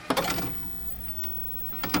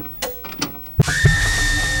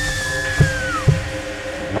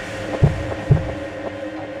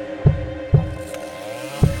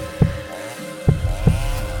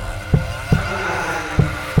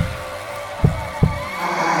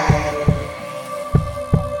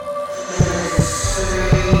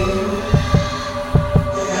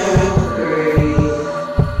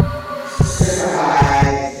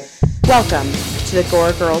Welcome to the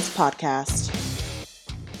Gore Girls podcast.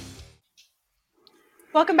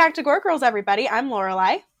 Welcome back to Gore Girls, everybody. I'm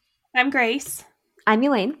Lorelai. I'm Grace. I'm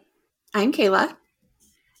Elaine. I'm Kayla.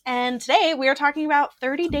 And today we are talking about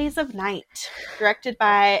 30 Days of Night, directed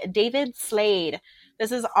by David Slade.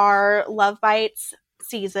 This is our Love Bites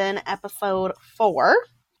season, episode 4.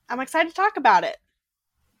 I'm excited to talk about it.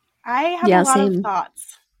 I have a lot of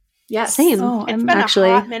thoughts. Yes. Same. Oh, It's been a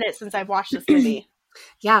hot minute since I've watched this movie.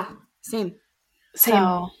 Yeah, same.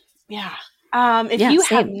 So, yeah. If you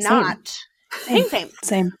have not...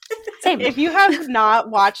 Same. If you have not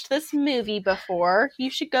watched this movie before, you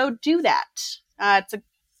should go do that. It's a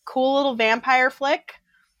cool little vampire flick.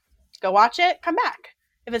 Go watch it, come back.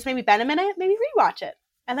 If it's maybe been a minute, maybe rewatch it.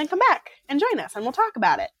 And then come back and join us, and we'll talk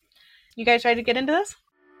about it. You guys ready to get into this?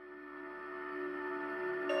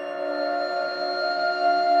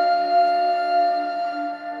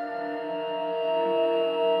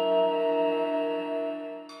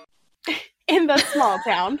 In the small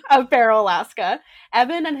town of Barrow, Alaska,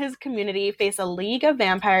 Eben and his community face a league of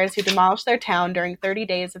vampires who demolish their town during 30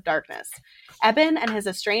 days of darkness. Eben and his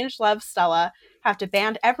estranged love, Stella, have to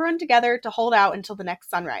band everyone together to hold out until the next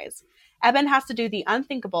sunrise. Eben has to do the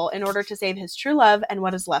unthinkable in order to save his true love and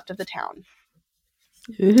what is left of the town.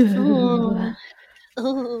 Ooh.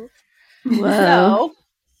 Ooh. Whoa. So,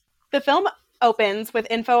 the film opens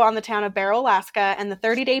with info on the town of Barrow, Alaska, and the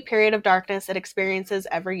 30-day period of darkness it experiences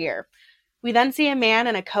every year. We then see a man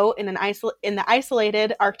in a coat in the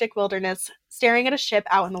isolated Arctic wilderness staring at a ship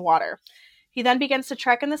out in the water. He then begins to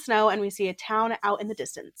trek in the snow, and we see a town out in the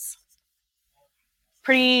distance.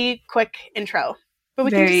 Pretty quick intro, but we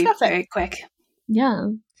can discuss it. Very quick. Yeah.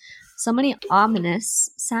 So many ominous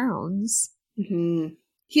sounds. Mm-hmm.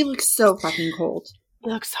 He looks so fucking cold. He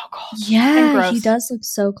looks so cold. And Yeah, gross. he does look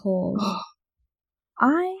so cold.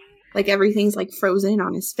 Like everything's like frozen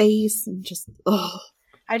on his face and just, ugh.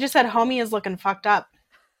 I just said homie is looking fucked up.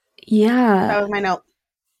 Yeah. That was my note.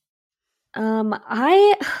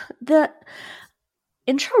 The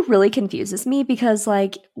intro really confuses me because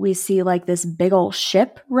like we see like this big old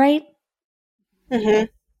ship, right? Mm-hmm.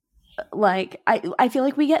 Like I feel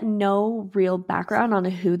like we get no real background on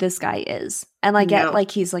who this guy is. And I get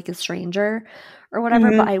like he's like a stranger or whatever,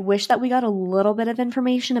 but I wish that we got a little bit of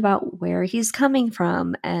information about where he's coming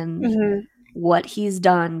from and what he's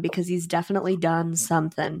done, because he's definitely done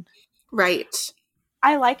something. Right.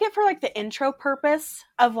 I like it for like the intro purpose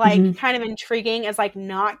of like kind of intriguing as like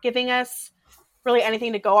not giving us really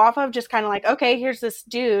anything to go off of, just kind of like, okay, here's this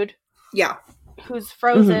dude who's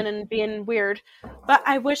frozen and being weird. But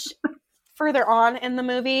I wish further on in the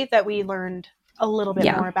movie that we learned a little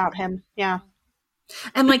bit more about him. Yeah.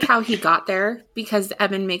 And like how he got there, because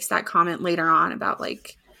Eben makes that comment later on about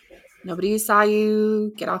like, nobody saw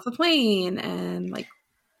you get off the plane, and like,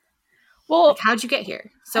 well, like, how'd you get here?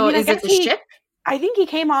 So I mean, is it the ship? I think he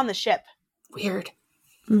came on the ship. Weird.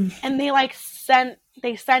 And they like send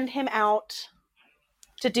him out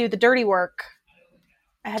to do the dirty work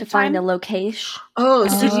ahead of time. Find a location. Oh,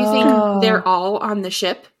 so do you think they're all on the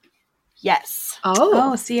ship? Yes.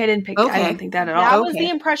 Oh, see, I didn't think that at all. That was the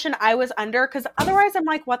impression I was under, because otherwise I'm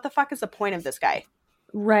like, what the fuck is the point of this guy?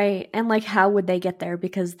 Right. And like, how would they get there?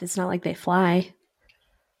 Because it's not like they fly.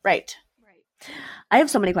 Right. I have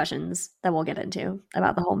so many questions that we'll get into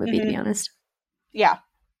about the whole movie, to be honest. Yeah.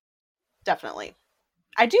 Definitely.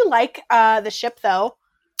 I do like the ship, though.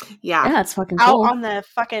 Yeah. It's fucking cool. Out on the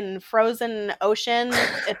fucking frozen ocean.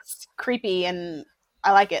 It's creepy, and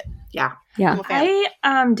I like it. Yeah. Yeah. I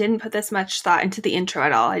didn't put this much thought into the intro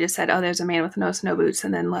at all. I just said, oh, there's a man with no snow boots,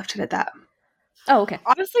 and then left it at that. Oh, okay.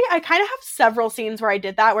 Honestly, I kind of have several scenes where I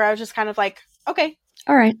did that, where I was just kind of like, okay.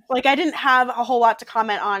 All right. Like, I didn't have a whole lot to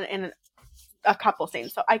comment on in a couple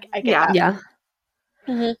scenes, so I get that. Yeah.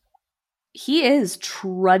 Mm-hmm. He is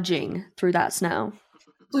trudging through that snow.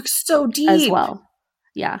 Looks so deep. As well.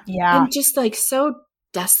 Yeah. Yeah. And just like so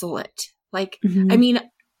desolate. Like, I mean,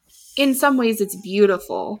 in some ways it's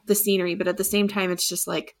beautiful, the scenery, but at the same time it's just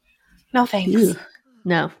like, no thanks. Ew.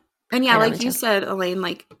 No. And yeah, like you said, Elaine,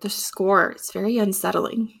 like the score, it's very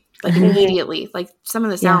unsettling. Like immediately. Like some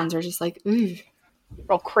of the sounds are just like, ooh.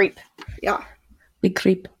 Real creep. Yeah. Big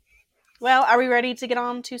creep. Well, are we ready to get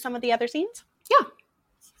on to some of the other scenes?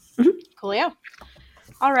 Yeah. Coolio.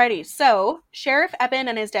 Alrighty, so Sheriff Eben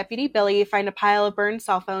and his deputy Billy find a pile of burned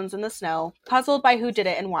cell phones in the snow, puzzled by who did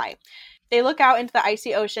it and why. They look out into the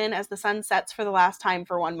icy ocean as the sun sets for the last time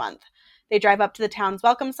for 1 month. They drive up to the town's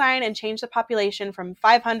welcome sign and change the population from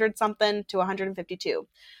 500-something to 152.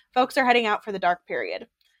 Folks are heading out for the dark period.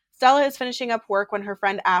 Stella is finishing up work when her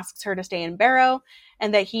friend asks her to stay in Barrow,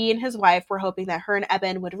 and that he and his wife were hoping that her and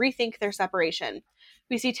Eben would rethink their separation.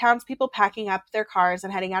 We see townspeople packing up their cars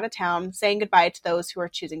and heading out of town, saying goodbye to those who are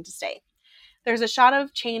choosing to stay. There's a shot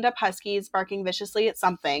of chained-up huskies barking viciously at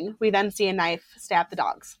something. We then see a knife stab the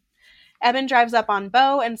dogs. Eben drives up on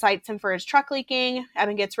Beau and cites him for his truck leaking.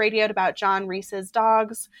 Eben gets radioed about John Reese's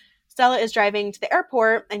dogs. Stella is driving to the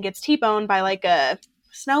airport and gets T-boned by like a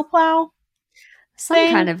snowplow.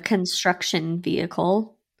 Some kind of construction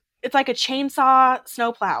vehicle. It's like a chainsaw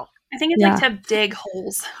snowplow. I think it's like to dig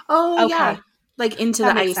holes. Oh, Okay. yeah. Like into That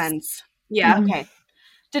the makes ice. sense. Yeah. Okay.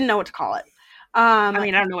 Didn't know what to call it. I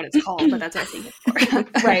mean, I don't know what it's called, but that's what I think it's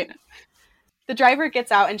for. Right. The driver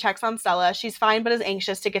gets out and checks on Stella. She's fine but is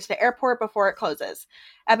anxious to get to the airport before it closes.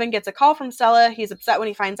 Eben gets a call from Stella. He's upset when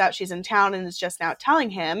he finds out she's in town and is just now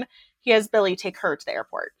telling him he has Billy take her to the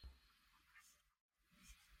airport.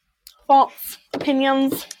 Thoughts?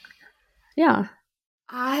 Opinions? Yeah.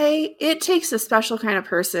 It takes a special kind of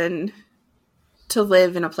person to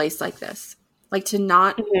live in a place like this. Like to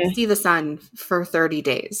not see the sun for 30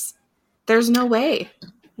 days. There's no way.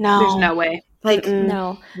 No. There's no way. Like,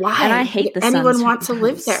 No. why? And I hate the anyone sun, want to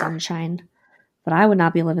live there? sunshine. But I would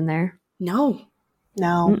not be living there. No.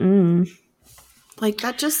 No. Mm-mm. Like,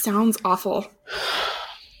 that just sounds awful.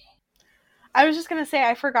 I was just going to say,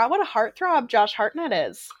 I forgot what a heartthrob Josh Hartnett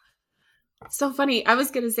is. So funny. I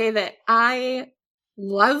was going to say that I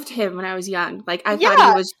loved him when I was young. Like, I Yeah.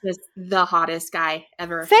 thought he was just the hottest guy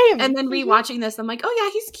ever. Same. And then rewatching this, I'm like, oh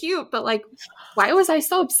yeah, he's cute. But like, why was I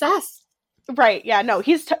so obsessed? Right, yeah, no,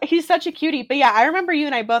 he's such a cutie. But yeah, I remember you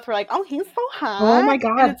and I both were like, oh, he's so hot. Oh my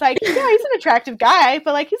God. And it's like, yeah, he's an attractive guy,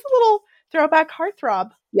 but like, he's a little throwback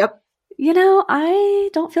heartthrob. Yep. You know, I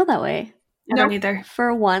don't feel that way. I don't either.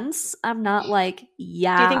 For once, I'm not like,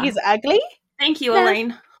 yeah. Do you think he's ugly? Thank you, Yeah.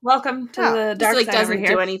 Elaine. Welcome to Yeah. the Just dark like side over doesn't here.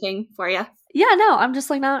 do anything for you. Yeah, no, I'm just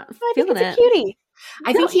like not I think feeling he's a it. cutie.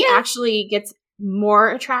 I think he actually gets more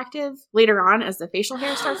attractive later on as the facial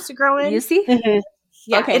hair starts to grow in. You see?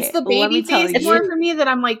 Yeah, Okay, it's the let baby me tell face you. more for me that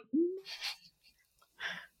I'm like,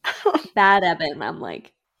 Bad Eben. I'm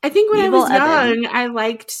like, I think when I Evil was Eben. young, I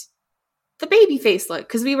liked the baby face look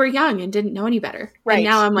because we were young and didn't know any better. Right. And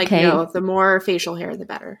now I'm like, Okay. no, the more facial hair, the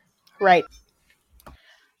better. Right.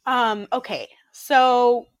 Okay,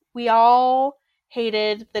 so we all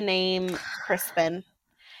hated the name Crispin,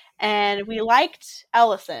 and we liked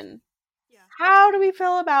Ellison. How do we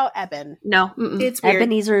feel about Eben? No. Mm-mm. It's weird.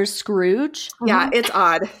 Ebenezer Scrooge. Yeah, it's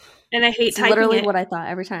odd. And I hate It's typing literally it what I thought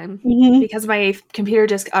every time. because my computer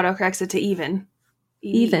just autocorrects it to even.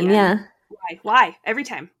 Even, E-N. yeah. Why? Every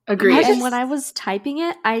time. Agreed. And when I was typing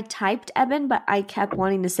it, I typed Eben, but I kept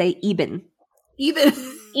wanting to say Eben. Even.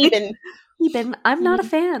 Even. Eben, I'm not a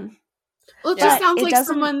fan. Well, it Yeah. just sounds It like doesn't-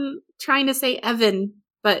 someone trying to say Evan,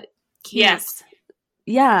 but can't. Yes.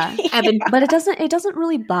 Yeah. Evan. But it doesn't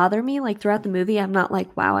really bother me. Like throughout the movie, I'm not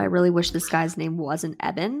like, wow, I really wish this guy's name wasn't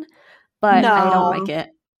Eben. But I No. don't like it.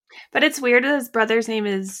 But it's weird that his brother's name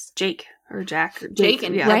is Jake or Jack. Or Jake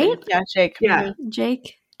and yeah. Right? Evan. Yeah, Jake. Yeah.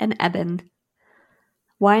 Jake and Eben.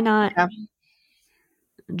 Why not Yeah.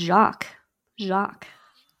 Jacques? Jacques.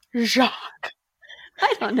 Jacques.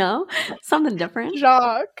 I don't know. Something different.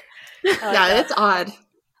 Jacques. Yeah, it's odd.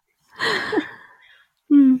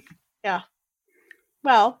 Hmm.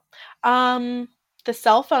 Well, the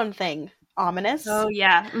cell phone thing. Ominous. Oh,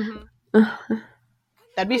 yeah. Mhm.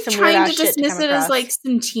 That'd be some Trying weird to ass shit to dismiss come it as across. like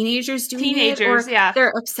some teenagers doing Teenagers, it, or yeah.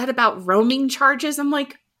 they're upset about roaming charges. I'm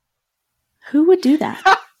like, Who would do that?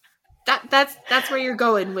 that's where you're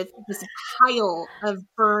going with this pile of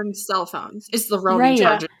burned cell phones. It's the roaming Right.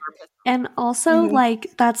 charges. And also, Mhm.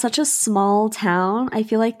 like, that's such a small town. I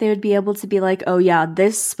feel like they would be able to be like, oh, yeah,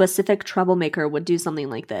 this specific troublemaker would do something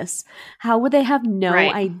like this. How would they have no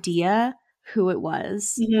Right. idea who it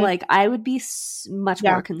was? Mhm. Like, I would be much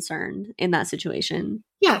Yeah. more concerned in that situation.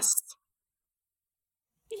 Yes.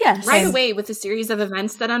 Yes. Right away with the series of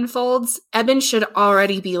events that unfolds, Eben should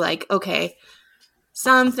already be like, okay,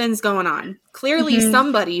 something's going on. Clearly Mhm.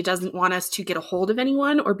 somebody doesn't want us to get a hold of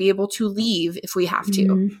anyone or be able to leave if we have to.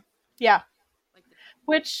 Mhm. Yeah.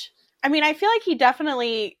 Which, I mean, I feel like he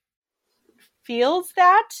definitely feels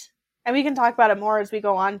that. And we can talk about it more as we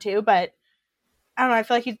go on too, but I don't know, I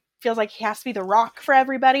feel like he feels like he has to be the rock for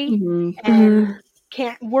everybody Mhm. and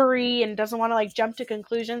can't worry and doesn't want to like jump to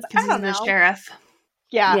conclusions. I He's don't the know. sheriff.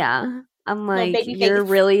 Yeah. Yeah. I'm Little like, baby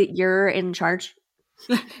you're in charge.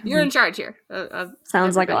 You're in charge here. of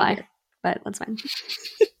Sounds like a everybody lie, here. but that's fine.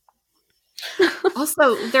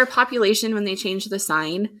 Also, their population, when they changed the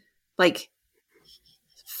sign, like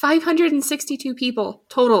 562 people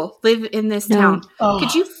total live in this No. town. Oh.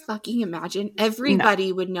 Could you fucking imagine?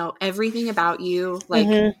 Everybody would know everything about you. Like,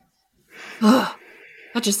 Mhm. ugh,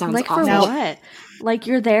 that just sounds Like awful. for what? Like,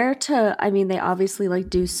 you're there to, I mean, they obviously, like,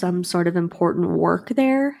 do some sort of important work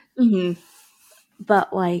there. Mm-hmm.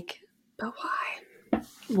 But, like... But why?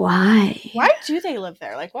 Why? Why do they live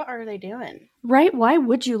there? Like, what are they doing? Right? Why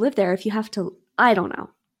would you live there if you have to... I don't know.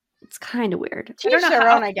 It's kind of weird. To each their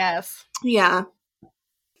own, I guess. Yeah.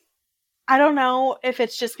 I don't know if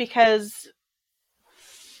it's just because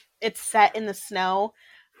it's set in the snow,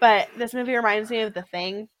 but this movie reminds me of The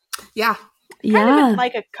Thing. Yeah. Kind of in,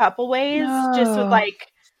 like, a couple ways, just with, like,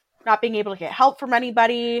 not being able to get help from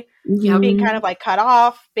anybody, being kind of, like, cut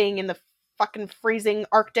off, being in the fucking freezing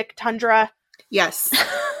Arctic tundra. Yes.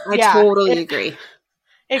 I totally agree.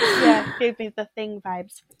 It gave me The Thing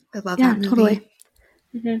vibes. I love that movie. Totally.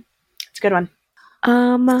 Mm-hmm. It's a good one.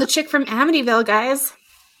 The chick from Amityville, guys.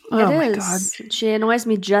 Oh it my is. God. She annoys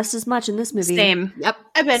me just as much in this movie. Same. Yep.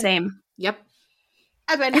 Same. Yep.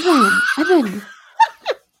 Eben.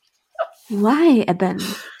 Why, Eben?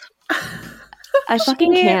 I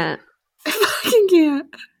fucking can't.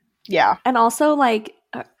 Yeah. And also, like,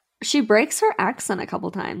 she breaks her accent a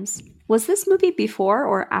couple times. Was this movie before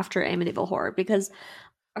or after Amityville Horror? Because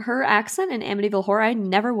her accent in Amityville Horror, I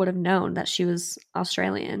never would have known that she was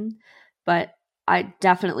Australian. But I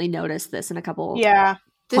definitely noticed this in a couple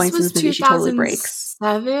points in this movie. She totally breaks.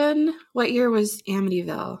 2007? What year was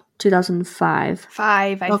Amityville? 2005.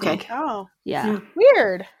 I think. Oh. Yeah.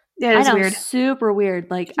 Weird. Yeah, it's weird. Super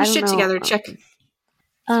weird. Like, I don't shit know. Together, chick.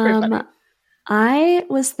 I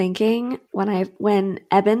was thinking when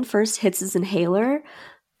Eben first hits his inhaler,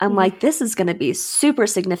 I'm like, this is going to be super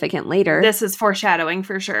significant later. This is foreshadowing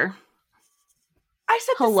for sure. I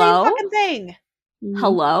said Hello? the same fucking thing.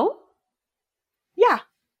 Hello? Yeah.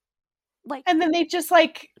 Like, and then they just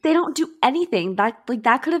like they don't do anything. That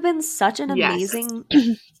could have been such an amazing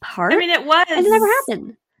part. I mean, it was, and it never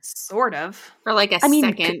happened. Sort of for like a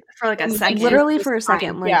second. For like a second, literally for a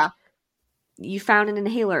second. Like, yeah. You found an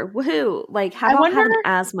inhaler. Woohoo! Like, how about have an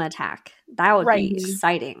asthma attack? That would be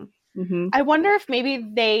exciting. Mm-hmm. I wonder if maybe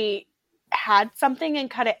they had something and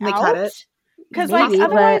cut it out. Cut it. Because, like,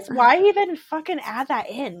 otherwise, why even fucking add that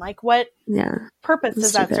in? Like, what purpose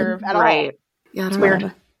does that serve at all? Yeah, it's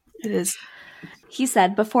weird. It is. He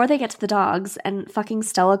said, before they get to the dogs, and fucking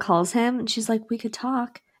Stella calls him, and she's like, we could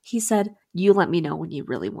talk. He said, you let me know when you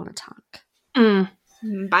really want to talk.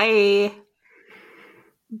 Bye.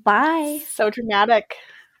 Bye. So dramatic.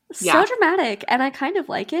 So dramatic. And I kind of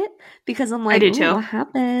like it because I'm like, I do too. What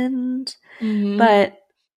happened? Mm-hmm. But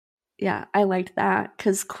yeah, I liked that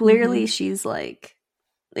because clearly she's like,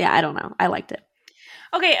 yeah, I don't know. I liked it.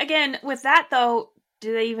 Okay, again, with that though,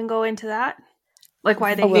 do they even go into that? Like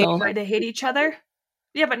why they hate each other?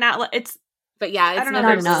 Yeah, but not it's. But yeah, it's I don't know,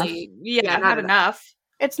 not enough. Not enough.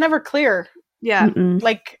 It's never clear. Yeah,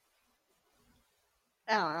 like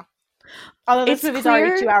I don't know. Although this movie's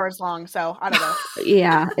already 2 hours long, so I don't know.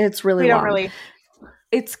 Yeah, it's really long. Don't really.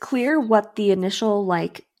 It's clear what the initial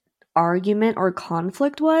like argument or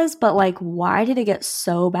conflict was, but like, why did it get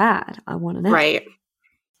so bad? I want to know. Right.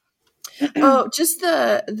 Oh, just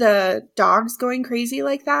the dogs going crazy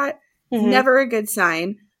like that. Never a good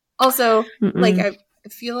sign. Also, like I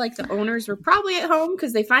feel like the owners were probably at home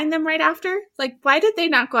because they find them right after. Like, why did they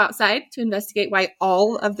not go outside to investigate why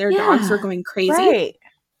all of their dogs were going crazy? Right.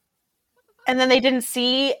 And then they didn't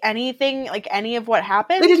see anything, like any of what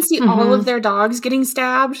happened? They didn't see all of their dogs getting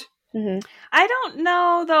stabbed? I don't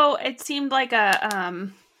know, though. It seemed like a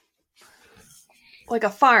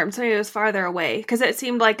farm. So it was farther away. Because it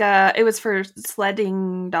seemed like it was for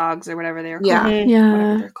sledding dogs or whatever they were called.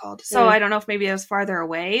 Whatever they're called. So I don't know if maybe it was farther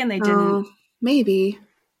away and they didn't. Maybe.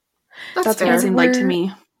 That's what it seemed like to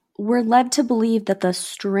me. We're led to believe that the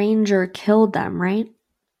stranger killed them, right?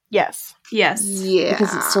 Yes. Yeah.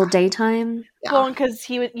 Because it's still daytime. Yeah. Well, because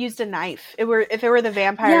he used a knife. If it were the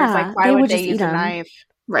vampires, like why would they use a knife?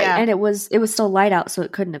 Right. Yeah. And it was still light out, so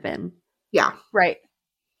it couldn't have been. Yeah. Right.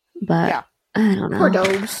 But I don't know. Poor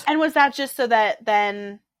dogs. And was that just so that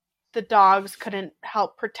then the dogs couldn't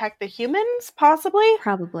help protect the humans, possibly?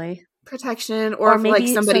 Probably. Protection, or if, like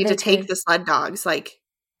somebody to take the sled dogs, like,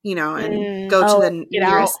 you know, and go to the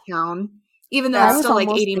nearest town. Even though it's still like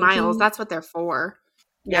 80 miles, that's what they're for.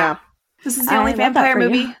 Yeah. This is the only vampire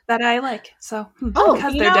movie that I like. So,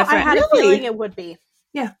 because they're different. I had a feeling it would be.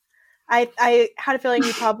 Yeah. I had a feeling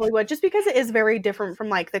you probably would, just because it is very different from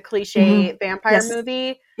like the cliche vampire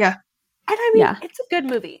movie. Yeah. And I mean, it's a good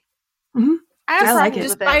movie. I like it.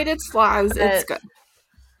 Despite its flaws, it's good.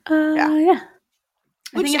 Yeah.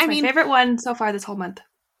 I think it's my favorite one so far this whole month.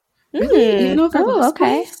 Really? Even over Lost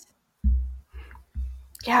Boys?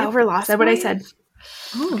 Yeah, over Lost Boys. That's what I said.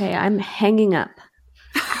 Okay, I'm hanging up.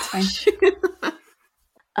 That's fine.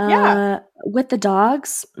 With the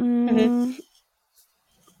dogs,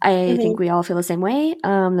 I think we all feel the same way.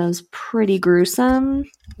 That was pretty gruesome.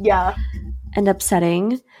 Yeah. And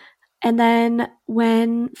upsetting. And then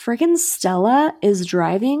when friggin' Stella is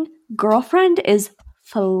driving, girlfriend is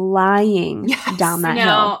flying down that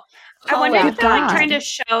hill. I wonder if they're like trying to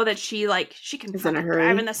show that she can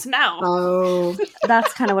drive in the snow. Oh,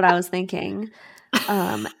 that's kind of what I was thinking.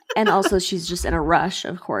 And also she's just in a rush,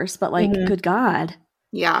 of course. But like, good God.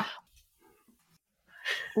 Yeah.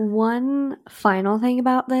 One final thing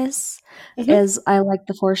about this is I like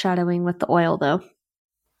the foreshadowing with the oil, though.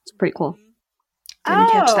 It's pretty cool.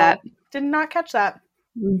 Didn't catch that. Did not catch that.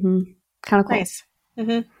 Kind of cool. Nice.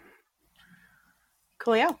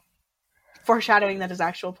 Cool, yeah. Foreshadowing that is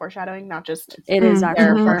actual foreshadowing, not just it is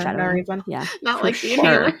actual foreshadowing. Yeah, not like the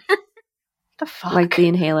inhaler. The fuck? Like the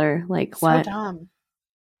inhaler. Like so what? Dumb.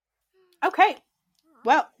 Okay.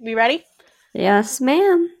 Well, we ready? Yes,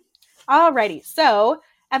 ma'am. Alrighty. So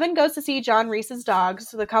Evan goes to see John Reese's dogs.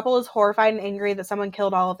 The couple is horrified and angry that someone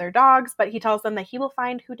killed all of their dogs, but he tells them that he will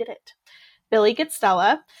find who did it. Billy gets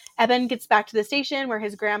Stella. Evan gets back to the station where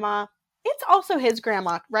his grandma. It's also his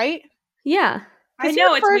grandma, right? Yeah. I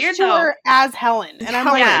know, it's weird though. Her as Helen, and I'm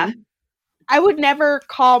like, I would never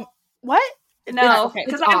call what? No,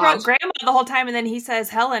 because I wrote grandma the whole time, and then he says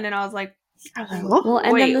Helen, and I was like, well,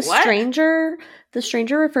 and then the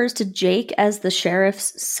stranger refers to Jake as the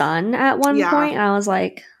sheriff's son at one point, and I was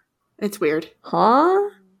like, it's weird, huh?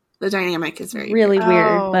 The dynamic is very really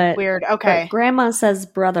weird, but weird. Okay, but grandma says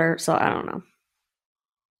brother, so I don't know.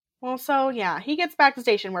 Well, so yeah, he gets back to the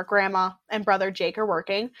station where grandma and brother Jake are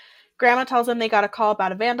working. Grandma tells him they got a call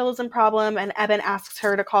about a vandalism problem, and Evan asks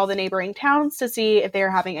her to call the neighboring towns to see if they are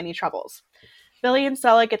having any troubles. Billy and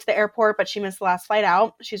Stella get to the airport, but she missed the last flight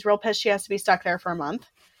out. She's real pissed she has to be stuck there for a month.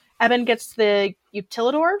 Evan gets the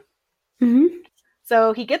utilidor.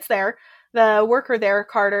 So he gets there. The worker there,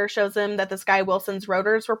 Carter, shows him that this guy Wilson's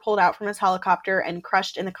rotors were pulled out from his helicopter and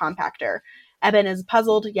crushed in the compactor. Evan is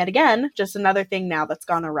puzzled yet again. Just another thing now that's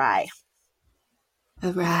gone awry.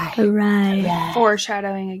 Awry.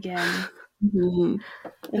 Foreshadowing again.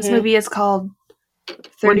 This movie is called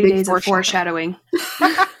 30 Days of Foreshadowing.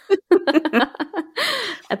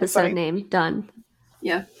 Episode name done.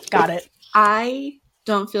 Yeah, got it. I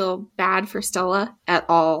don't feel bad for Stella at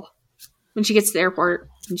all when she gets to the airport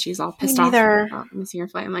and she's all pissed off about missing her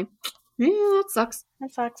flight. I'm like, yeah, that sucks.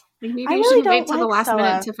 That sucks. Like, maybe you shouldn't wait till the last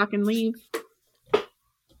minute to fucking leave.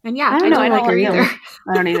 And yeah, I don't like her either.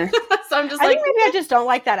 I don't either. So I'm just I think maybe I just don't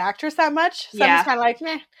like that actress that much. So I'm just kind of like,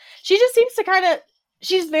 meh. She just seems to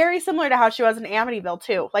she's very similar to how she was in Amityville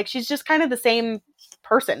too. Like she's just kind of the same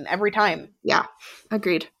person every time. Yeah,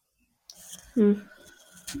 agreed. I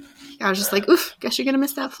was just like, oof, guess you're gonna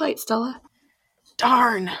miss that flight, Stella.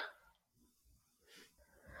 Darn.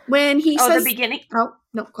 When he says the beginning. Oh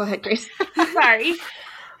no, go ahead, Grace. Sorry.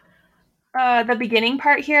 The beginning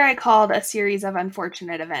part here I called a series of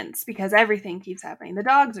unfortunate events because everything keeps happening. The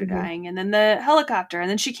dogs are dying, and then the helicopter, and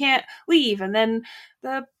then she can't leave, and then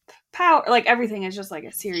the power. Like everything is just like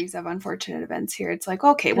a series of unfortunate events here. It's like,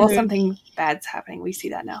 okay, well, something bad's happening. We see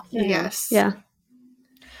that now. Yes. Yeah.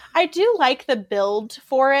 I do like the build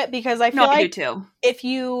for it because I feel like too. If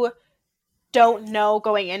you don't know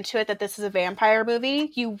going into it that this is a vampire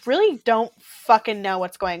movie, you really don't fucking know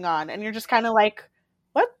what's going on, and you're just kind of like,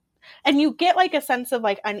 what? And you get like a sense of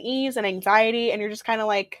like unease and anxiety, and you're just kind of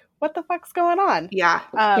like, what the fuck's going on? Yeah.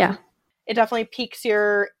 It definitely piques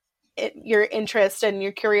your interest and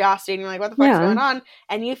your curiosity, and you're like, what the fuck's going on?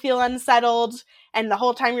 And you feel unsettled, and the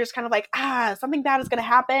whole time you're just kind of like, something bad is going to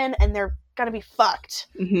happen, and they're going to be fucked.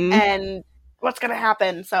 And what's going to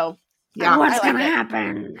happen? So yeah, what's going to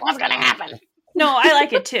happen? What's going to happen? No, I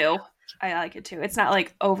like it too. It's not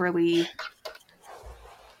like overly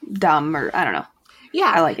dumb or I don't know.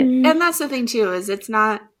 Yeah, I like it. And that's the thing too, is it's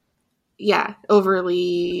not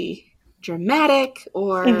overly dramatic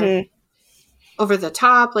or over the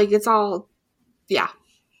top. Like it's all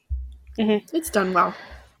it's done well.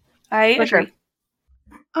 I agree. Sure.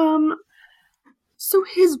 So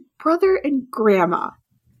his brother and grandma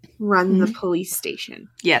run the police station.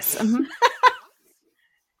 Yes. It's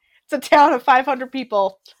a town of 500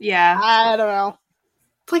 people. Yeah. I don't know.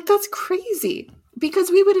 Like, that's crazy.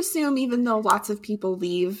 Because we would assume, even though lots of people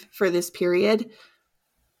leave for this period,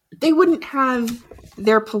 they wouldn't have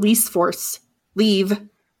their police force leave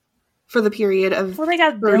for the period of they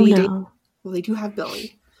got Billy. Well, they do have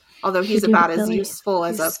Billy. Although he's about as useful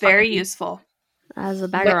as he's very useful. As a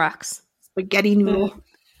bag of rocks. Spaghetti noodle.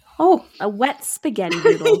 Oh, a wet spaghetti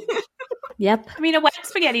noodle. Yep. I mean, a wet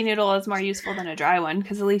spaghetti noodle is more useful than a dry one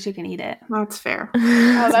because at least you can eat it. That's fair.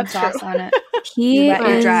 Oh, that's sauce on it. He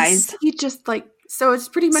dries. He just like So it's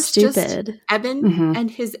pretty much Stupid. just Eben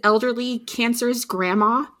and his elderly cancerous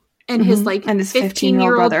grandma and his like and his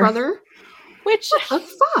 15-year-old brother. Which What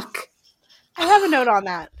the fuck? I have a note on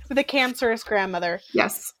that. With a cancerous grandmother.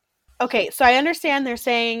 Yes. Okay, so I understand they're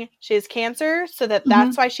saying she has cancer, so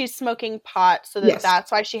that's why she's smoking pot, so that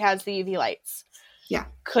that's why she has the UV lights. Yeah.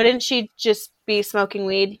 Couldn't she just be smoking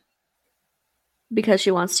weed? Because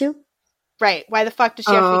she wants to? Right. Why the fuck does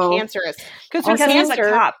she have to be cancerous? Because her he's a cancer...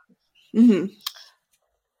 cop. Mm-hmm.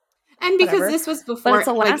 And because Whatever. this was before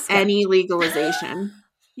like any legalization.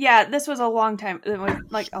 Yeah, this was a long time. It was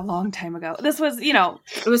like a long time ago. This was, it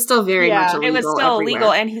was still very much illegal. It was still everywhere.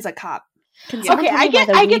 illegal, and he's a cop. Okay, I get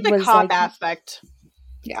the cop aspect.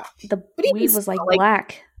 Yeah, the weed was like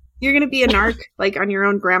black. You're gonna be a narc like on your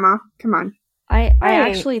own grandma. Come on. I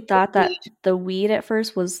actually thought that the weed at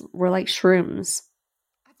first were like shrooms.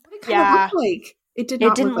 That's what it kind of looked like. It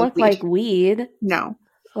didn't look like weed. No.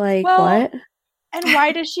 Like what? And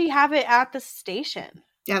why does she have it at the station?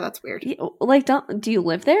 Yeah, that's weird. Like, do you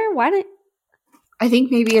live there? Why don't? I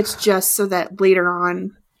think maybe it's just so that later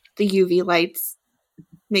on the UV lights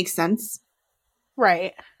make sense.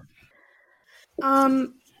 Right.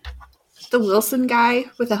 The Wilson guy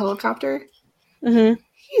with the helicopter. Mm-hmm.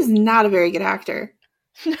 He's not a very good actor.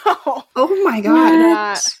 No. Oh my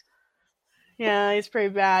god. Yeah, he's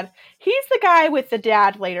pretty bad. He's the guy with the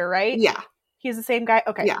dad later, right? Yeah. He's the same guy?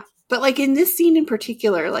 Okay. Yeah. But like in this scene in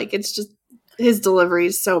particular, like it's just his delivery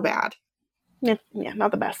is so bad. Yeah,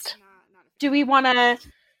 not the best. Do we want to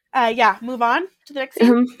move on to the next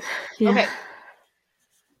scene? Yeah.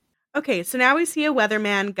 Okay, so now we see a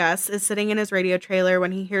weatherman, Gus, is sitting in his radio trailer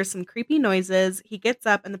when he hears some creepy noises. He gets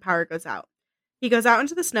up and the power goes out. He goes out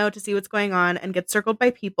into the snow to see what's going on and gets circled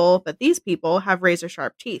by people, but these people have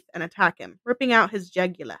razor-sharp teeth and attack him, ripping out his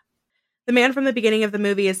jugular. The man from the beginning of the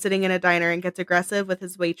movie is sitting in a diner and gets aggressive with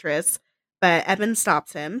his waitress, but Eben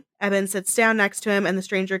stops him. Eben sits down next to him and the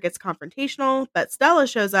stranger gets confrontational, but Stella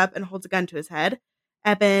shows up and holds a gun to his head.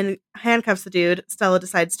 Eben handcuffs the dude. Stella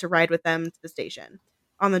decides to ride with them to the station.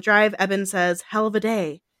 On the drive, Eben says, "Hell of a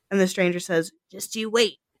day," and the stranger says, "Just you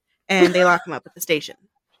wait," and they lock him up at the station.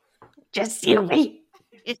 Just you wait.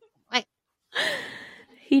 He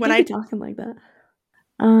did be talking like that.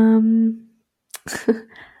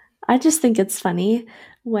 I just think it's funny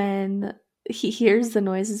when he hears the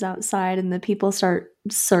noises outside and the people start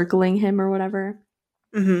circling him or whatever.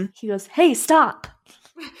 Mm-hmm. He goes, "Hey, stop!"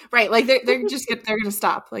 Right, like they're gonna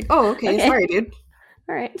stop. Like, oh, okay. Sorry, dude.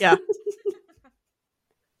 All right, yeah.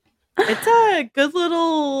 It's a good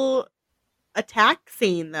little attack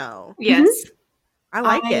scene, though. Yes, I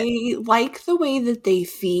like it. I like the way that they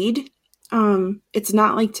feed. It's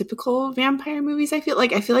not like typical vampire movies. I feel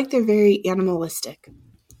like they're very animalistic.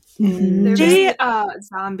 Mm-hmm. They're very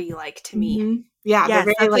zombie-like to me. Mm-hmm. Yeah, yes, they're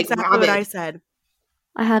very that's like exactly rabid. what I said.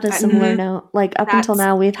 I had a similar note. Like up until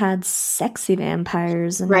now, we've had sexy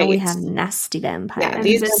vampires, and now we have nasty vampires. Yeah,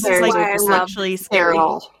 these are like actually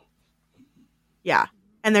sterile. Yeah,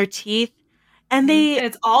 and their teeth, and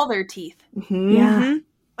it's all their teeth. Mm-hmm. Yeah,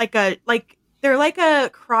 they're like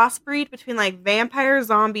a crossbreed between like vampire,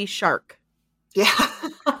 zombie, shark. Yeah,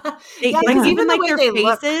 even like their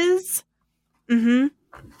faces. Mm-hmm.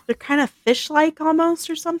 They're kind of fish-like almost,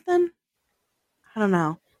 or something. I don't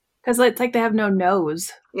know. Because it's like they have no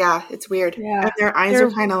nose. Yeah, it's weird. Yeah. And their eyes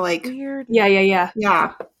are kind of like weird. Yeah. Yeah.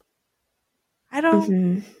 I don't.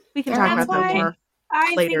 Mm-hmm. We can talk about that more.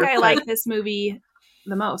 I later. think I like this movie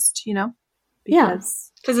the most.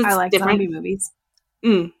 Because it's I like different. zombie movies.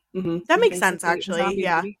 Mm-hmm. That makes sense, actually. Zombie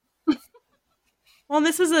Yeah. movie. Well,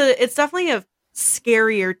 it's definitely a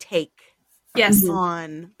scarier take. Yes.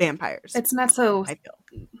 On vampires. It's not so I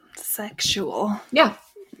feel sexual. Yeah.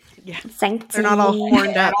 Yeah. Sanctity. They're not all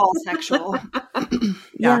horned At up. all sexual.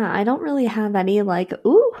 Yeah, I don't really have any like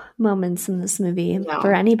ooh moments in this movie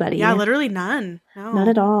for anybody. Yeah, literally none. No. Not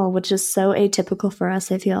at all, which is so atypical for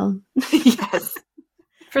us, I feel. Yes.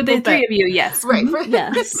 For the three of you, yes. Right.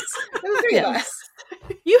 Yes. The three of us.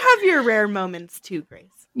 You have your rare moments too, Grace.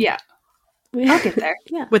 Yeah. I'll get there.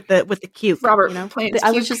 Yeah. With the cube, Robert you know? Plant.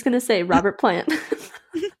 I was just gonna say Robert Plant.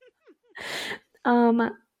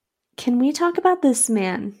 Can we talk about this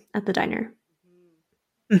man at the diner?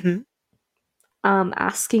 Mm-hmm.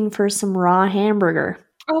 Asking for some raw hamburger.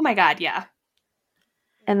 Oh my god, yeah.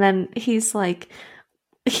 And then he's like,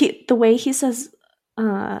 the way he says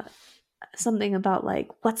something about like,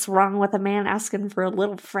 what's wrong with a man asking for a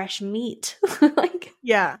little fresh meat? Like,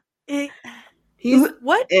 yeah.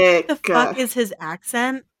 What the fuck is his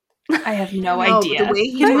accent? I have no idea. The way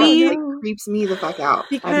he creeps me the fuck out.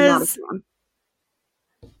 Because I'm not a fan.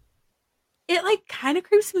 It like kind of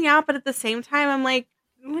creeps me out, but at the same time, I'm like,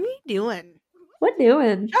 what are you doing? What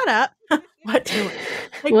doing? Shut up. What doing?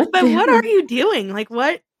 Like, What but doing? what are you doing? Like,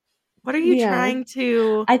 what are you trying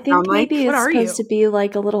to? I think like, maybe what it's are supposed you? to be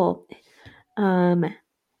like a little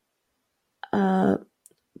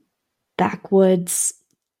backwoods.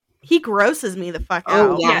 He grosses me the fuck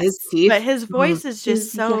Oh out. yeah, Yes. his teeth. But his voice is just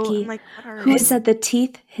He's so. yucky. I'm like, what are Who you? said the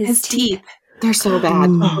teeth? His teeth. They're so bad.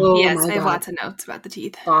 Mm. Oh Yes, my I have God. lots of notes about the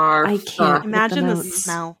teeth. I can't. Imagine the notes.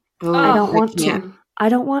 smell. Oh, I don't want can't. to. I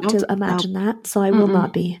don't want Nope. to imagine that, so I will Mm-mm.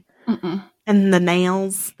 not be. Mm-mm. And the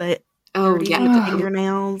nails, the Oh dirty yeah,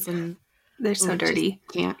 fingernails, and They're so dirty.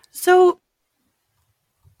 Can't. so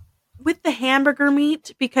with the hamburger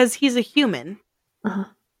meat, because he's a human, Uh-huh.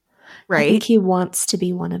 right? I think he wants to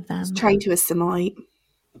be one of them. He's trying to assimilate.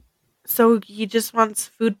 So he just wants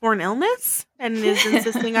foodborne illness and is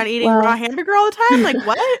insisting on eating Well- raw hamburger all the time? Like,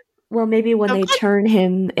 what? Well, maybe when they Okay. turn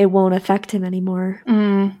him, it won't affect him anymore.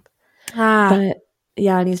 Mm. But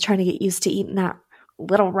yeah, and he's trying to get used to eating that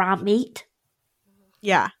little raw meat.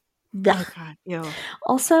 Yeah. Ugh. Oh, God. Ew.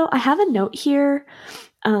 Also, I have a note here.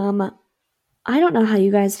 I don't know how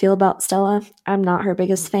you guys feel about Stella. I'm not her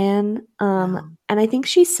biggest fan. And I think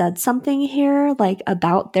she said something here, like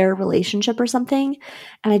about their relationship or something.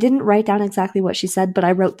 And I didn't write down exactly what she said, but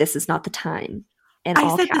I wrote, "This is not the time." In I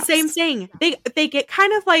all said caps. the same thing. They get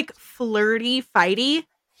kind of like flirty, fighty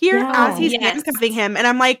here Yeah. as he's Yes. handcuffing him. And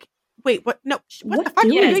I'm like, wait, what? No, what What the fuck? Are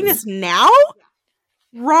you doing? doing this now?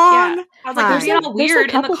 Wrong. Yeah. I was like, they're time. being all There's a weird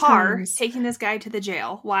in the couple car, times. taking this guy to the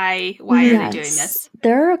jail. Why are they doing this?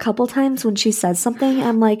 There are a couple times when she says something,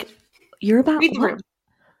 I'm like, "You're about Read the what? room.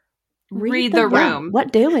 Read the room.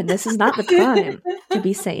 What doing? This is not the time to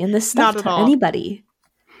be saying this Not stuff at to all. anybody."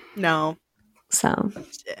 No. So,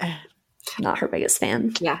 not her biggest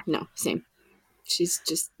fan. Yeah, no, same. She's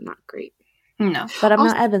just not great. No. But I'm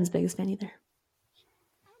Also- not Evan's biggest fan either.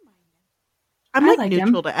 I'm I like, like him.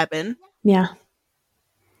 neutral to Eben. Yeah.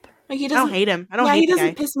 Like he I doesn't don't hate him. I don't yeah, hate he the doesn't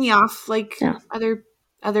guy. piss me off like Yeah.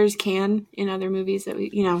 others can in other movies that we,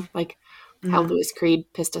 like how Mhm. Louis Creed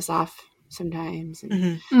pissed us off sometimes. And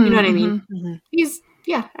Mhm. You know what I mean? Mhm.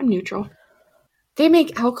 I'm neutral. They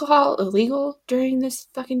make alcohol illegal during this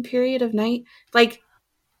fucking period of night. Like,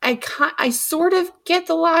 I sort of get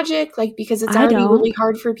the logic, like, because it's I already don't. really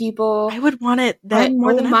hard for people. I would want it that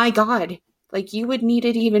more oh than my God. Like, you would need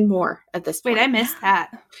it even more at this point. Wait, I missed that.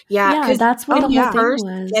 Yeah, Yeah, 'cause that's what when the he whole thing first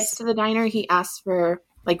was. gets to the diner, he asks for,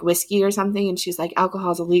 like, whiskey or something, and she's like,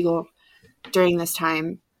 alcohol's illegal during this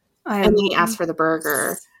time. I And then he asks for the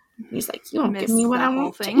burger. And he's like, you won't give missed me what that I whole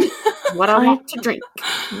want thing. what I I- want to drink.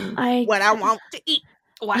 what I want to eat.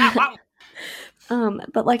 Wow.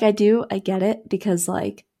 But like I get it because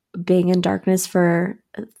like being in darkness for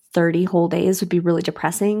 30 whole days would be really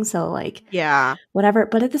depressing. So like Yeah. whatever.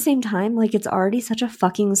 But at the same time, like it's already such a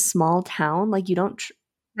fucking small town. Like you don't.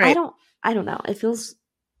 Right. I don't know. It feels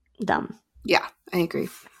dumb. Yeah, I agree.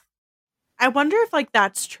 I wonder if like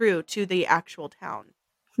that's true to the actual town.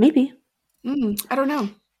 Maybe. I don't know.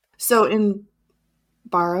 So in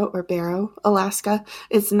Barrow, Alaska,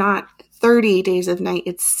 it's not 30 days of night,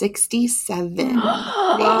 it's 67.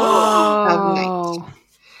 Whoa.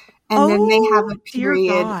 And then they have a dear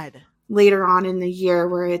period God. later on in the year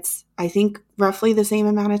where it's, I think, roughly the same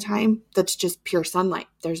amount of time that's just pure sunlight.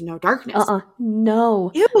 There's no darkness.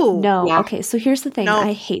 No. Ew. No. Yeah. Okay, so here's the thing. No.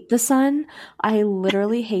 I hate the sun. I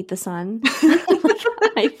literally hate the sun.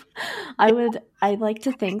 I like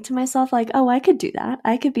to think to myself like, oh, I could do that.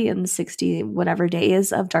 I could be in 60 whatever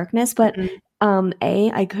days of darkness, but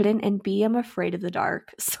A, I couldn't, and B, I'm afraid of the dark.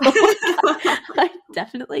 So I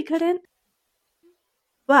definitely couldn't.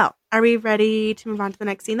 Well, are we ready to move on to the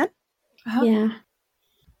next scene then? Uh-huh. Yeah.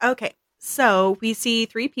 Okay. So we see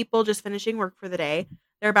 3 people just finishing work for the day.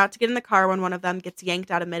 They're about to get in the car when one of them gets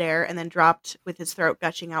yanked out of midair and then dropped with his throat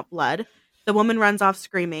gushing out blood. The woman runs off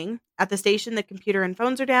screaming. At the station, the computer and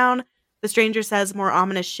phones are down. The stranger says more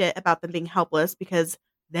ominous shit about them being helpless because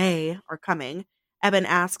they are coming. Eben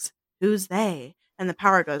asks, who's they? And the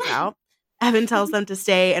power goes out. Eben tells them to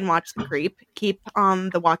stay and watch the creep, keep on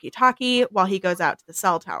the walkie-talkie while he goes out to the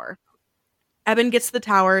cell tower. Eben gets to the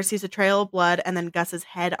tower, sees a trail of blood, and then Gus's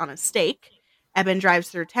head on a stake. Eben drives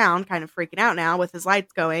through town, kind of freaking out now with his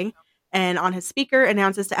lights going, and on his speaker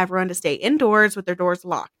announces to everyone to stay indoors with their doors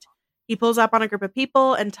locked. He pulls up on a group of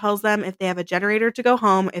people and tells them if they have a generator to go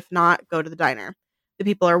home, if not, go to the diner. The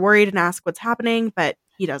people are worried and ask what's happening, but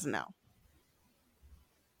he doesn't know.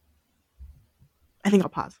 I think I'll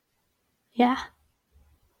pause. Yeah.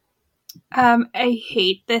 I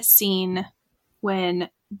hate this scene when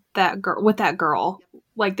that girl,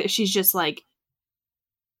 like that she's just like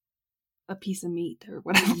a piece of meat or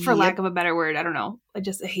whatever, for lack of a better word. I don't know. I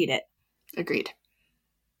hate it. Agreed.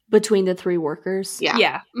 Between the 3 workers. Yeah.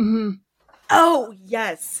 Yeah. Mm-hmm. Oh,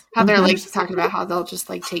 yes. How they're like talking about how they'll just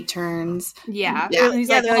like take turns. Yeah. Yeah. And he's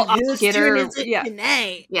like, well, I'll get her. Yeah.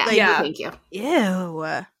 tonight? Yeah. Like, Yeah. Thank you. Ew.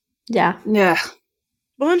 Yeah. Yeah.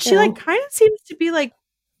 Well, and she Ew. like kind of seems to be like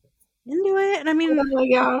into it. And I mean,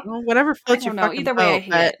 Yeah. well, whatever I floats your don't know. fucking Either way, I boat, hate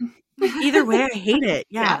but it. either way, I hate it.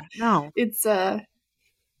 Yeah. No. It's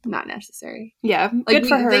not necessary. Yeah. Like Good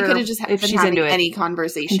for her. they could have just if been she's having into it. any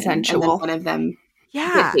conversation Consensual. and then one of them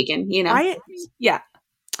Yeah. get taken, you know? Yeah.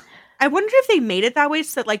 I wonder if they made it that way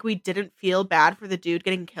so that like we didn't feel bad for the dude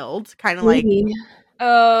getting killed. Kind of like Maybe.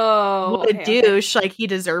 Oh. what a douche, like he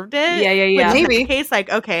deserved it. Yeah, yeah, yeah. Which in Maybe. that case, like,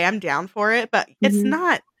 okay, I'm down for it, but it's Mhm.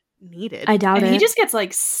 not needed. I doubt And it. he just gets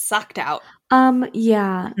like sucked out.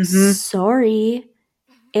 Yeah. Mhm.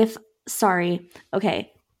 Sorry.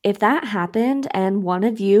 Okay. If that happened and one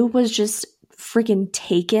of you was just freaking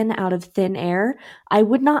taken out of thin air, I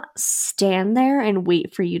would not stand there and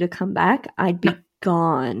wait for you to come back. I'd be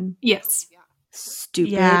gone. Yes.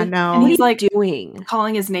 Stupid. Yeah, no. And What he's are you like doing?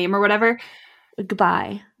 calling his name or whatever.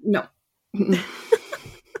 Goodbye. No.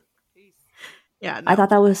 Yeah, no. I thought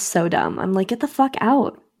that was so dumb. I'm like, get the fuck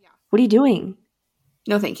out. What are you doing?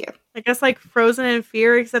 No, thank you. I guess like frozen in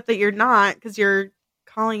fear, except that you're not because you're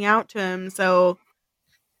calling out to him. So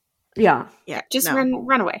Yeah. yeah, Just no.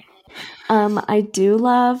 run away. I do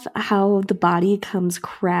love how the body comes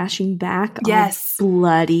crashing back. all Yes.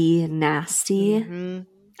 bloody and nasty. Mhm.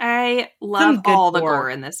 I love Some good all the gore. gore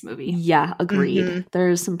in this movie. Yeah, agreed. Mhm.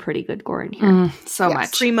 There's some pretty good gore in here. So Yes.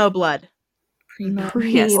 much. Primo blood. Primo.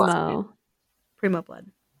 Yes. Primo blood.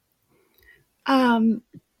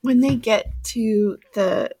 When they get to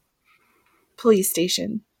the police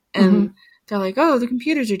station and they're like, oh, the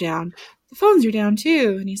computers are down. The phones are down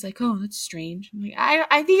too. And he's like, oh, that's strange. I'm like,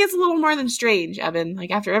 I think it's a little more than strange, Evan. Like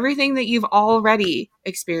after everything that you've already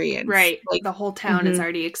experienced. Right. Like, The whole town has Mhm.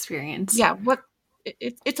 already experienced. yeah, what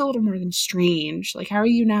it's a little more than strange. Like, how are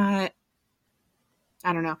you not?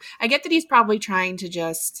 I don't know. I get that he's probably trying to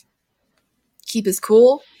just keep his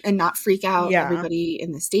cool and not freak out Yeah. everybody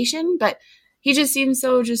in the station, but he just seems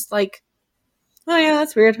so just like, oh yeah,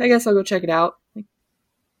 that's weird. I guess I'll go check it out. Like,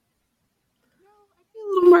 no, I feel a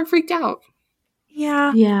little more freaked out,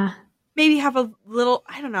 Yeah. Yeah. Maybe have a little,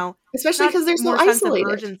 I don't know. especially not because they're so more sense of isolated.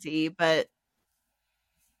 urgency, but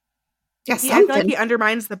Yeah, I feel like something. he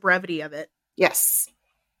undermines the brevity of it. Yes,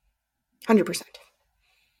 100%.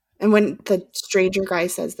 And when the stranger guy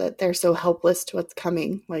says that they're so helpless to what's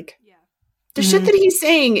coming, like the shit Mhm. that he's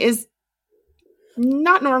saying is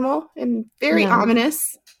not normal and very No.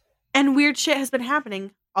 ominous. And weird shit has been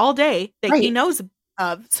happening all day that he Right. knows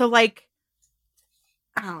of. So like,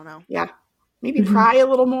 I don't know. Yeah, maybe Mhm. pry a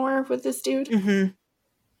little more with this dude. Mm-hmm.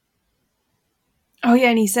 Oh, yeah.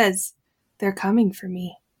 And he says, they're coming for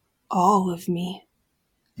me. All of me.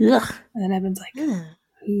 Ugh. And then Evan's like,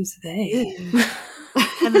 who's they?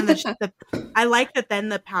 And then I like that then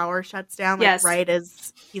the power shuts down like Yes. right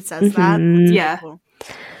as he says that. Mhm. That's Yeah. cool.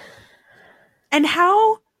 And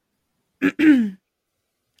how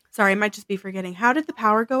sorry, I might just be forgetting. How did the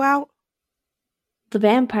power go out? The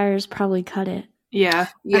vampires probably cut it. Yeah.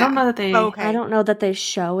 I Yeah. don't know that they. Okay. I don't know that they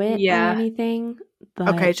show it Yeah. or anything. But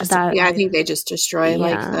Okay, it's just- that, Yeah, I think they just destroy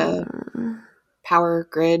like the yeah. power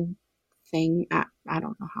grid thing. I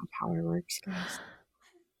don't know how power works, guys.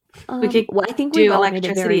 We could Well, I think do we've all made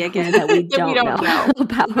it very electricity clear again. that we That we don't, don't know know. how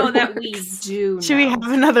power No, that we works. do. Should we know.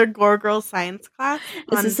 have another Gore Girl science class?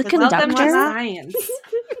 Is on this a physics? Welcome to conductor? science.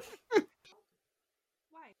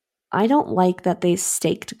 I don't like that they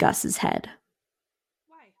staked Gus's head.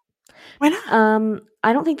 Why not?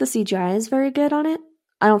 I don't think the CGI is very good on it.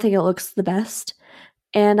 I don't think it looks the best.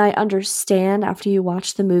 And I understand after you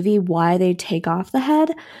watch the movie why they take off the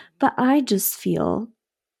head, but I just feel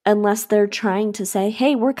unless they're trying to say,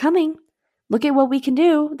 "Hey, we're coming. Look at what we can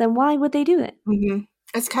do," then why would they do it? Mm-hmm.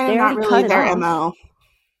 It's kind They of not already really cut it their off. MO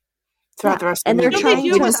throughout Yeah. the rest And of they're the movie. trying Don't they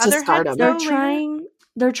do to- it with just to other start heads, them. though?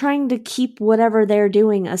 They're trying to keep whatever they're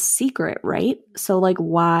doing a secret, right? So like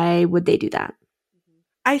why would they do that?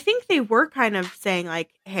 I think they were kind of saying like,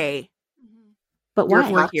 "Hey, But You're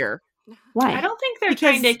why? we're fucked. here." Why? I don't think they're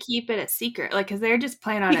Because- trying to keep it a secret, like, because they're just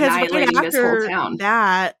planning on Because right annihilating this whole after town.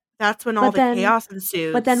 that's when all But the then- chaos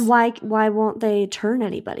ensues. But then why won't they turn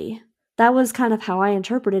anybody? That was kind of how I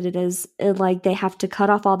interpreted it as like they have to cut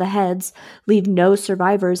off all the heads, leave no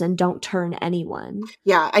survivors, and don't turn anyone.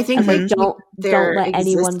 Yeah, I think And they like keep don't their let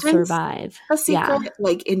anyone existence survive. a secret, Yeah.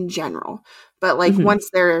 like in general. But like Mhm. once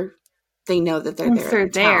they know that they're Once there, they're in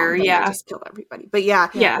the town, there, then they yeah. just kill everybody. But yeah,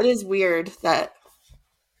 Yeah. it is weird that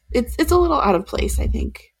it's a little out of place. I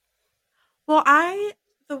think. Well,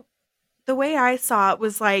 the way I saw it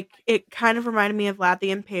was like it kind of reminded me of Vlad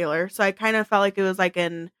the Impaler, so I kind of felt like it was like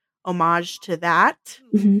an homage to that.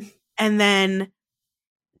 Mm-hmm. And then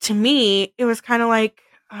to me, it was kind of like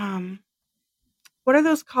what are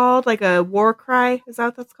those called? Like a war cry? Is that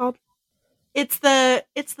what that's called? It's the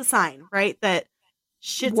sign, right? That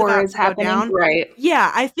shit's War about is to go happening. down. Right.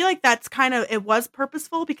 Yeah, I feel like that's kind of, it was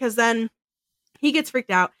purposeful because then he gets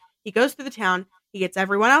freaked out. He goes through the town. He gets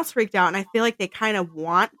everyone else freaked out. And I feel like they kind of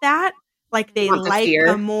want that. Like they Want the like fear.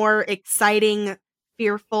 a more exciting,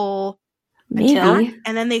 fearful Maybe. attack.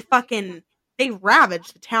 And then they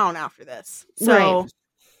ravage the town after this. So Right.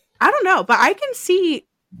 I don't know, but I can see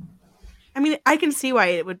why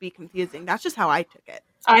it would be confusing. That's just how I took it.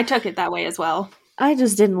 I took it that way as well. I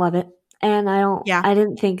just didn't love it. And Yeah. I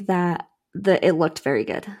didn't think that it looked very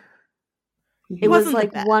good. It was wasn't the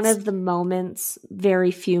like best. one of the moments,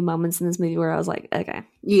 very few moments in this movie where I was like, okay,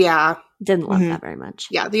 Yeah. didn't love Mhm. that very much.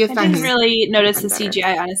 Yeah. The I effects. didn't really notice the better.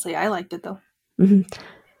 CGI, honestly. I liked it, though. Mm-hmm.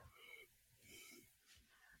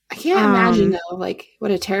 I can't imagine though, like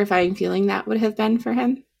what a terrifying feeling that would have been for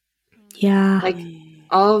him. Yeah. Like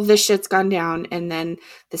all of this shit's gone down, and then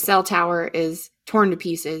the cell tower is torn to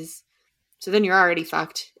pieces. So then you're already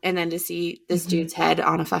fucked, and then to see this dude's head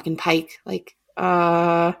on a fucking pike, like,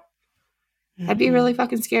 that'd be really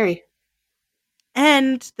fucking scary.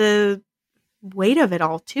 And the weight of it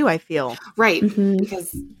all too, I feel. Right? Mhm.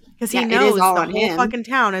 Because Because Yeah, he it knows is the all whole on him. fucking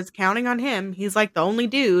town is counting on him. He's like the only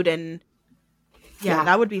dude, and Yeah.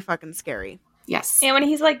 that would be fucking scary. yes, And when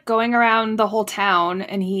he's like going around the whole town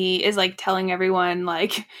and he is like telling everyone,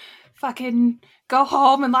 like, fucking go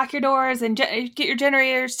home and lock your doors and get your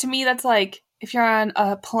generators, to me, that's like if you're on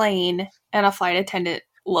a plane and a flight attendant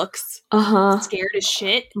looks scared as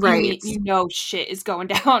shit, Right. you know shit is going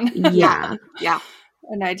down. Yeah. yeah.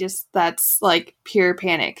 And that's like pure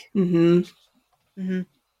panic. Mm-hmm. Mm-hmm.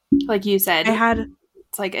 Like you said, I had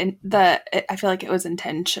it's like I feel like it was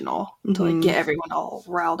intentional to like get everyone all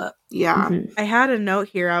riled up. Yeah. Mhm. I had a note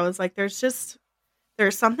here. I was like, there's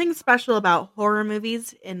something special about horror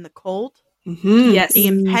movies in the cold. Mm-hmm. Yes. The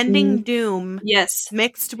impending doom Yes.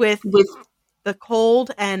 mixed with the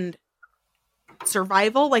cold and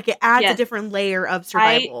survival, like it adds Yes. a different layer of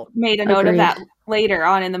survival. I made a note of Agreed. that later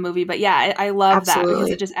on in the movie, but yeah, I love that because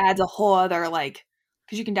Absolutely. it just adds a whole other like,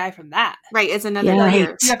 because you can die from that. Right. It's another Yeah.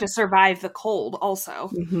 layer. You have to survive the cold also.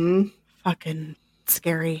 Mm-hmm. Fucking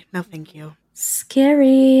scary. No, thank you.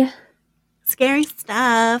 Scary. Scary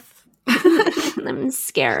stuff. I'm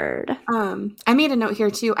scared. I made a note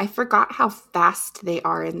here too. I forgot how fast they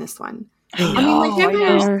are in this one. I I mean, like I know.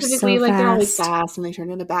 vampires They're typically, so like they're always fast. fast and they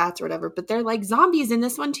turn into bats or whatever, but they're like zombies in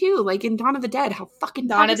this one too. Like in Dawn of the Dead, how fucking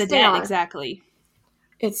Dawn of fast the they Dead, are. exactly.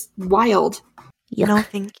 It's wild. Yuck. No,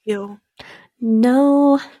 thank you.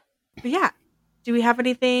 No. But yeah, do we have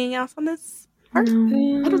anything else on this part?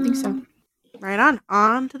 No. I don't think so. Right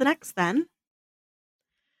on to the next then.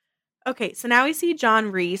 Okay, so now we see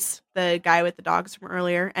John Reese, the guy with the dogs from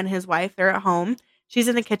earlier, and his wife. They're at home. She's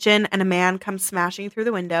in the kitchen, and a man comes smashing through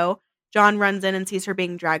the window. John runs in and sees her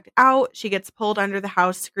being dragged out. She gets pulled under the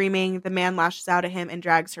house screaming. The man lashes out at him and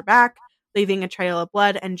drags her back, leaving a trail of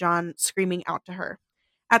blood and John screaming out to her.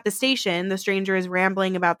 At the station, the stranger is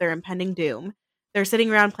rambling about their impending doom. They're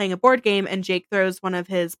sitting around playing a board game, and Jake throws one of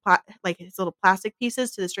his his little plastic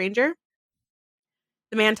pieces to the stranger.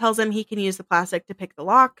 The man tells him he can use the plastic to pick the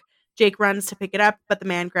lock. Jake runs to pick it up, but the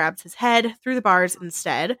man grabs his head through the bars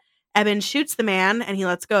instead. Eben shoots the man, and he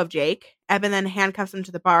lets go of Jake. Eben then handcuffs him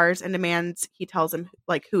to the bars and demands he tells him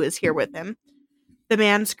who is here with him. The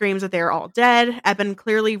man screams that they are all dead. Eben,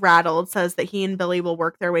 clearly rattled, says that he and Billy will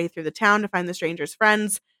work their way through the town to find the stranger's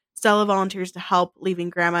friends. Stella volunteers to help, leaving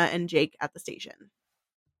Grandma and Jake at the station.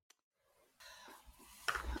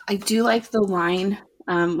 I do like the line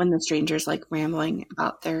when the stranger's like rambling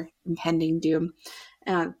about their impending doom.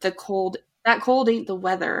 That cold ain't the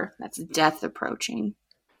weather. That's death approaching.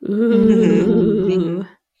 Ooh.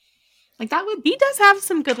 Like that would. He does have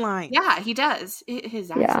some good lines. Yeah, he does.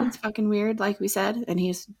 His accent's fucking weird, like we said, and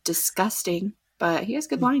he's disgusting, but he has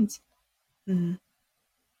good lines. Mm-hmm.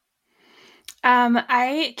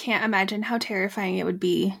 I can't imagine how terrifying it would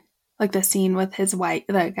be, like the scene with his wife.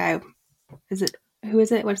 The guy, who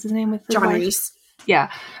is it? What's his name with his John wife? Reese.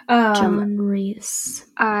 Yeah, John Reese.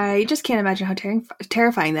 I just can't imagine how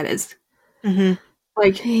terrifying that is. Mm-hmm.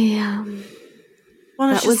 Like, Yeah.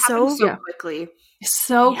 Well, it's That was just so so yeah. quickly.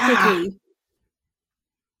 so Yeah. quickly.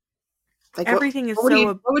 Like everything is what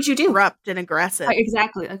so would you do? abrupt and aggressive. Like,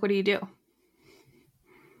 exactly. Like, what do you do?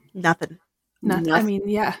 Nothing. Nothing. I mean,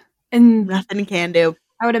 yeah. And Nothing can do.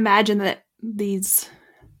 I would imagine that these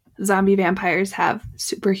zombie vampires have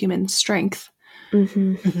superhuman strength.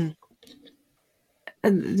 Mm-hmm.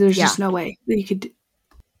 And there's just no way that you could.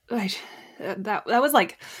 That was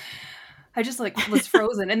like, I just like was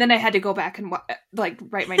frozen, and then I had to go back and like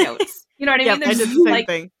write my notes. You know what I mean? I did the same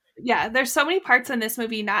thing. Yeah, there's so many parts in this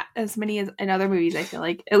movie, not as many as in other movies. I feel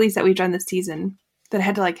like, at least that we've done this season, that I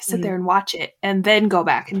had to like sit there and watch it and then go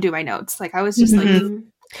back and do my notes. Like I was just like,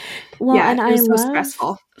 well, and it was so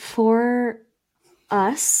stressful for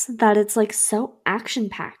us that it's like so action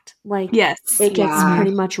packed. Like yes, it gets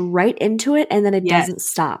pretty much right into it, and then it doesn't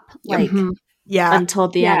stop. Like. Until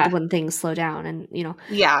the end when things slow down and, you know.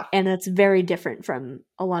 Yeah. And it's very different from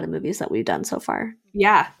a lot of movies that we've done so far.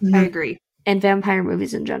 Yeah, I agree. And vampire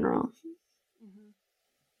movies in general.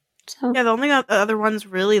 So yeah, the only other ones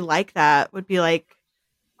really like that would be like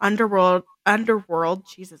Underworld.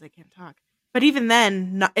 Jesus, I can't talk. But even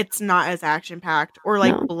then, it's not as action-packed. Or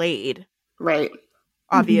like Blade. Right.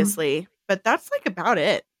 Obviously. But that's like about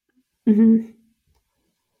it.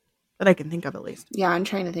 That I can think of, at least. Yeah, I'm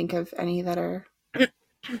trying to think of any that are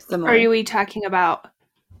similar. Are we talking about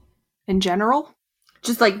in general?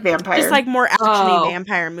 Just like vampire. Just like more action-y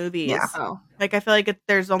vampire movies. Yeah. Like I feel like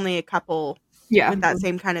there's only a couple with that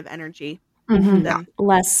same kind of energy.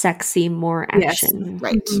 Less sexy, more action. Yes.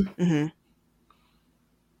 Right.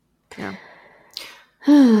 Yeah.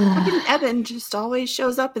 Fucking Eben just always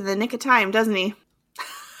shows up in the nick of time, doesn't he?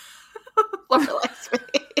 Lorelai's face.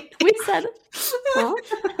 We said it. Huh?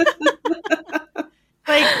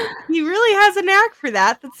 Like, he really has a knack for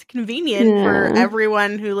that. That's convenient for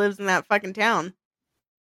everyone who lives in that fucking town.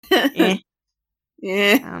 Yeah.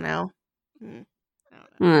 I don't know. I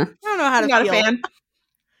don't know how to Not feel. a fan.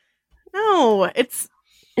 No, it's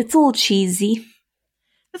a little cheesy.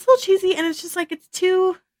 It's a little cheesy, and it's just like, it's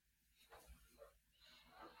too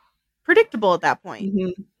predictable at that point.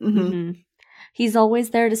 He's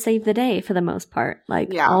always there to save the day for the most part. Like,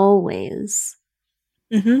 always.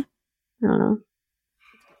 I don't know.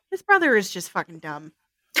 His brother is just fucking dumb.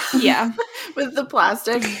 Yeah. With the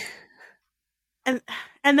plastic. And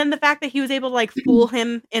then the fact that he was able to, like, fool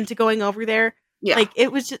him into going over there. Yeah. Like,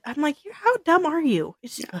 it was just, I'm like, how dumb are you?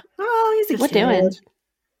 It's just, he's a what kid.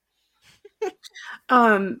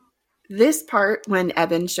 doing? This part when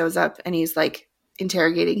Eben shows up and he's, like,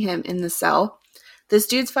 interrogating him in the cell. This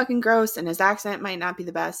dude's fucking gross, and his accent might not be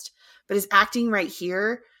the best, but his acting right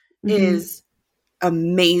here is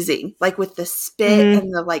amazing. Like, with the spit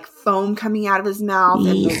and the, like, foam coming out of his mouth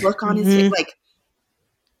and the look on his face. Like,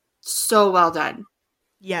 so well done.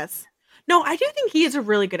 Yes. No, I do think he is a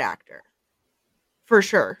really good actor. For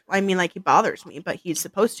sure. I mean, like, he bothers me, but he's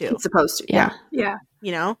supposed to. He's supposed to, yeah.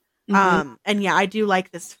 You know? And yeah, I do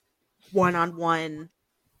like this one-on-one,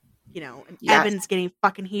 you know, and Evan's getting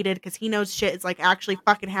fucking heated because he knows shit is, like, actually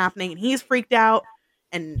fucking happening, and he's freaked out,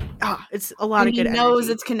 and it's a lot of good energy. He knows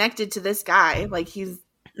it's connected to this guy. Like, he's,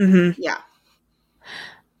 yeah.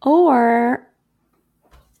 Or,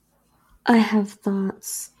 I have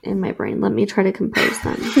thoughts in my brain. Let me try to compose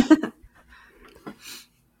them.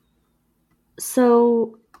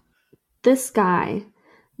 So, this guy,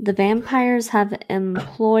 the vampires have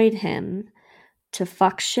employed him to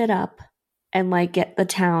fuck shit up and, like, get the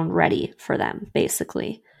town ready for them,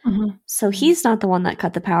 basically. So he's not the one that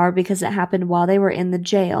cut the power because it happened while they were in the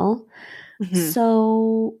jail.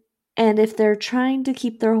 So, and if they're trying to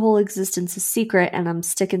keep their whole existence a secret, and I'm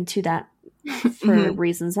sticking to that for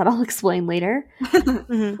reasons that I'll explain later,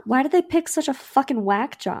 why did they pick such a fucking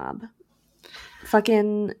whack job?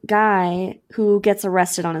 Fucking guy who gets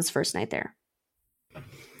arrested on his first night there.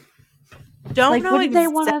 Don't know wouldn't exactly, they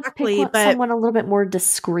want to pick someone a little bit more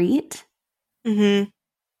discreet? I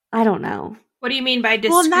don't know. What do you mean by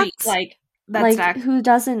discreet? Like who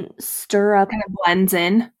doesn't stir up, kind of blends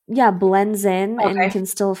in. Yeah, blends in and can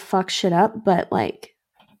still fuck shit up, but like.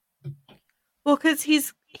 Well, because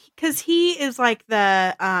he is like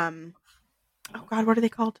the oh god, what are they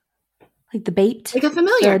called? Like the bait, like a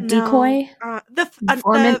familiar, the decoy,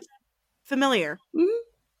 the familiar.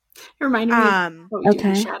 It reminded me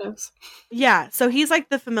of Shadows. Yeah, so he's like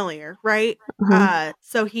the familiar, right?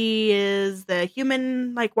 So he is the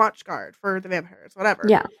human, like, watch guard for the vampires, whatever.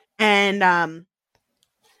 Yeah, and kind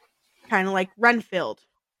of like Renfield,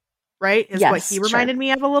 right? Is what he reminded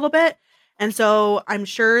me of a little bit. And so I'm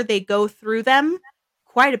sure they go through them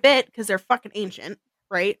quite a bit because they're fucking ancient,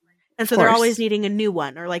 right? And so they're always needing a new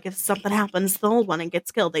one, or like if something happens to the old one and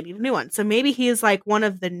gets killed, they need a new one. So maybe he is like one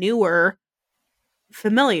of the newer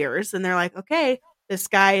familiars, and they're like, okay, this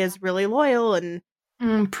guy is really loyal and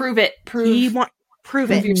prove it. Prove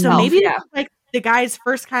it. Yourself, so maybe like the guy's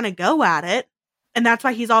first kind of go at it, and that's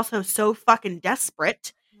why he's also so fucking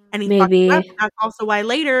desperate. And he fucking up. That's also why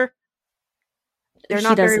later they're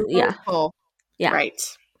not very willful. Yeah. Right.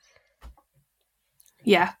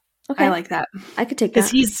 Yeah. Okay. I like that. I could take that.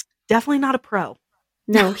 Because he's definitely not a pro.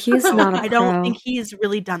 No, he's not a pro. I don't think he's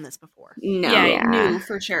really done this before. No. Yeah, new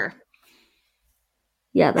for sure.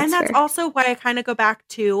 Yeah, that's and that's fair. also why I kind of go back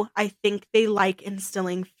to, I think they like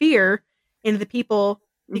instilling fear into the people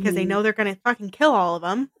because they know they're going to fucking kill all of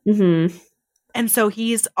them. Mm-hmm. And so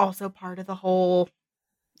he's also part of the whole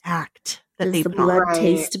act that Does they the put on. blood Right.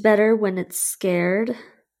 taste better when it's scared?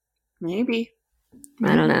 Maybe.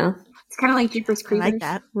 I don't know. It's kind of like Jeepers I Creepers. like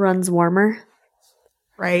that. Runs warmer.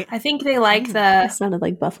 Right. I think they like That the sounded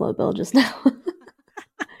like Buffalo Bill just now.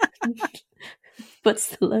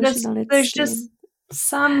 Puts the lotion on its there's skin. just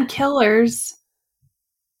some killers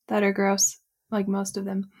that are gross, like most of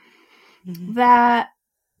them, Mhm. that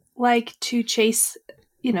like to chase,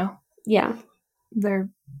 Yeah. their,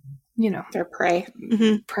 Their prey.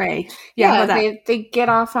 Mhm. prey. Yeah, how about that? they get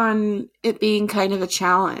off on it being kind of a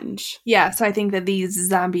challenge. Yeah, so I think that these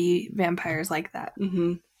zombie vampires like that.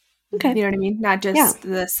 Mm-hmm. Okay. You know what I mean? Not just Yeah.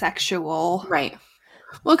 the sexual. Right.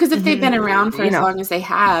 Well, because if they've been around for as long as they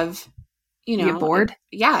have, You get bored.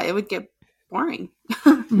 it would get boring.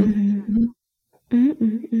 Mm-hmm.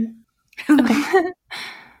 Mm-hmm. Okay.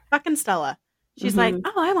 Fucking Stella. She's like,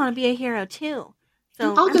 oh, I want to be a hero too.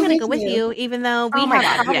 So I'll I'm go going to with go with you." you, even though we Oh my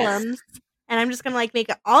have God, yes. problems. And I'm just going to like make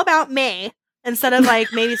it all about me instead of like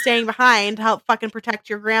maybe staying behind to help fucking protect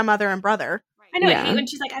your grandmother and brother. I know. I Yeah. hate when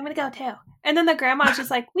she's like, "I'm gonna go too," and then the grandma's just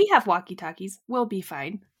like, "We have walkie-talkies. We'll be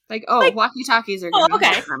fine." Like, walkie-talkies are Oh, good.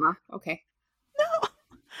 okay. Grandma. Okay.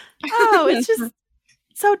 Oh, it's just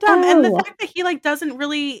so dumb. And the Oh. fact that he like doesn't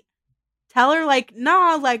really tell her like,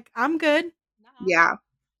 nah, like I'm good. Yeah.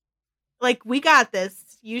 Like we got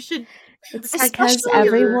this. You should. It's Especially because your-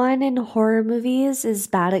 everyone in horror movies is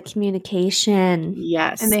bad at communication.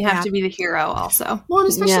 Yes. And they have Yeah. to be the hero also. well, and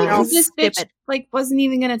especially Yeah. because this Skip bitch it. like wasn't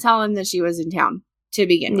even going to tell him that she was in town to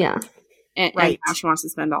begin with. Yeah. And Right. now she wants to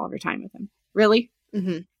spend all of her time with him. Really?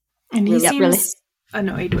 Mm-hmm. And he Yeah, seems really.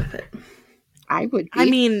 annoyed with it. I would be. I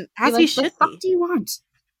mean, Be as like, he the should fuck be. do you want?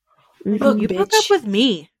 Mhm. Look, You broke up bitch. with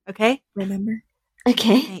me, okay? Remember?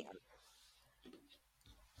 Okay.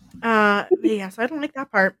 But yeah, so I don't like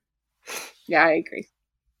that part. Yeah, I agree.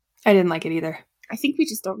 I didn't like it either. I think we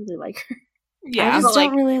just don't really like her. I Yeah. just but, like,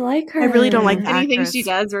 don't really like her. I really don't like that. Anything actress. she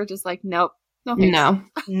does, we're just like, nope. No. thanks. No.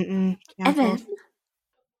 Mm-mm. Cancel. Evan.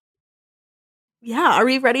 Yeah, are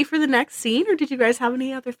we ready for the next scene, or did you guys have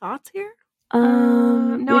any other thoughts here?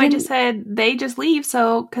 No, we I just didn't- said they just leave,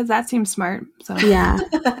 so because that seems smart. So Yeah.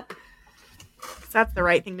 'Cause that's the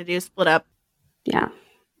right thing to do. Split up. Yeah.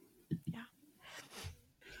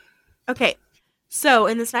 Okay, so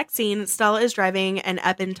in this next scene, Stella is driving, and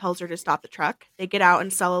Eben tells her to stop the truck. They get out,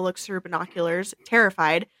 and Stella looks through her binoculars,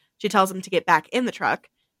 terrified. She tells him to get back in the truck.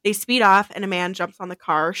 They speed off, and a man jumps on the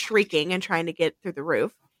car, shrieking and trying to get through the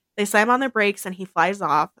roof. They slam on their brakes, and he flies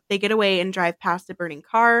off. They get away and drive past a burning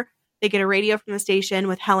car. They get a radio from the station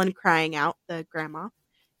with Helen crying out, the grandma.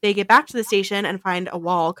 They get back to the station and find a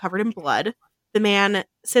wall covered in blood. The man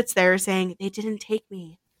sits there saying, "They didn't take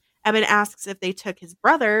me." Eben asks if they took his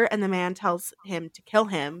brother, and the man tells him to kill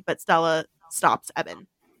him, but Stella stops Eben.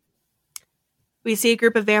 We see a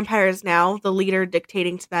group of vampires now, the leader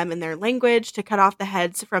dictating to them in their language to cut off the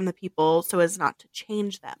heads from the people so as not to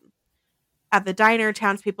change them. At the diner,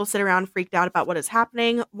 townspeople sit around freaked out about what is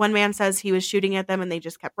happening. One man says he was shooting at them and they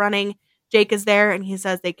just kept running. Jake is there and he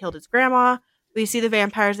says they killed his grandma. We see the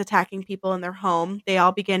vampires attacking people in their home. They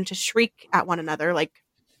all begin to shriek at one another like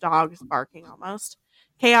dogs barking almost.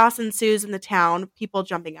 Chaos ensues in the town, people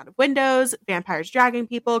jumping out of windows, vampires dragging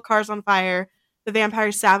people, cars on fire, the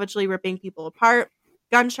vampires savagely ripping people apart,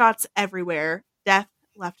 gunshots everywhere, death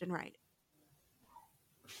left and right.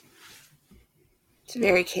 It's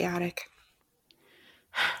very chaotic.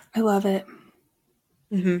 I love it.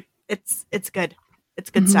 Mm-hmm. It's good. It's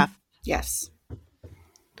good stuff. Yes.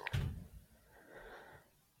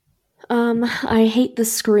 I hate the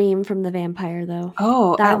scream from the vampire though.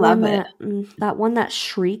 Oh, I love it. That one that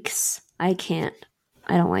shrieks, I can't.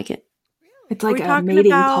 I don't like it. It's Are like we a talking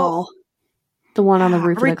mating about- call. The one on the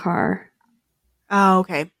roof Are we- of the car. Oh,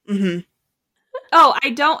 okay. Mm-hmm. Oh,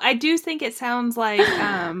 I do think it sounds like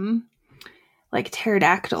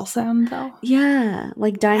pterodactyl sound though. Yeah,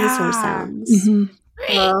 like dinosaur Yeah. sounds. Mm-hmm.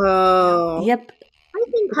 Oh. Yep. I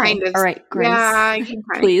can kind of. All right, Grace. Yeah, I can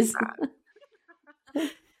kind Please.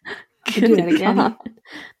 Do that again. God.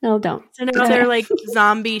 No, don't. So now they're like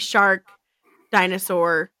zombie, shark,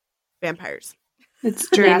 dinosaur, vampires. It's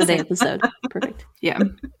The name of the Jurassic. episode. Perfect. Yeah.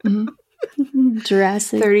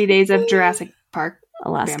 Jurassic 30 Days of Jurassic Park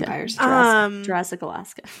Alaska. vampires. Jurassic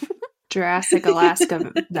Alaska. Jurassic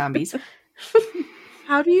Alaska zombies.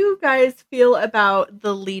 How do you guys feel about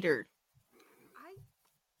the leader?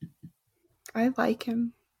 I like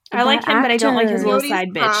him. I like him, but I don't like his little side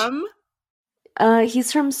bitch.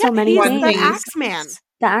 He's from so many things. The Axeman.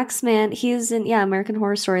 The Axeman. He's in American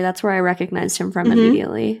Horror Story. That's where I recognized him from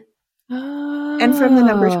immediately. And from the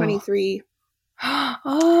number 23.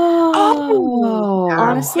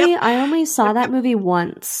 Honestly, I only saw that movie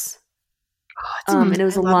once. And it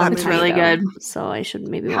was a long time It's really good. So I should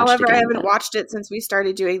maybe watch However, it again, I haven't watched it since we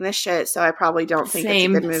started doing this shit, so I probably don't think it's a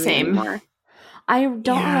good movie anymore. I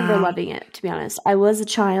don't remember loving it, to be honest. I was a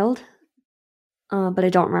child, but I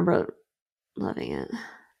don't remember loving it.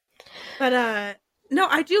 But no,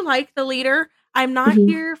 I do like the leader. I'm not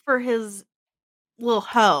here for his little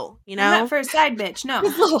hoe, you know? I'm not for a side bitch, no.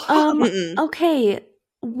 Okay,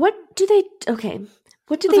 what do they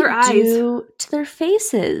do to their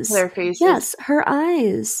faces? Their faces. Yes, her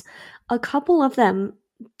eyes. A couple of them,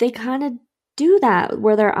 they kind of do that,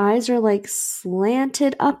 where their eyes are like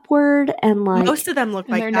slanted upward, and like most of them look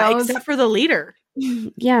like that, except for the leader.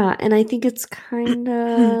 Yeah, and I think it's kind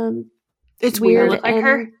of it's weird like and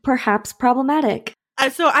her. Perhaps problematic.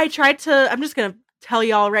 So I tried to. I'm just gonna tell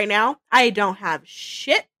y'all right now. I don't have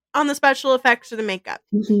shit on the special effects or the makeup.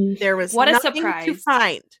 There was what nothing a surprise to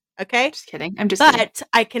find. Okay, just kidding. I'm just kidding. But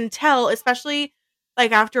I can tell, especially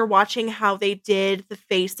like after watching how they did the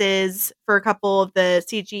faces for a couple of the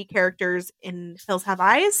CG characters in Hills Have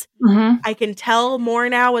Eyes, I can tell more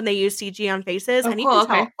now when they use CG on faces. And you can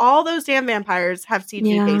tell all those damn vampires have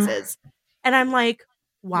CG faces. And I'm like,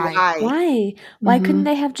 why? Why couldn't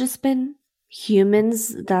they have just been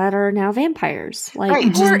humans that are now vampires? Like,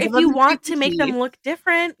 or if you want to make them look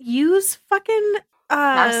different, use fucking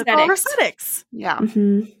prosthetics. Yeah.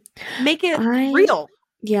 Make it real.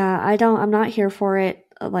 Yeah, I'm not here for it.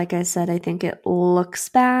 Like I said, I think it looks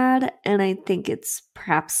bad, and I think it's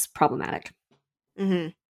perhaps problematic.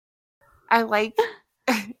 I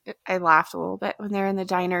laughed a little bit when they're in the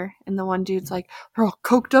diner, and the one dude's like, "We're all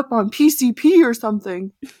coked up on PCP or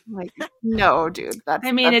something." I'm like, no, dude.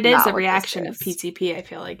 It is a reaction of PCP. I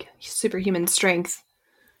feel like superhuman strength.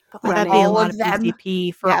 That'd be a lot of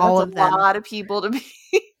PCP for all of them. A lot of people to be.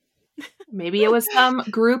 Maybe it was some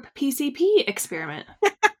group PCP experiment.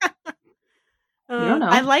 I don't know.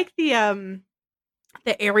 I like the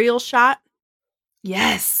aerial shot.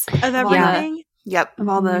 Yes, of everything. Yep, of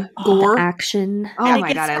all the gore, the action. Oh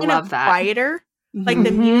my god, I love that. Quieter, like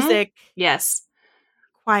the music. Yes,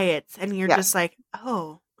 quiets, and you're just like,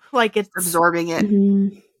 oh, like it's absorbing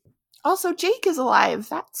it. Also, Jake is alive.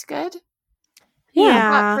 That's good.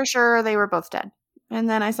 Yeah, for sure they were both dead. And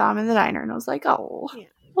then I saw him in the diner, and I was like, oh. Yeah.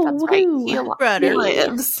 That's right. He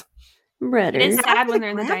lives. Brother. It's sad when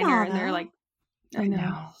they're in the diner and they're like, I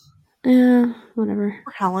know. Yeah, whatever.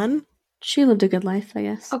 For Helen. She lived a good life, I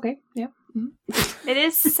guess. Okay, yeah. It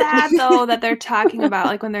is sad, though, that they're talking about,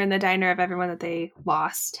 like, when they're in the diner of everyone that they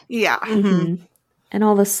lost. Yeah. And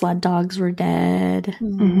all the sled dogs were dead.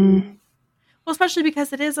 Well, especially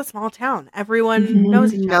because it is a small town. Everyone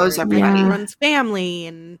knows each other. Knows everybody. Everyone's family,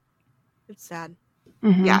 and it's sad.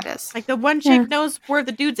 Yeah, it is. Like the one chick knows where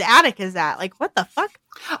the dude's attic is at. Like, what the fuck?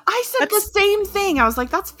 I said the same thing. I was like,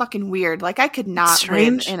 that's fucking weird. Like, I could not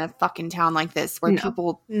live in a fucking town like this where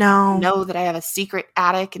people know that I have a secret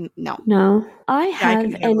attic and No. I have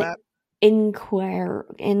an inquiry.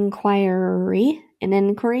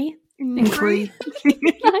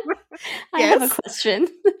 I have a question.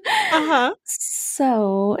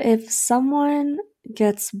 So, if someone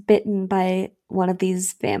gets bitten by one of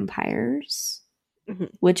these vampires,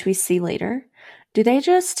 which we see later, do they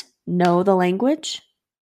just know the language?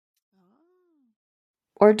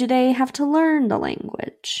 Or do they have to learn the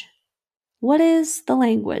language? What is the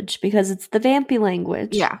language? Because it's the vampy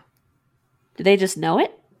language. Yeah. Do they just know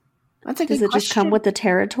it? That's a good question. Does it just come with the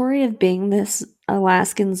territory of being this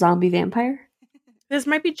Alaskan zombie vampire? This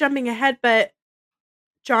might be jumping ahead, but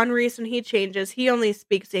John Reese, when he changes, he only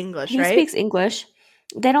speaks English, right? He speaks English.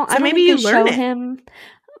 They don't. So I don't maybe think you they learn show it. him.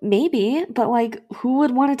 Maybe, but like, who would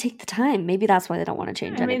want to take the time? Maybe that's why they don't want to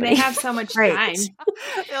change anybody. They have so much time.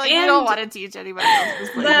 Like, you don't want to teach anybody else.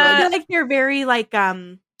 I feel like they're very like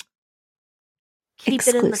keep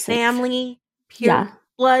exclusive. it in the family, pure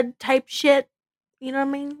blood type shit. You know what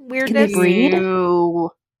I mean? Weirdness. Can they breed?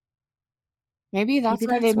 Maybe that's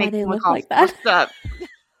why they make them look like that. Up.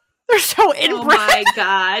 They're so inbred. Oh my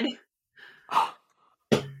god.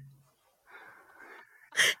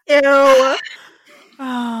 Ew.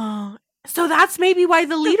 Oh, so that's maybe why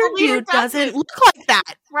the leader dude doesn't look like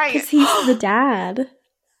that, right? Because he's the dad.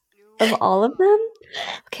 of all of them.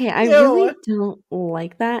 Okay, I really don't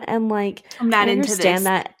like that. And like, I'm not I into understand this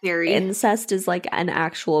that theory. incest is like an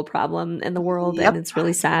actual problem in the world, Yep. and it's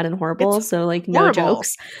really sad and horrible. It's so like, horrible. no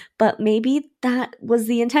jokes. But maybe that was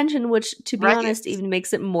the intention, which, to be Right. honest, even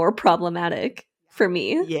makes it more problematic for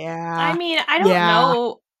me. Yeah. I mean, I don't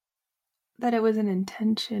know that it was an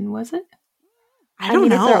intention, was it? I don't mean,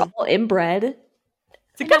 know. if they're all inbred,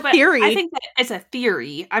 It's a good theory. I think that it's a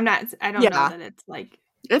theory. I don't know that it's like.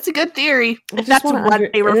 It's a good theory. I just That's wanna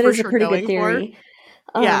what they were it for is sure a pretty going good theory.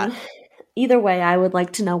 Yeah. Either way, I would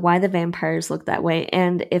like to know why the vampires look that way,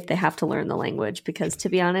 and if they have to learn the language. Because, to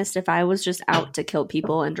be honest, if I was just out to kill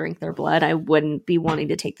people and drink their blood, I wouldn't be wanting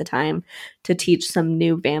to take the time to teach some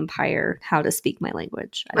new vampire how to speak my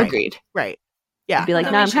language. Agreed. Right. Yeah. I'd be like,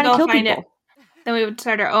 Then no, we I'm should trying to go kill find people. Then we would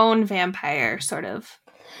start our own vampire, sort of.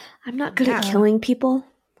 I'm not good at Yeah. killing people.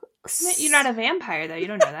 You're not a vampire, though. You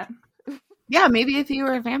don't know that. Yeah, maybe if you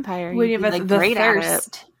were a vampire, Would you'd you be have like the great at it.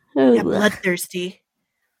 thirst? Ugh. Yeah, bloodthirsty.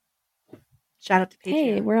 Shout out to Patreon.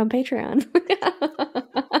 Hey, we're on Patreon.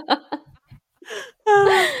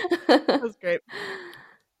 That was great.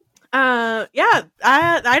 Yeah,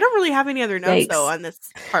 I don't really have any other notes though Yikes. on this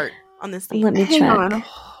part, on this scene. Let me Hang check. on.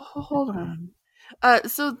 Hold on.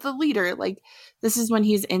 So the leader, like, this is when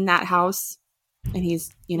he's in that house and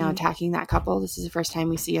he's, attacking that couple. This is the first time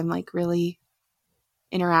we see him, like, really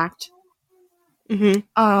interact. Mm-hmm.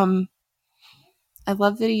 I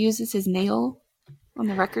love that he uses his nail on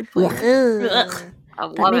the record player. Ugh. I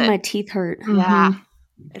That love made it. my teeth hurt. Yeah.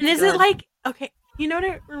 And is it like, okay, you know what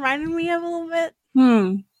it reminded me of a little bit?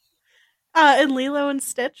 Hmm. In Lilo and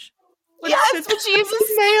Stitch. When Yes, Stitch when she uses uses-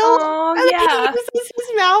 his nail. Oh, and yeah. he uses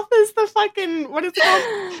his mouth as the fucking, what is it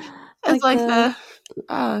called? It's like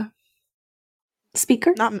the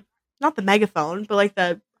speaker? Not the megaphone, but like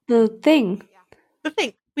the thing.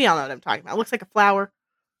 thing. We all know what I'm talking about. It looks like a flower.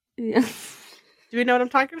 Yeah. Do we know what I'm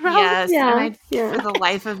talking about? yes. Yeah, And yeah. for the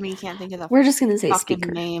life of me, can't think of the We're just going to say fucking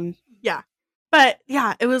speaker. name. But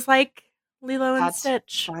yeah, it was like Lilo and That's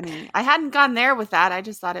Stitch. funny. I hadn't gone there with that. I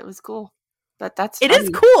just thought it was cool. But that's It is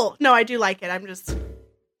cool. No, I do like it. I'm just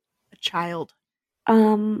a child.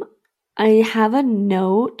 I have a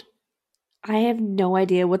note. I have no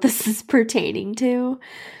idea what this is pertaining to.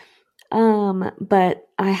 But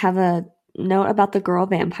I have a note about the girl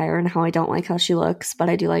vampire and how I don't like how she looks, but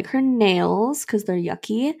I do like her nails because they're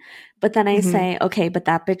yucky. But then I Mhm. say, okay, but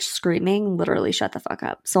that bitch screaming, literally shut the fuck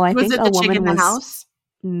up. So I Was think it a the chick woman in the was. house?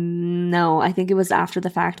 No, I think it was after the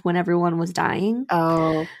fact when everyone was dying.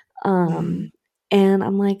 Oh. And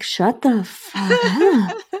I'm like, shut the fuck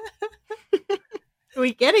up.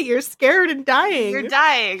 We get it. You're scared and dying. You're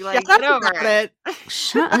dying. Like, Shut up get over about it.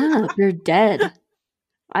 Shut up. You're dead.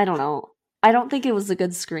 I don't know. I don't think it was a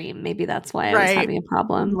good scream. Maybe that's why I was Right. having a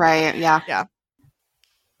problem. Right, yeah.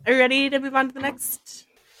 Are you ready to move on to the next?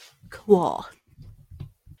 Cool.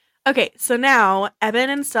 Okay, so now Eben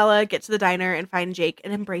and Stella get to the diner and find Jake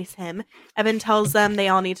and embrace him. Eben tells them they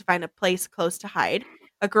all need to find a place close to hide.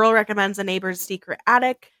 A girl recommends a neighbor's secret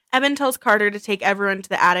attic. Eben tells Carter to take everyone to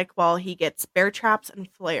the attic while he gets bear traps and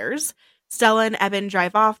flares. Stella and Eben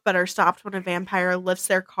drive off, but are stopped when a vampire lifts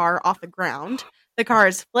their car off the ground. The car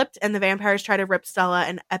is flipped, and the vampires try to rip Stella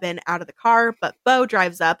and Eben out of the car, but Bo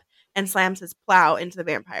drives up and slams his plow into the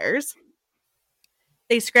vampires.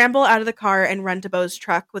 They scramble out of the car and run to Bo's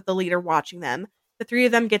truck with the leader watching them. The three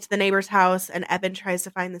of them get to the neighbor's house, and Eben tries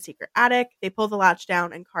to find the secret attic. They pull the latch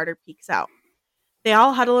down, and Carter peeks out. They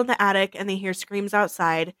all huddle in the attic, and they hear screams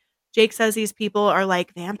outside. Jake says these people are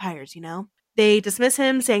like vampires, you know? They dismiss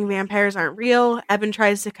him, saying vampires aren't real. Eben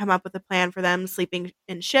tries to come up with a plan for them, sleeping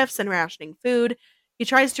in shifts and rationing food. He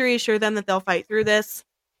tries to reassure them that they'll fight through this.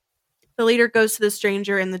 The leader goes to the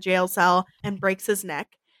stranger in the jail cell and breaks his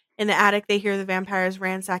neck. In the attic, they hear the vampires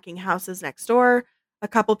ransacking houses next door. A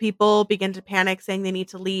couple people begin to panic, saying they need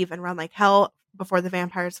to leave and run like hell before the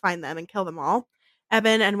vampires find them and kill them all.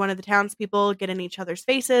 Eben and one of the townspeople get in each other's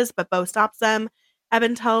faces, but Bo stops them.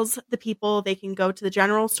 Eben tells the people they can go to the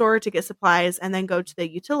general store to get supplies and then go to the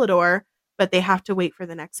utilidor, but they have to wait for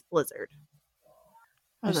the next blizzard.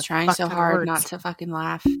 I was trying so hard not to fucking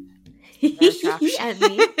laugh. At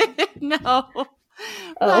me. No.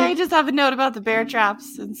 I just have a note about the bear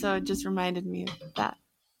traps, and so it just reminded me of that.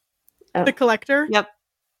 The collector? Yep.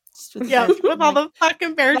 Just with the Yep, bear- with all the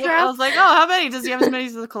fucking bear I traps. was like, oh, how many? Does he have as many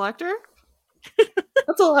as the collector?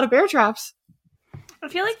 That's a lot of bear traps. I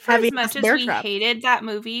feel like for Heavy as much as bear we trap. hated that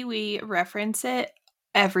movie, we reference it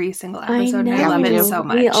every single I episode. know. And I love we it do. so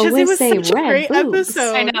much. We Because it always was say such a red great boobs.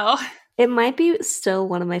 episode. I know. It might be still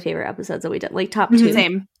one of my favorite episodes that we did. Like top Mhm. 2.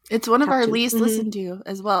 Same. It's one of Top our 2. least Mhm. listened to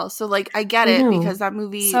as well. So, like, I get I it know. because that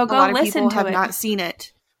movie, So a go lot of listen people to have it. not seen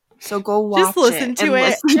it. So go watch Just listen it. to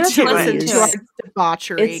it. Just Listen it. to our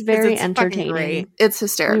debauchery. It's very fucking entertaining. great. It's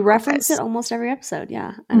hysterical. We reference guys. it almost every episode,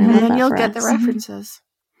 yeah. And I love that then you'll for get the us. references.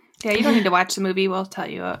 Yeah, you don't need to watch the movie. We'll tell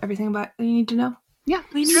you everything about what you need to know. Yeah,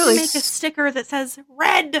 We need truly. to make a sticker that says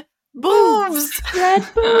red boobs. Red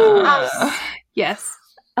boobs. Yes.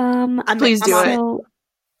 Please do it. So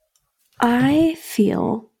I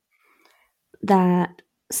feel that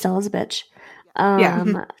Stella's a bitch.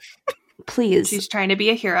 Yeah. Please. She's trying to be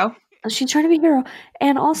a hero. She's trying to be a hero.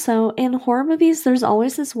 And also, in horror movies, there's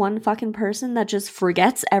always this one fucking person that just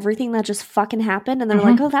forgets everything that just fucking happened. And they're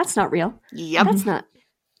like, oh, that's not real. Yep. That's not.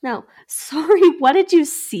 No. Sorry, what did you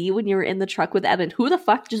see when you were in the truck with Evan? Who the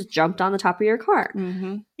fuck just jumped on the top of your car?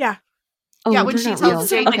 Mm-hmm. Yeah. Oh, Yeah, when they're she not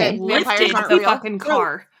tells real. Jake, Okay. like, vampires Lifted aren't the real. fucking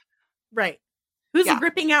car. Right. Who's Yeah.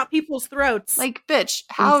 ripping out people's throats? Like, bitch,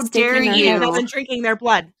 how sticking dare their you? heads. and drinking their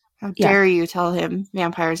blood. How Yeah. dare you tell him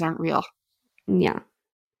vampires aren't real? Yeah.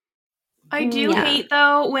 I do Yeah. hate,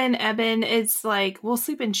 though, when Eben is like, we'll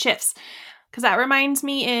sleep in shifts. Because that reminds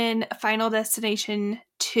me in Final Destination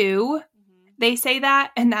 2, they say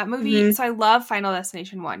that in that movie. Mhm. So I love Final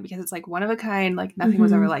Destination 1 because it's like one of a kind. Like nothing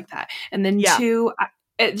was ever like that. And then Yeah. 2,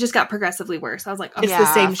 it just got progressively worse. I was like, oh, It's Yeah,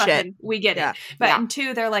 the same fucking- shit. We get Yeah. it. But Yeah. in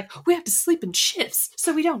 2, they're like, we have to sleep in shifts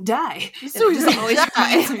so we don't die. So we And it just don't always die.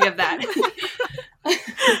 reminds me of that.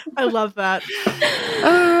 I love that.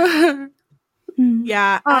 Mm.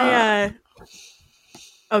 Yeah.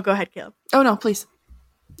 Oh, go ahead, Caleb. Oh no, please.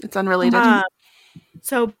 It's unrelated.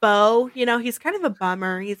 So Bo, he's kind of a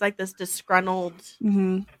bummer. He's like this disgruntled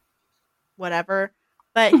Mm-hmm. whatever,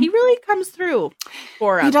 but he really comes through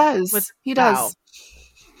for him. He does. with He Val. does.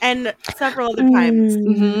 And several other times.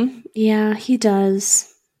 Mm-hmm. Yeah, he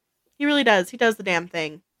does. He really does. He does the damn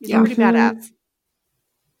thing. He's Yeah. a pretty Mhm. badass.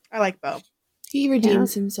 I like Bo. He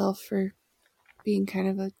redeems himself for being kind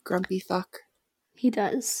of a grumpy fuck. He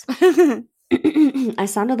does. I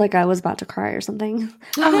sounded like I was about to cry or something.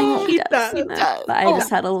 Oh, he does. He does. But I Oh. just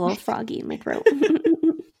had a little froggy in my throat.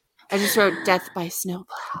 I just wrote death by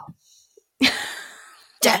snowplow.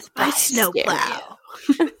 Death by I snowplow.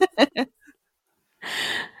 scare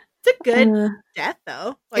It's a good Uh, death,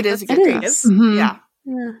 though. It is that's a good It creative. is. you. Yeah.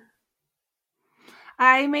 yeah.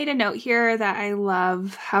 I made a note here that I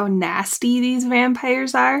love how nasty these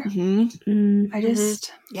vampires are. Mm-hmm. Mm. I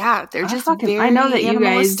just Yeah, they're just very I know that you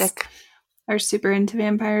guys animalistic. are super into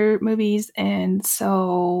vampire movies, and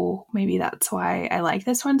so maybe that's why I like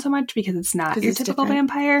this one so much, because it's not 'Cause your it's typical different.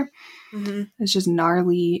 vampire. Mm-hmm. It's just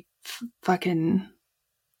gnarly fucking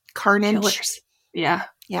Carnage. killers. Yeah.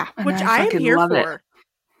 Yeah. And Which I am fucking here love for.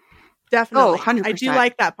 Definitely. 100%. I do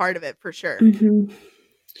like that part of it for sure. Mhm.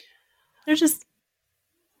 There's just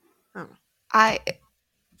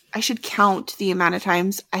I should count the amount of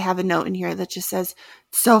times I have a note in here that just says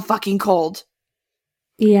so fucking cold.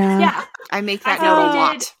 Yeah. Yeah. I make I that note a thought they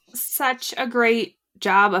lot. did such a great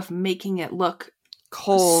job of making it look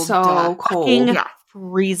Cold. so cold. fucking Yeah.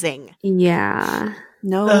 freezing. Yeah.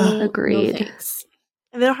 No. Ugh. Agreed. No thanks.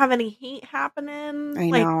 And they don't have any heat happening. I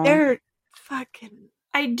like know. they're fucking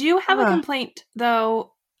I do have a Ugh. complaint,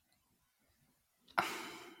 though.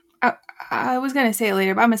 I was going to say it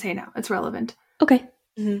later, but I'm going to say it now. It's relevant. Okay.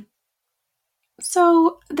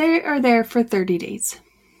 So they are there for 30 days.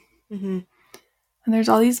 mm-hmm. And there's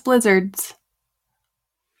all these blizzards.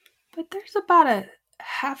 But there's about a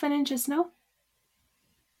half an inch of snow.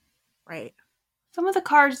 right. Some of the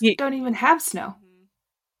cars Ye- don't even have snow.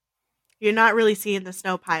 You're not really seeing the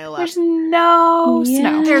snow pile up. There's no Yeah.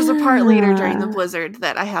 snow. There's a part later during the Yeah. blizzard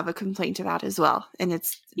that I have a complaint about as well. And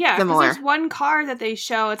it's Yeah, because similar. there's one car that they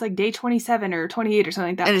show. It's like day 27 or 28 or something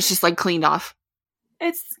like that. And it's just like cleaned off.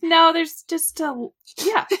 There's just a,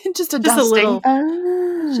 yeah, just a Just a dusting. little. Ah.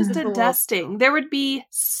 just Just a a little dusting. snow. There would be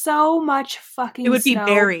so much fucking It would be snow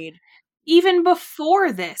buried. even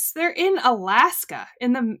before this. They're in Alaska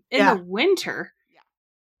in the Yeah. winter.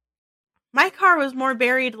 My car was more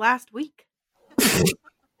buried last week.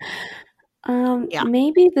 Yeah.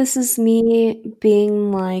 Maybe this is me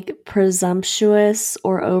being like presumptuous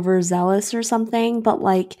or overzealous or something, but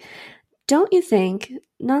like, don't you think,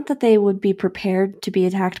 not that they would be prepared to be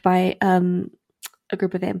attacked by a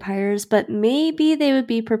group of vampires, but maybe they would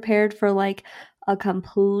be prepared for like a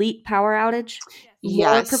complete power outage?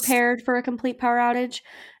 Yes. More prepared for a complete power outage.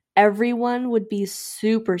 Everyone would be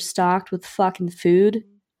super stocked with fucking food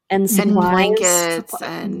and And supplies. blankets Supply-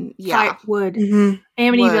 and yeah. Wood. Mm-hmm.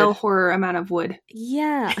 Amityville Wood. horror amount of wood.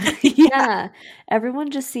 Yeah. Yeah. Everyone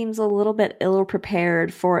just seems a little bit ill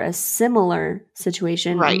prepared for a similar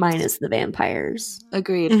situation, Right. minus the vampires.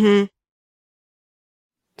 Agreed. Mm-hmm.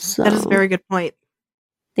 So That is a very good point.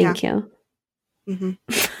 thank you. Mm-hmm.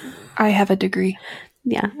 I have a degree.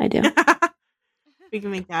 Yeah, I do. We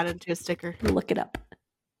can make that into a sticker. Look it up.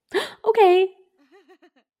 Okay.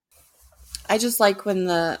 I just like when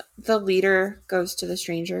the leader goes to the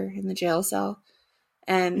stranger in the jail cell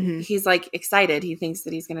and he's like excited. He thinks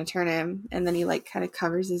that he's going to turn him, and then he like kind of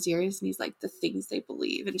covers his ears and he's like, the things they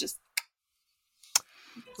believe, and just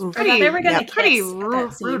pretty, they were gonna pretty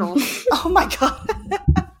brutal. Oh my god.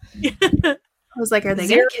 I was like, are they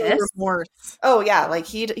gonna kiss? Remorse. Oh yeah, like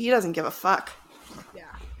he doesn't give a fuck.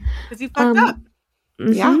 Yeah, because he fucked up.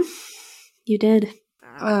 Mm-hmm. Yeah, you did.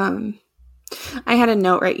 I had a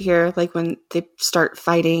note right here, like when they start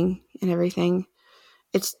fighting and everything.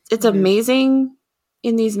 It's amazing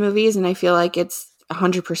in these movies, and I feel like it's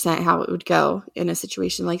 100% how it would go in a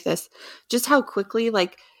situation like this. Just how quickly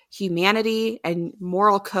like humanity and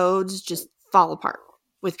moral codes just fall apart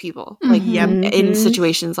with people, like in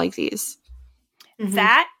situations like these.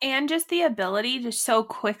 That and just the ability to so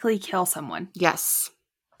quickly kill someone. Yes.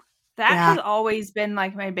 That has always been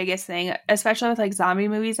like my biggest thing, especially with like zombie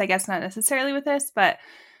movies. I guess not necessarily with this, but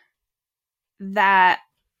that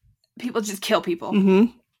people just kill people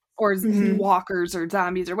or walkers or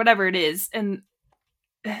zombies or whatever it is. And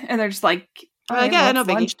they're just like, yeah, no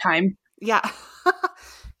biggie. Lunchtime. Yeah.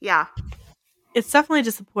 Yeah. It's definitely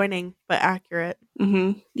disappointing, but accurate.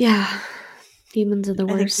 Yeah. Demons are the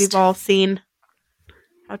worst. I think we've all seen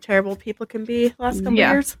how terrible people can be last couple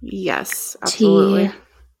years. Yes, absolutely.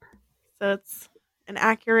 So it's an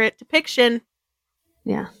accurate depiction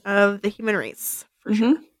of the human race, for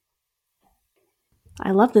sure.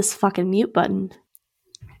 I love this fucking mute button.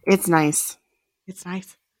 It's nice. It's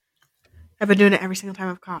nice. I've been doing it every single time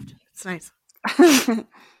I've coughed. It's nice.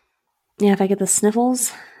 Yeah, if I get the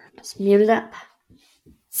sniffles, just mute it up.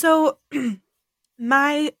 So,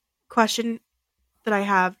 my question that I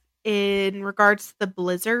have in regards to the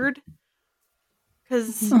blizzard,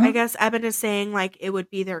 because I guess Eben is saying like it would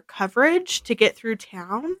be their coverage to get through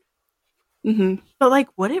town. But like,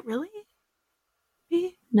 would it really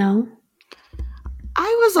be? No.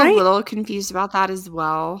 I was a little confused about that as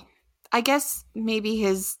well. I guess maybe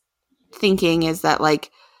his thinking is that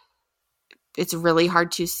like it's really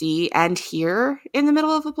hard to see and hear in the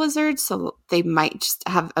middle of a blizzard, so they might just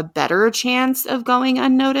have a better chance of going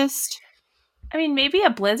unnoticed. I mean, maybe a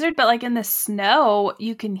blizzard, but like in the snow,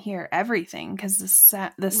 you can hear everything because the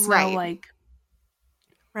snow like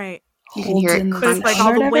you can hear it. But it's like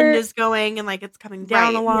all the wind is going and like it's coming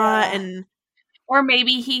down a lot, and or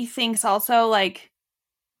maybe he thinks also like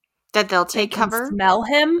that they'll take cover, smell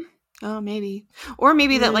him. Oh, maybe, or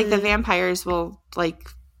maybe that like the vampires will like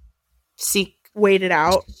wait it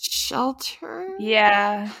out, shelter.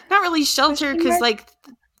 Yeah, not really shelter because like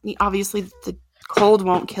obviously the cold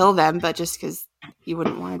won't kill them, but just because you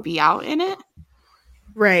wouldn't want to be out in it.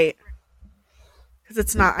 Right. Because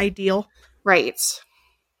it's not ideal. Right.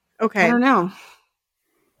 Okay. I don't know.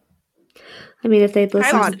 I mean, if they'd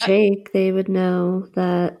listened to Jake, they would know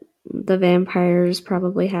that the vampires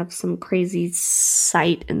probably have some crazy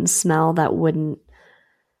sight and smell that wouldn't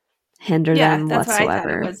hinder them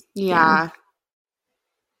whatsoever. Yeah.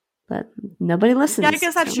 But nobody listens. Yeah, I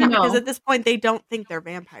guess that's true because at this point they don't think they're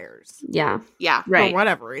vampires. Yeah. For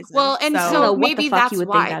whatever reason. Well, and so maybe that's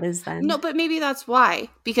why. That is then. No, but maybe that's why.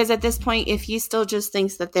 Because at this point, if he still just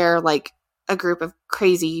thinks that they're like a group of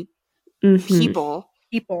crazy people,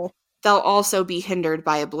 they'll also be hindered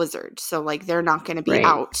by a blizzard. So like they're not going to be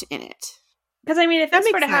out in it. Because I mean, if this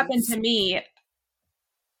were to happen to me,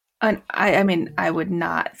 I mean, I would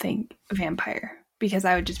not think vampire because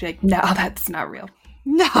I would just be like, no, that's not real.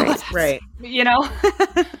 No, right. You know?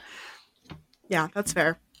 Yeah, that's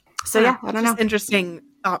fair. So yeah, I don't know. Interesting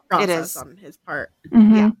thought process on his part.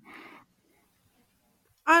 Yeah.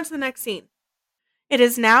 On to the next scene. It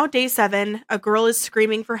is now day 7. A girl is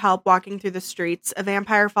screaming for help walking through the streets. A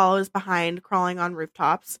vampire follows behind, crawling on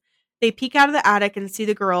rooftops. They peek out of the attic and see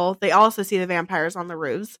the girl. They also see the vampires on the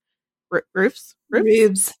roofs. Roofs?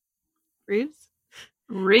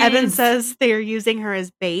 Eben says they are using her as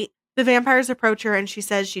bait. The vampires approach her and she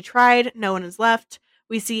says she tried. No one is left.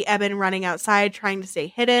 We see Eben running outside trying to stay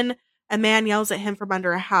hidden. A man yells at him from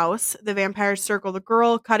under a house. The vampires circle the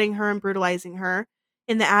girl, cutting her and brutalizing her.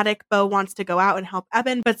 In the attic, Bo wants to go out and help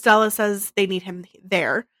Eben, but Stella says they need him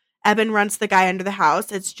there. Eben runs to the guy under the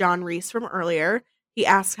house. It's John Reese from earlier. He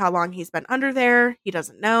asks how long he's been under there. He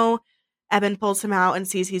doesn't know. Eben pulls him out and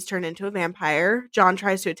sees he's turned into a vampire. John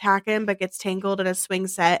tries to attack him, but gets tangled in a swing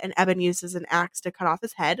set, and Eben uses an axe to cut off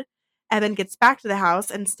his head. Eben gets back to the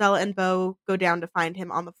house, and Stella and Bo go down to find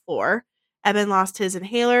him on the floor. Eben lost his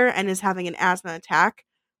inhaler and is having an asthma attack.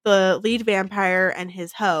 The lead vampire and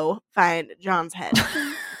his hoe find John's head.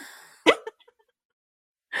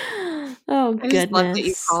 Oh, I just love that you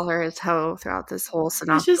goodness. call her as Ho throughout this whole It's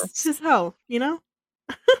synopsis. just Ho, you know?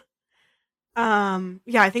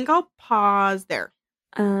 Yeah, I think I'll pause there.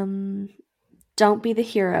 Don't be the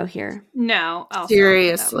hero here. No.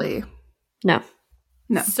 Seriously. No.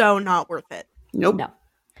 So not worth it. Nope. No.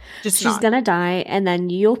 Just She's not. gonna die, and then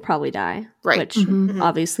you'll probably die. Right. Which Mhm.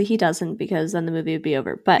 obviously he doesn't, because then the movie would be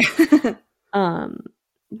over. But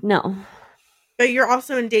no. But you're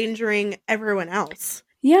also endangering everyone else.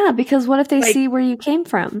 Yeah, because what if they Like- see where you came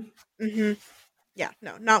from? Mm-hmm. Yeah,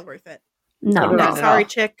 no, not worth it. No. Not at Sorry, all.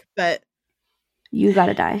 chick, but You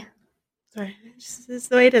gotta die. sorry, it's just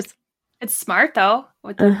the way it is. It's smart though,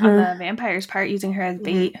 with the, Uh-huh. on the vampire's part, using her as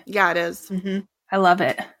bait. Yeah, it is. Mm-hmm. I love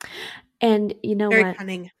it. And you know Very what?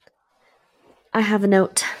 cunning. I have a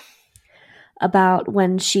note about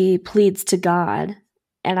when she pleads to God,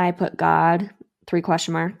 and I put God, 3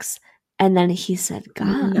 question marks, and then he said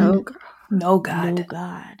God. No. No God. No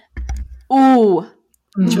God. Ooh.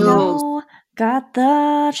 Chills. No. Got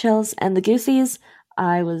the chills. And the Goosies,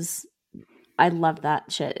 I love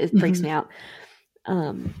that shit. It freaks me out.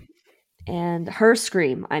 And her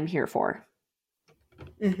scream, I'm here for.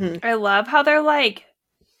 Mm-hmm. I love how they're like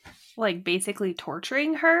basically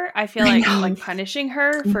torturing her. I feel like punishing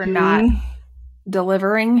her for not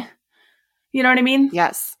delivering. You know what I mean?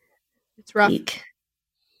 Yes, It's rough. Eek.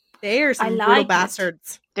 They are some I brutal like it.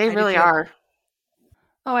 bastards. they I really do too. are.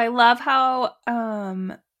 Oh, I love how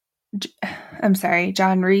I'm sorry,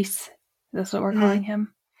 John Reese, that's what we're calling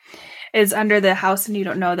him, is under the house and you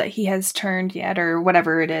don't know that he has turned yet or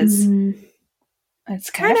whatever it is. Mhm. It's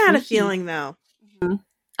Kind of had a freaky. feeling though.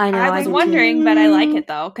 I know. I was do too. wondering, but I like it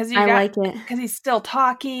though because I like it. because he's still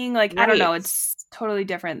talking. Like I don't know, Right. it's totally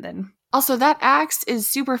different than Also, that axe is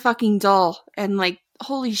super fucking dull, and like,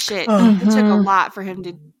 holy shit, Oh. it took a Mhm. lot for him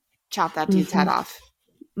to chop that dude's head Mhm. off.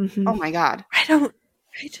 Mhm. Oh my god. I don't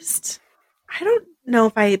know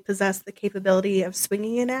if I possess the capability of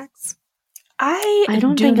swinging an axe. I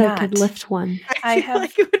don't do think not. I could lift one. I feel have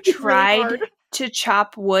like it would be really tried hard. to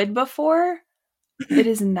chop wood before. It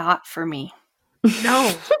is not for me.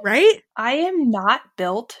 No, right? I am not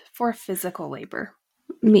built for physical labor.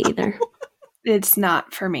 Me either. It's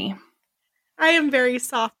not for me. I am very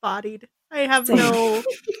soft-bodied. I have Same. no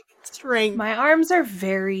strength. My arms are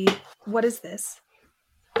very. What is this?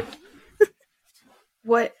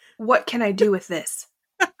 What can I do with this?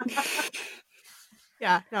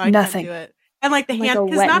 Yeah, no, I Nothing. can't do it. And like the Like hand, a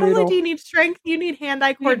because wet not only noodle. do you need strength, you need hand-eye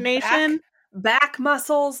You need coordination. Back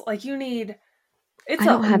muscles, like you need. It's I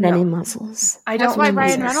don't have no. any muscles. I That's don't. why need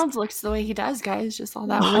Ryan muscles. Reynolds looks the way he does, guys. Just all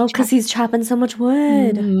that Oh, wood because he's chopping so much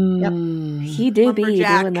wood. Mm. He do be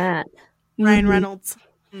Lumberjack. doing that. Ryan Mhm. Reynolds.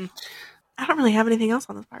 I don't really have anything else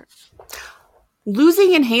on this part. Losing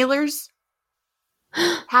inhalers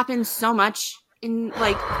happens so much in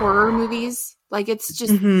like horror movies. Like it's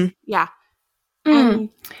just yeah. Mm.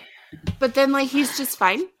 But then like he's just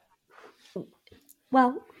fine.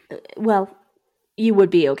 Well, you would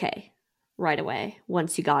be okay right away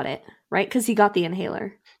once you got it, right? Because he got the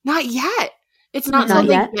inhaler. Not yet. It's not Not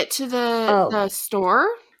until yet? they get to the Oh. store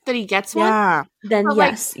that he gets one. Yeah. Then But,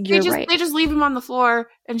 like, yes, you're right. They just leave him on the floor,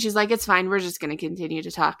 and she's like, "It's fine. We're just going to continue to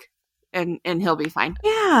talk, and he'll be fine."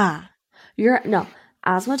 Yeah. No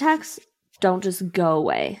asthma attacks don't just go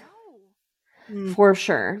away Mm. for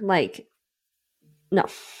sure. Like no,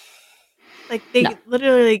 Like they No.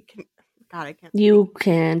 literally can, God, I can't. you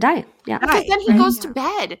can die. Yeah, Because then he right? goes Yeah. to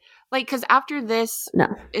bed. Like, because after this No.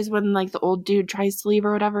 is when like the old dude tries to leave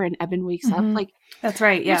or whatever, and Eben wakes Mhm. up. Like, That's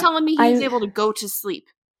right. you're Yeah. telling me he was I- able to go to sleep?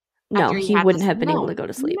 no, after he had wouldn't this- have been No. able to go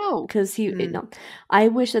to sleep No. because Mm. no. I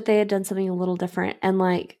wish that they had done something a little different, and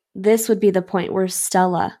like this would be the point where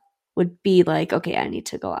Stella would be like, "Okay, I need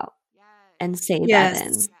to go out and save Yes.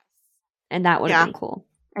 Evan," and that would have Yeah. been cool.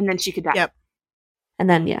 And then she could die. Yep. And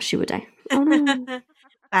then yeah, she would die. Oh no.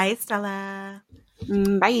 Bye, Stella.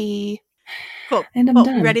 Bye. Cool. And I'm Well,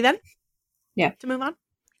 done. you ready then? Yeah. To move on?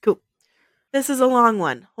 Cool. This is a long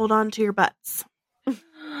one. Hold on to your butts.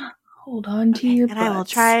 Hold on to your And I will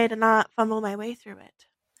butts. try to not fumble my way through it.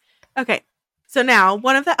 Okay. So now,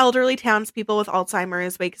 one of the elderly townspeople with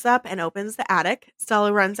Alzheimer's wakes up and opens the attic.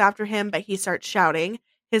 Stella runs after him, but he starts shouting.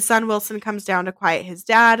 His son Wilson comes down to quiet his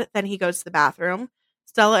dad. Then he goes to the bathroom.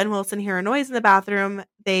 Stella and Wilson hear a noise in the bathroom.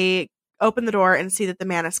 They open the door and see that the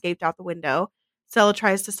man escaped out the window. Stella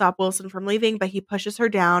tries to stop Wilson from leaving, but he pushes her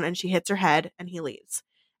down and she hits her head and he leaves.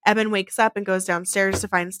 Eben wakes up and goes downstairs to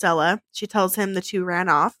find Stella. She tells him the two ran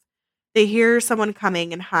off. They hear someone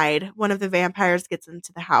coming and hide. One of the vampires gets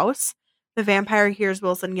into the house. The vampire hears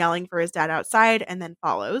Wilson yelling for his dad outside and then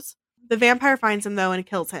follows. The vampire finds him, though, and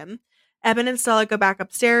kills him. Eben and Stella go back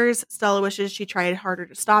upstairs. Stella wishes she tried harder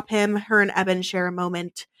to stop him. Her and Eben share a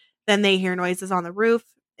moment. Then they hear noises on the roof.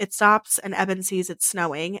 It stops, and Eben sees it's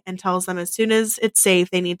snowing and tells them as soon as it's safe,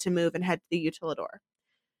 they need to move and head to the Utilidor.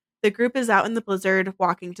 The group is out in the blizzard,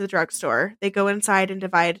 walking to the drugstore. They go inside and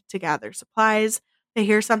divide to gather supplies. They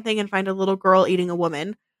hear something and find a little girl eating a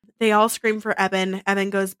woman. They all scream for Eben.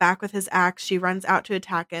 Eben goes back with his axe. She runs out to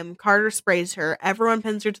attack him. Carter sprays her. Everyone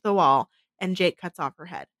pins her to the wall, and Jake cuts off her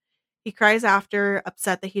head. He cries after,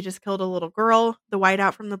 upset that he just killed a little girl. The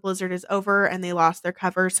whiteout from the blizzard is over, and they lost their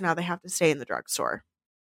cover, so now they have to stay in the drugstore.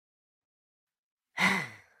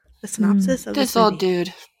 The synopsis of this old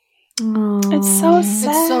dude. Oh, It's so sad.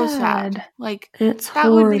 It's so sad. Like, it's that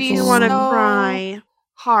horrible. would be You want to cry.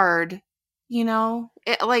 hard. You know?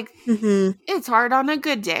 Mm-hmm. It's hard on a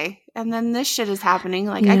good day. And then this shit is happening.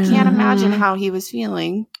 Like, I can't imagine how he was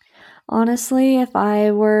feeling. Honestly, if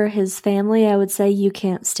I were his family, I would say you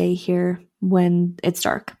can't stay here when it's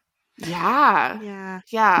dark. Yeah.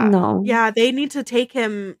 No. Yeah, they need to take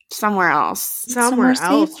him Somewhere else. somewhere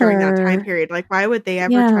else during that time period. Like, why would they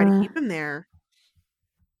ever try to keep him there?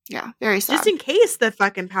 Yeah, very sad. Just in case the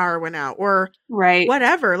fucking power went out or Right.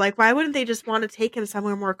 whatever. Like, why wouldn't they just want to take him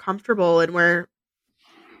somewhere more comfortable and where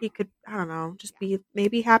he could, I don't know, just be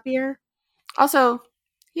maybe happier? Also,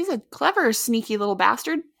 he's a clever, sneaky little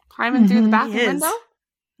bastard climbing through the Mhm. bathroom He is. window.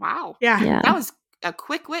 Wow. Yeah. That was a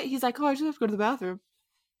quick wit. He's like, oh, I just have to go to the bathroom.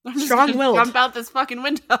 I'm just Strong-willed. gonna jump out this fucking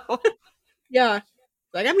window. Yeah.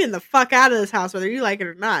 Like, I'm getting the fuck out of this house, whether you like it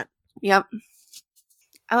or not. Yep.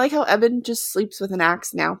 I like how Eben just sleeps with an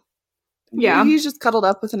axe now. Yeah. He's just cuddled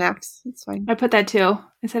up with an axe. It's fine. I put that too.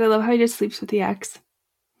 I said I love how he just sleeps with the axe.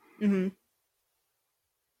 Mm-hmm.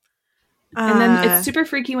 And then it's super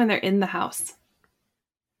freaky when they're in the house.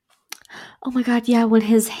 Oh my god, yeah, when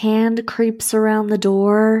his hand creeps around the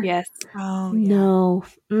door. Yes. Oh, yeah. No.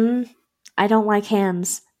 I don't like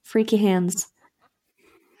hands. Freaky hands.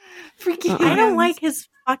 Freaky I don't hands. like his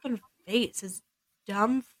fucking face. His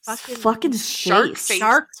dumb Fucking shark face. face.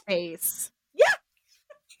 shark face.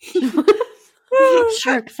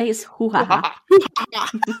 Shark face. Hoo-ha-ha.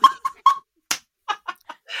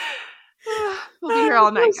 We'll be here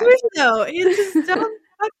all night, So guys. sweet, though. It's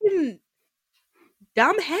just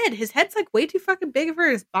dumb head. His head's like way too fucking big for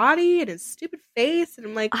his body and his stupid face. And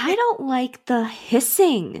I'm like, I don't like the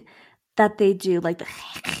hissing that they do, like the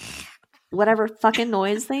whatever fucking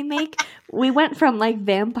noise they make. We went from like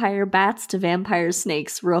vampire bats to vampire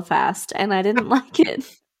snakes real fast, and I didn't like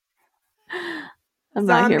it. I'm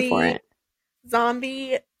not here for it.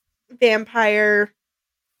 Zombie, vampire,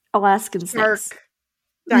 Alaskan shark, snakes.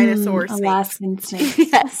 dinosaur snakes. Alaskan snakes.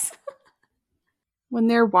 Yes. When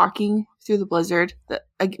they're walking through the blizzard,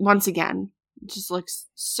 once again, it just looks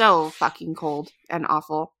so fucking cold and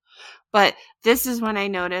awful. But this is when I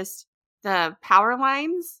noticed the power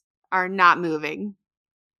lines are not moving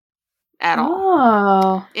at all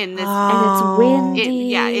Oh. in this. And it's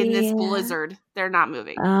windy. in this blizzard, they're not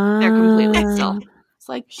moving. They're completely still. It's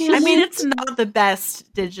like, I mean, it's not the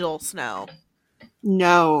best digital snow.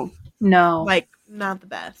 no, Like, not the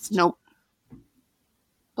best. nope.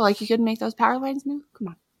 But like, you couldn't make those power lines move. Come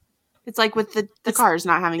on, it's like with the cars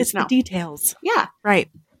not having It's snow. the details. Yeah, Right.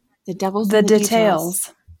 the devil's The in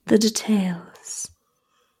details. The details.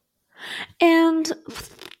 And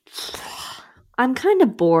I'm kind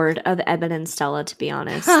of bored of Eben and Stella, to be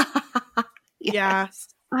honest. Yeah.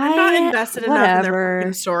 I'm not invested enough in their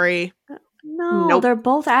fucking story. No, Nope. they're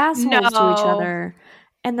both assholes to each No. other.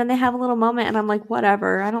 And then they have a little moment, and I'm like,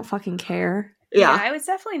 whatever. I don't fucking care. Yeah, I was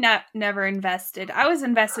definitely never invested. I was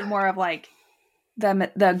invested more of like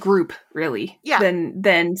the group, really. Yeah.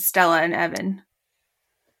 Than Stella and Evan.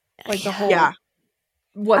 Like the whole Yeah.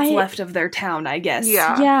 what's I- left of their town, I guess.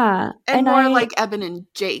 Yeah. Yeah. and more I- like Eben and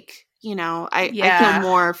Jake. You know, I Yeah. feel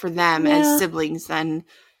more for them Yeah. as siblings than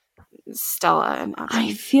Stella and Eben.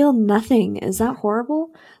 I feel nothing. Is that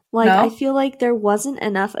horrible? Like, No. I feel like there wasn't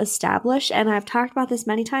enough established, and I've talked about this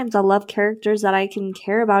many times. I love characters that I can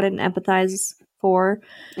care about and empathize for,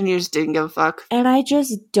 And you just didn't give a fuck. and I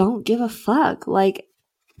just don't give a fuck. Like,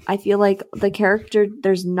 I feel like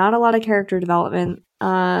there's not a lot of character development.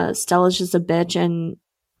 Stella's just a bitch, and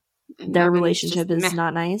And their Eben's relationship just is meh.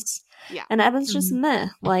 not nice. Yeah. And Evan's just meh.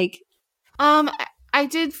 Like, I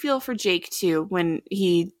did feel for Jake too when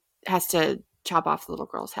he has to chop off the little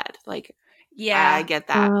girl's head. Like, Yeah. I get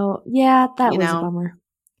that. oh, yeah, that You was a know? bummer.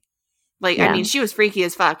 Like, yeah. I mean, she was freaky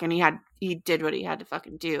as fuck, and he did what he had to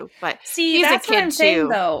fucking do. But See, he's a that's what kid, I'm saying too.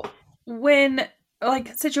 though. When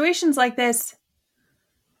like situations like this,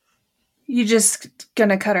 you just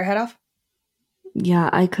gonna cut her head off? Yeah,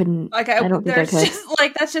 I couldn't. Like I don't think I there's could. just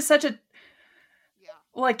like that's just such a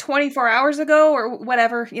like 24 hours ago or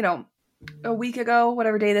whatever, a week ago,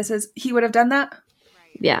 whatever day this is, he would have done that.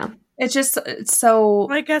 Yeah. It's just so.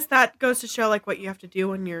 Well, I guess that goes to show like what you have to do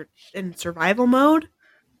when you're in survival mode.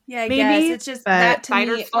 Yeah, I maybe, guess it's just that to fight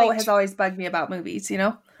or me. flight. Has always bugged me about movies.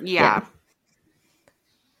 Yeah.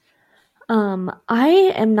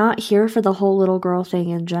 I am not here for the whole little girl thing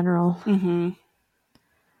in general. Mm-hmm.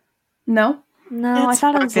 No, I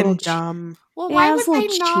thought it was a little dumb. Well, why would they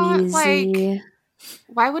not cheesy.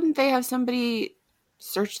 Why wouldn't they have somebody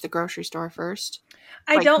search the grocery store first?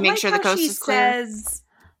 I don't make like sure how the coast she is clear. says.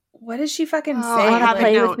 What does she fucking say? I Want have to a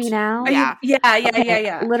play note. with me now? Yeah.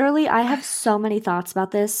 Yeah. Literally, I have so many thoughts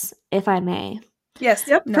about this, if I may. Yes.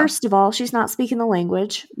 Yep. No. First of all, she's not speaking the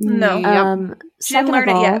language. No. She didn't Second learn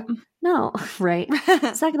of all, it yet. no, right.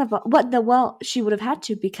 Second of all, she would have had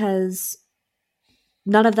to because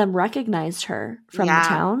none of them recognized her from the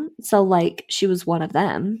town. So, like, she was one of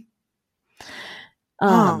them.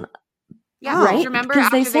 Yeah, right? Remember because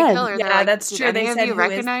after they said, kill her, yeah, like, that's true. They said you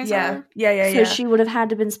recognize her? Yeah. So she would have had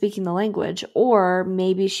to been speaking the language, or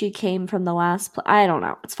maybe she came from the last. I don't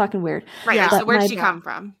know. It's fucking weird. Right. Yeah. So where did she come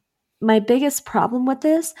from? My biggest problem with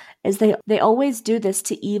this is they always do this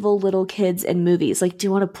to evil little kids in movies. Like, do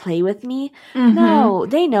you want to play with me? Mm-hmm. No,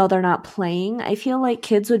 they know they're not playing. I feel like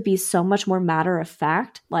kids would be so much more matter of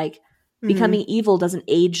fact. Like, becoming evil doesn't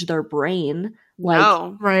age their brain.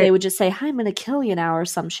 Like, they would just say, "Hi, I'm gonna kill you now," or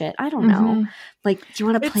some shit. I don't know. Like, do you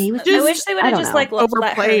want to play with me? I wish they would have just like let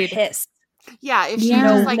her hiss. Yeah, if she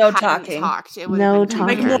just like no hadn't talking. talked, it would No have been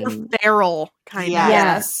talking. Like more feral kind of.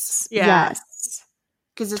 Yes.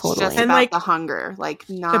 Because it's Totally. just And, about like, the hunger, like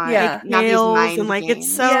not these nails mind and like games.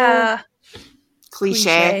 it's so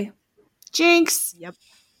cliche. Jinx. Yep.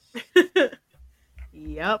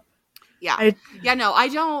 Yep. Yeah. No, I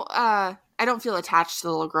don't feel attached to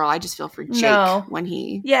the little girl. I just feel for Jake when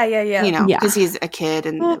he Yeah. because he's a kid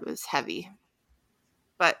and it was heavy.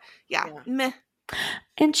 But meh.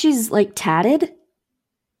 And she's like tatted.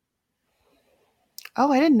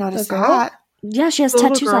 Oh, I didn't notice that. Yeah, she has The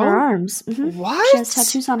little tattoos on her girl? arms. Mhm. What? She has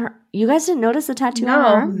tattoos on her. You guys didn't notice the tattoo on her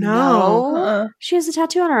arm? No. She has a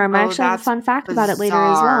tattoo on her arm. I actually have a fun fact about it later as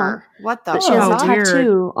well. Bizarre. What the But she has a fuck? weird.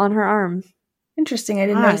 tattoo on her arm. Interesting. I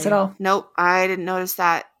didn't notice at all. Nope, I didn't notice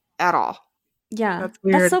that at all. Yeah. That's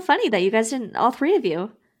weird. That's so funny that you guys didn't, all three of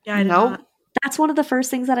you. Yeah, I did Nope. not. That's one of the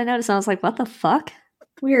first things that I noticed. And I was like, what the fuck?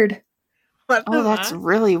 Weird. What Oh, the that's fuck?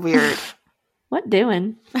 really weird. What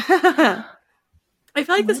doing? I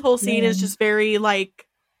feel like this whole scene is just very like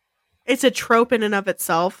it's a trope in and of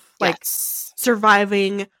itself. Like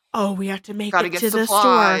surviving. Oh, we have to make Gotta it get to the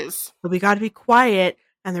supplies. store, but we got to be quiet,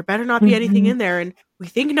 and there better not be anything in there. And we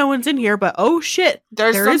think no one's in here, but oh shit,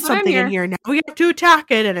 there is something in here. Now we have to attack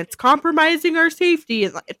it, and it's compromising our safety.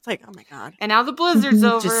 It's like, oh my god. And now the blizzard's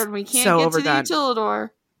over, Just and we can't so get overdone. to the Utilidor.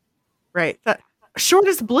 Right, the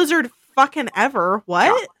shortest blizzard fucking ever.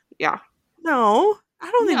 What? Yeah. No, I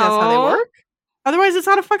don't think that's how they work. Otherwise, it's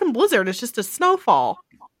not a fucking blizzard. It's just a snowfall.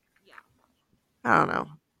 Yeah. I don't know.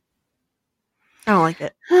 I don't like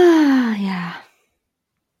it. Yeah.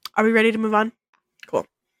 Are we ready to move on? Cool.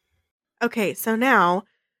 Okay, so now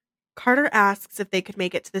Carter asks if they could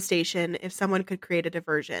make it to the station if someone could create a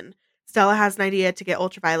diversion. Stella has an idea to get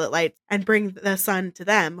ultraviolet lights and bring the sun to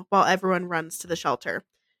them while everyone runs to the shelter.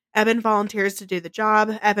 Eben volunteers to do the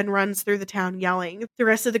job. Eben runs through the town yelling. The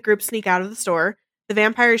rest of the group sneak out of the store. The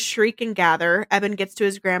vampires shriek and gather. Eben gets to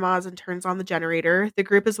his grandma's and turns on the generator. The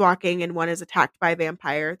group is walking and one is attacked by a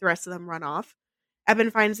vampire. The rest of them run off.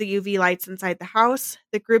 Eben finds the UV lights inside the house.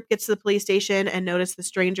 The group gets to the police station and notice the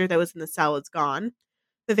stranger that was in the cell is gone.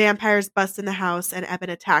 The vampires bust in the house and Eben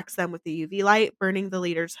attacks them with the UV light, burning the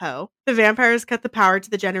leader's hoe. The vampires cut the power to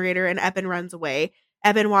the generator and Eben runs away.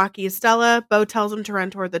 Eben walkies Stella. Bo tells him to run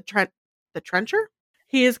toward the trencher?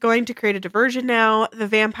 He is going to create a diversion now. The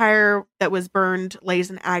vampire that was burned lays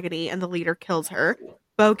in agony and the leader kills her.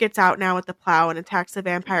 Bo gets out now with the plow and attacks the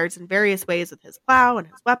vampires in various ways with his plow and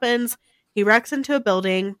his weapons. He wrecks into a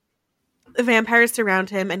building. The vampires surround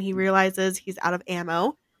him and he realizes he's out of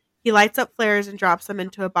ammo. He lights up flares and drops them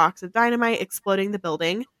into a box of dynamite, exploding the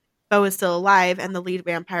building. Bo is still alive and the lead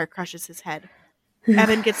vampire crushes his head.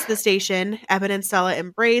 Eben gets to the station. Eben and Stella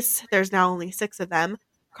embrace. There's now only 6 of them.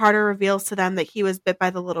 Carter reveals to them that he was bit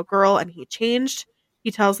by the little girl and he changed.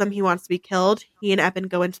 He tells them he wants to be killed. He and Eben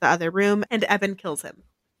go into the other room and Eben kills him.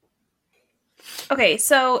 Okay,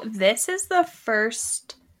 so this is the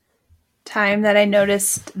first time that I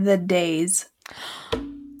noticed the days.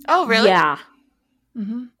 Oh, really? Yeah.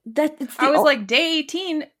 Mm-hmm. I was like, day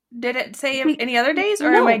 18. Did it say any other days,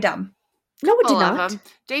 or No. am I dumb? No, it did All of not. them.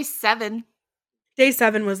 Day 7. Day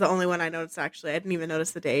 7 was the only one I noticed, actually. I didn't even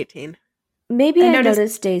notice the day 18. Maybe I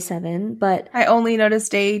noticed day 7, but I only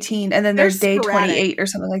noticed day 18, and then there's day 28 or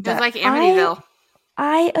something like that. It's like Amityville.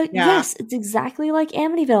 Yes, it's exactly like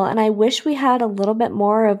Amityville, and I wish we had a little bit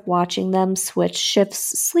more of watching them switch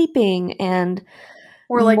shifts sleeping and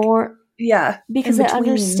or like more. Yeah, because I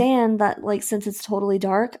understand that, like, since it's totally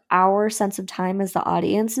dark, our sense of time as the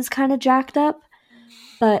audience is kind of jacked up.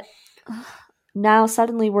 But now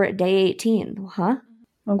suddenly we're at day 18, huh?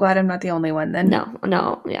 I'm glad I'm not the only one then.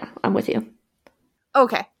 No, yeah, I'm with you.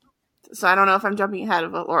 Okay, so I don't know if I'm jumping ahead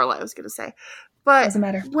of what Lorelai was going to say, but doesn't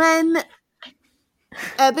matter. When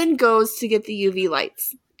Eben goes to get the UV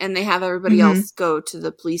lights and they have everybody else go to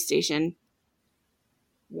the police station,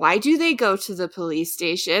 why do they go to the police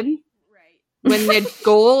station? When the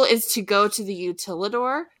goal is to go to the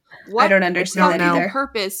utilidor? I don't understand that either. What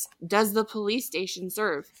purpose does the police station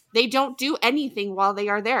serve? They don't do anything while they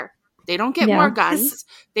are there. They don't get more guns.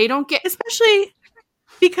 They don't get... Especially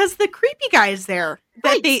because the creepy guy's there.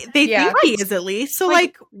 That they think he is, at least. So,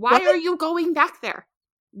 like why are you going back there?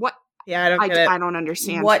 What? Yeah, I don't get it. I don't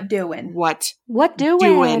understand. What doing? What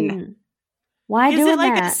doing? Why is doing it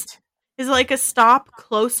like that? Is it like a stop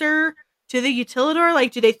closer to the utilidor?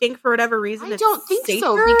 Like, do they think for whatever reason I don't think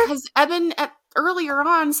so, because Eben earlier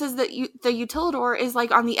on says that the utilidor is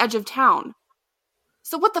like on the edge of town.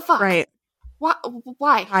 So what the fuck? Right.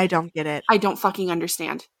 Why? I don't get it. I don't fucking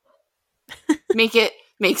understand. Make it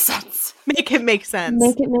make sense. Make it make sense.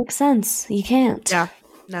 Make it make sense. You can't. Yeah.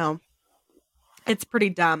 No. It's pretty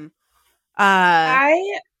dumb.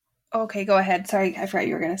 Okay, go ahead. Sorry, I forgot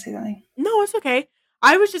you were going to say something. No, it's okay.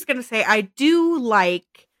 I was just going to say I do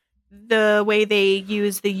like the way they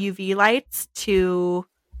use the UV lights to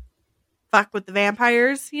fuck with the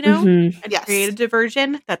vampires, you know? And create a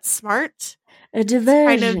diversion. That's smart. A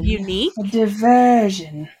diversion. It's kind of unique. A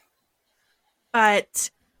diversion. But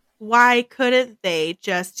why couldn't they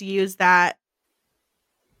just use that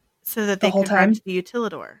so that they could run to the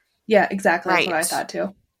utilidor? Yeah, exactly. That's what I thought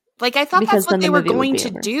too. Like, I thought that's what they were going to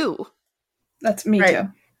do. That's me too.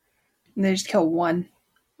 And they just kill one.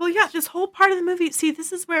 Well, yeah, this whole part of the movie. See,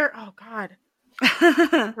 this is where, oh God.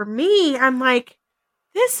 For me, I'm like,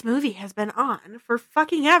 this movie has been on for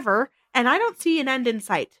fucking ever, and I don't see an end in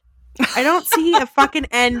sight. I don't see a fucking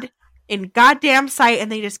end in goddamn sight,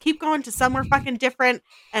 and they just keep going to somewhere fucking different,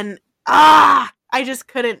 and I just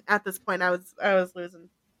couldn't at this point. I was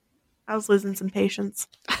losing some patience.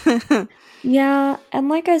 Yeah, and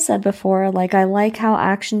like I said before, like, I like how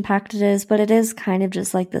action-packed it is, but it is kind of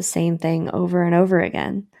just like the same thing over and over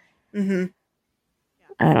again. I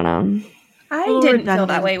don't know. I didn't feel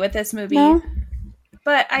that way with this movie. No?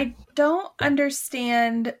 But I don't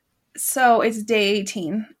understand. So it's day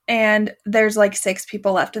 18, and there's like 6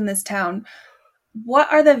 people left in this town.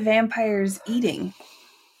 What are the vampires eating?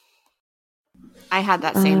 I had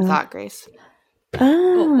that same thought, Grace.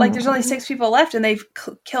 Oh. Like, there's only 6 people left, and they've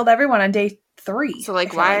killed everyone on day 3. So,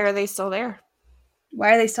 like, why are they still there?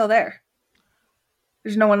 Why are they still there?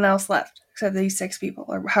 There's no one else left except these 6 people,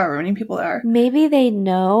 or however many people there are. Maybe they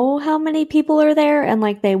know how many people are there, and,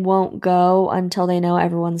 like, they won't go until they know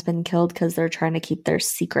everyone's been killed because they're trying to keep their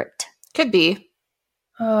secret. Could be.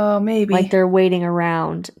 Oh, maybe. Like, they're waiting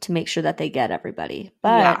around to make sure that they get everybody.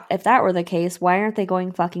 But if that were the case, why aren't they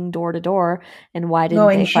going fucking door to door? And why didn't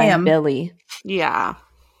they find Billy? Yeah.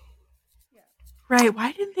 Right.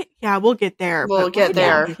 Why didn't they? Yeah, we'll get there. We'll get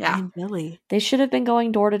there. Yeah. Billy. They should have been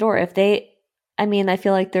going door to door. I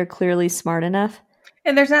feel like they're clearly smart enough.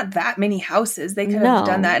 And there's not that many houses. They could have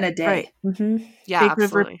done that in a day. Right. Mm-hmm. Yeah, they could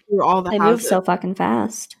have through all the houses. They moved so fucking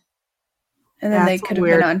fast. And then they could have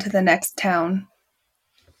been on to the next town.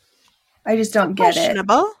 I just don't get it.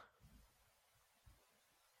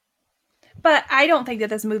 But I don't think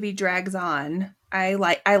that this movie drags on. I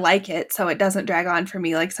like it, so it doesn't drag on for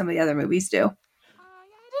me like some of the other movies do.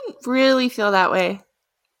 I didn't really feel that way.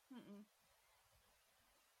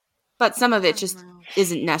 But some of it just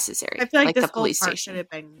isn't necessary. I feel like this the police whole part station. should have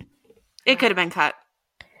been... It could have been cut.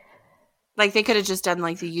 Like, they could have just done,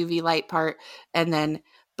 like, the UV light part, and then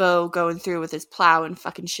Bo going through with his plow and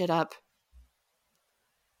fucking shit up.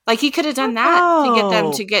 Like, he could have done that to get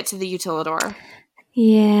them to get to the utilidor.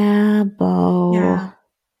 Yeah, Bo. Yeah.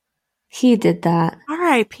 He did that.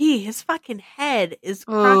 R.I.P. His fucking head is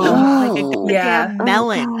crushing like a goddamn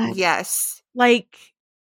melon. Oh, yes. Like,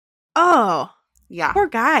 yeah. Poor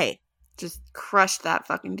guy. Just crushed that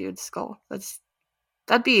fucking dude's skull.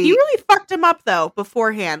 That'd be... He really fucked him up, though,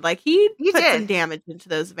 beforehand. Like, he put some damage into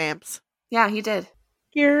those vamps. Yeah, he did.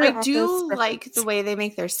 I do like the way they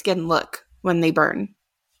make their skin look when they burn.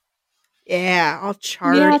 Yeah, all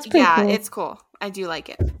charred. Yeah, it's pretty cool. It's cool. I do like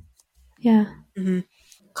it. Yeah. Mm-hmm.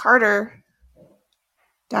 Carter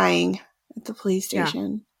dying at the police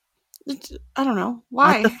station. Yeah. I don't know.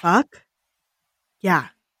 Why? What the fuck? Yeah.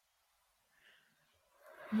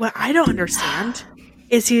 What I don't understand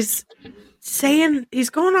is he's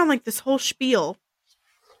going on like this whole spiel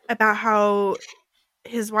about how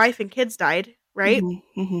his wife and kids died, right?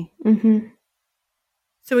 Mm-hmm. Mm-hmm. Mm-hmm.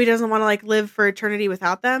 So he doesn't want to like live for eternity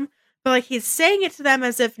without them. But like he's saying it to them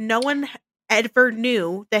as if no one ever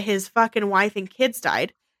knew that his fucking wife and kids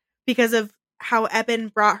died because of how Eben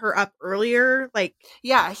brought her up earlier. Like,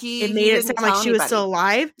 yeah, it made it sound like she was still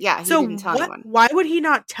alive. Yeah, he didn't tell anyone. Why would he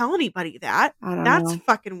not tell anybody that? That's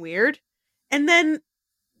fucking weird. And then,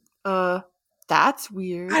 that's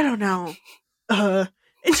weird. I don't know.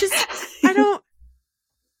 It's just I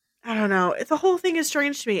don't know. The whole thing is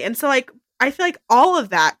strange to me, and so like I feel like all of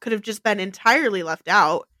that could have just been entirely left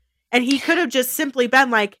out, and he could have just simply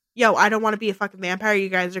been like, "Yo, I don't want to be a fucking vampire. You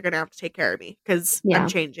guys are gonna have to take care of me because I'm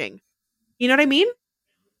changing." You know what I mean?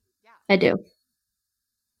 I do.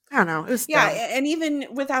 I don't know. It was dumb. And even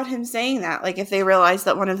without him saying that, like if they realized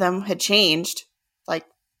that one of them had changed, like,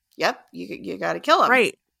 yep, you got to kill him,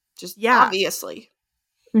 right? Just obviously.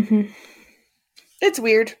 Mm-hmm. It's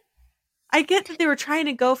weird. I get that they were trying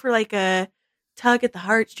to go for like a tug at the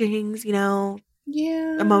heartstrings, you know,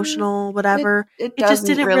 emotional, whatever. It just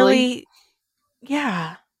didn't really,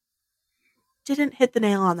 didn't hit the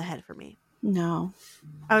nail on the head for me. No.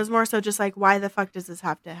 I was more so just like, why the fuck does this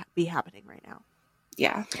have to be happening right now?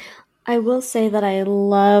 Yeah. I will say that I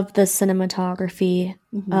love the cinematography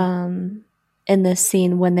in this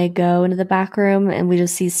scene when they go into the back room and we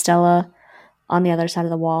just see Stella on the other side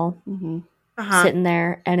of the wall sitting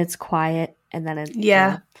there and it's quiet and then it,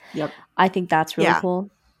 yep. I think that's really cool.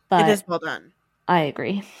 But it is well done. I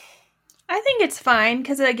agree. I think it's fine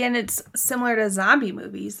because again, it's similar to zombie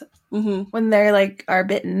movies when they're like are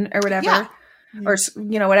bitten or whatever, or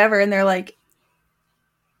you know whatever, and they're like,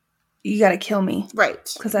 "You got to kill me, right?"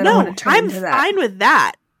 Because I don't want to turn into that. I'm fine with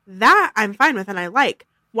that. That I'm fine with, and I like.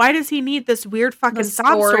 Why does he need this weird fucking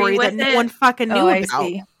sob story that no one fucking knew about?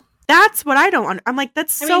 See. That's what I don't. I'm like,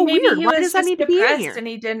 that's so weird. Why does that need to be in here? And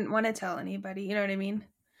he didn't want to tell anybody. You know what I mean?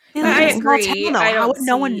 I agree. How would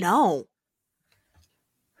no one know?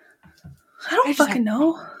 I don't fucking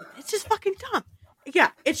know. It's just fucking dumb.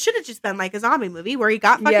 Yeah, it should have just been like a zombie movie where he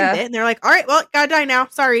got fucking bit and they're like, all right, well, gotta die now.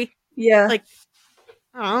 Sorry. Yeah. Like,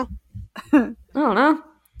 I don't know.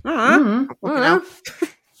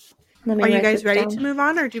 Are you guys ready to move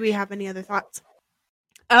on or do we have any other thoughts?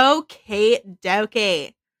 Okay,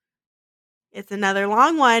 dokey. It's another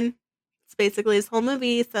long one. It's basically his whole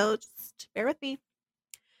movie, so just bear with me.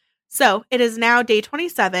 So, it is now day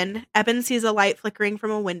 27. Eben sees a light flickering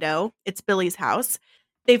from a window. It's Billy's house.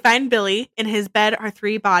 They find Billy. In his bed are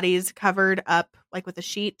 3 bodies covered up like with a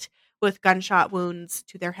sheet with gunshot wounds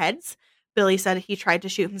to their heads. Billy said he tried to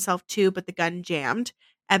shoot himself too, but the gun jammed.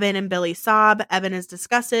 Eben and Billy sob. Eben is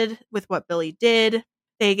disgusted with what Billy did.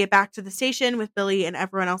 They get back to the station with Billy and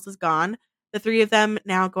everyone else is gone. The 3 of them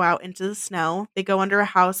now go out into the snow. They go under a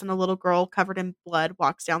house and a little girl covered in blood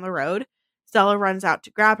walks down the road. Stella runs out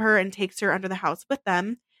to grab her and takes her under the house with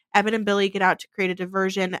them. Eben and Billy get out to create a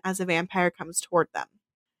diversion as a vampire comes toward them.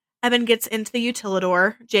 Eben gets into the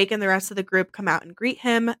utilidor. Jake and the rest of the group come out and greet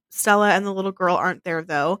him. Stella and the little girl aren't there,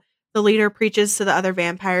 though. The leader preaches to the other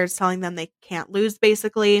vampires, telling them they can't lose,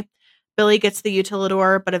 basically. Billy gets the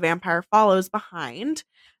utilidor, but a vampire follows behind.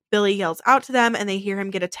 Billy yells out to them, and they hear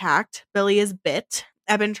him get attacked. Billy is bit.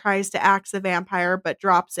 Eben tries to axe the vampire, but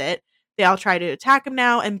drops it. They all try to attack him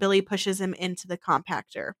now, and Billy pushes him into the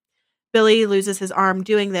compactor. Billy loses his arm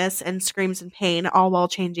doing this and screams in pain, all while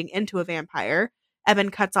changing into a vampire.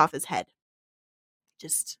 Eben cuts off his head.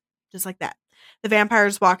 Just like that. The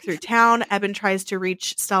vampires walk through town. Eben tries to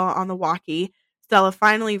reach Stella on the walkie. Stella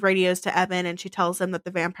finally radios to Eben, and she tells him that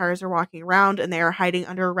the vampires are walking around and they are hiding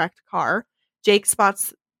under a wrecked car. Jake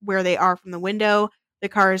spots where they are from the window. The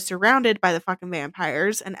car is surrounded by the fucking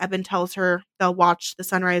vampires, and Eben tells her they'll watch the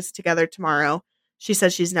sunrise together tomorrow. She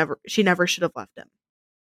says she never should have left him.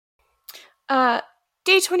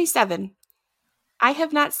 Day 27. I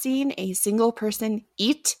have not seen a single person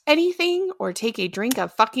eat anything or take a drink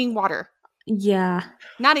of fucking water. Yeah.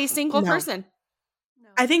 Not a single person.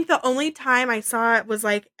 I think the only time I saw it was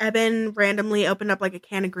like Eben randomly opened up like a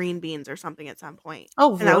can of green beans or something at some point.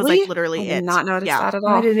 Oh, really? And that was like literally I did not notice that at all.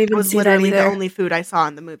 I didn't even it was see literally that either. the only food I saw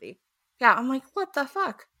in the movie. Yeah, I'm like, what the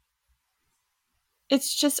fuck?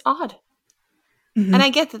 It's just odd. Mm-hmm. And I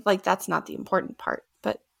get that like that's not the important part,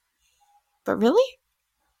 but really?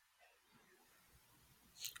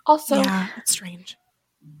 Also, yeah, it's strange.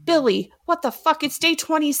 Billy, what the fuck? It's day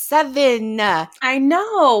 27. I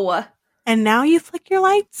know. And now you flick your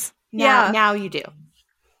lights? Now you do.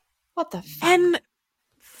 What the fuck? And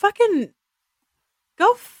fucking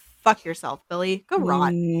go fuck yourself, Billy. Go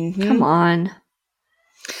rot. Mm-hmm. Come on.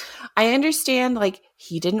 I understand, like,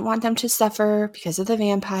 he didn't want them to suffer because of the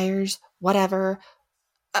vampires, whatever.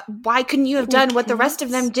 Why couldn't you have done what the rest of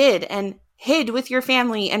them did and hid with your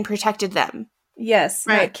family and protected them? Yes,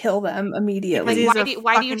 Right. not kill them immediately. Like,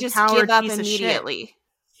 Why do you just give up immediately?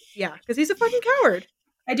 Yeah, because he's a fucking coward.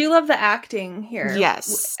 I do love the acting here.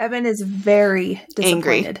 Yes. Evan is very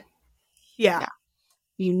disappointed. Yeah.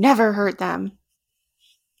 You never hurt them.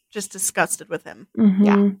 Just disgusted with him. Mm-hmm.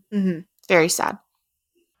 Yeah. Mm-hmm. Very sad.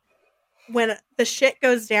 When the shit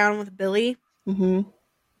goes down with Billy Mm-hmm.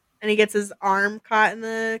 and he gets his arm caught in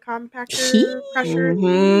the compactor pressure,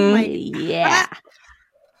 Mhm. like, Yeah.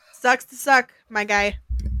 sucks to suck, my guy.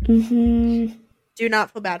 Mm-hmm. Do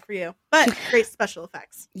not feel bad for you. But great special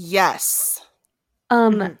effects. Yes.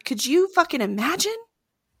 Could you fucking imagine?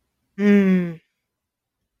 Mm.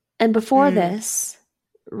 And before this,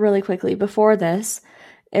 really quickly, before this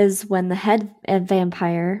is when the head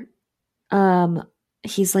vampire,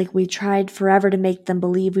 he's like, we tried forever to make them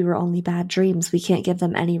believe we were only bad dreams. We can't give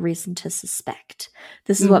them any reason to suspect.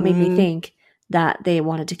 This is what made me think that they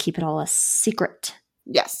wanted to keep it all a secret.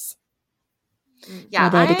 Yes. Mm. Yeah,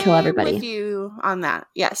 they had to kill everybody. I'm with you on that.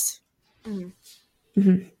 Yes. Mm.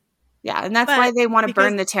 Mm-hmm. Yeah, and that's But why they want to because-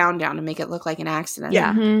 burn the town down to make it look like an accident.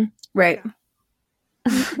 Yeah. Mm-hmm. Right.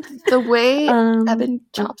 The way Um, Evan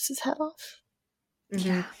chops his head off.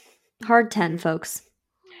 Mhm. Hard 10, folks.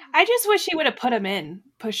 I just wish he would have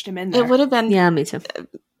pushed him in there. It would have been Yeah, me too.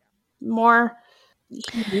 more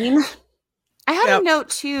mean. I had Yep. a note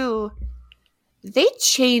too. They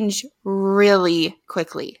change really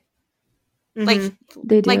quickly. Mhm. Like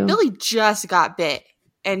They do. like Billy just got bit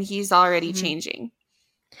and he's already Mhm. changing.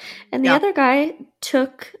 And the Yeah. other guy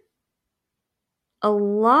took a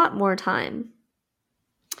lot more time,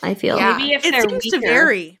 I feel. Yeah. Maybe if it they're seems weaker, to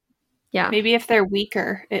vary. Yeah. maybe if they're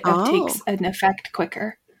weaker, it takes an effect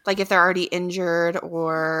quicker. Like if they're already injured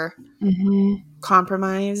or Mm-hmm.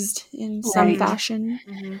 compromised in some Right. fashion.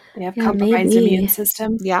 Mhm. They have Yeah, compromised maybe. immune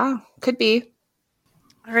system. Yeah, could be.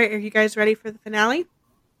 All right, are you guys ready for the finale?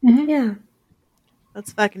 Yeah.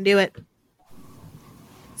 Let's fucking do it.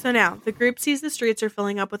 So now, the group sees the streets are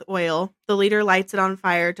filling up with oil. The leader lights it on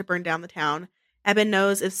fire to burn down the town. Eben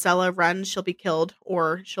knows if Stella runs, she'll be killed,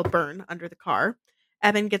 or she'll burn under the car.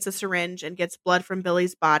 Eben gets a syringe and gets blood from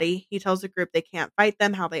Billy's body. He tells the group they can't fight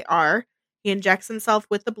them how they are. He injects himself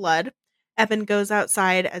with the blood. Eben goes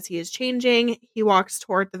outside as he is changing. He walks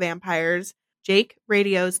toward the vampires. Jake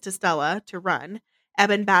radios to Stella to run.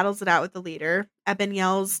 Eben battles it out with the leader. Eben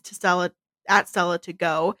yells to Stella to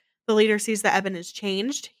go. The leader sees that Eben is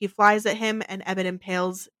changed. He flies at him, and Eben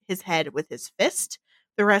impales his head with his fist.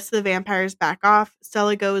 The rest of the vampires back off.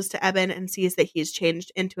 Stella goes to Eben and sees that he's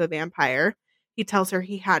changed into a vampire. He tells her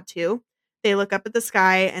he had to. They look up at the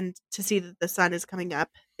sky and to see that the sun is coming up.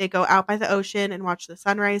 They go out by the ocean and watch the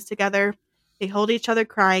sunrise together. They hold each other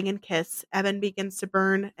crying and kiss. Eben begins to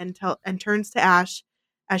burn and turns to ash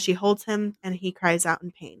as she holds him, and he cries out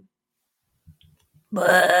in pain.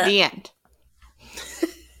 The end.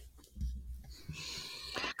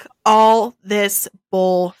 All this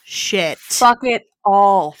bullshit. Fuck it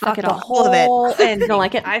all. Fuck it the all. All of it. whole ending. Don't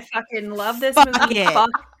like it? I fucking love this Fuck movie. it. Fuck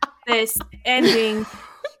this ending.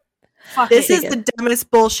 Fuck This it. is the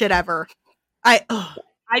dumbest bullshit ever. I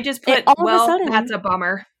just put, all of a well, sudden- that's a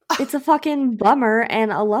bummer. It's a fucking bummer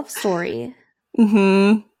and a love story.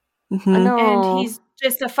 Mm-hmm. Mm-hmm. No. And he's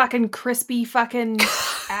just a fucking crispy fucking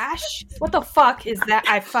ash. What the fuck is that?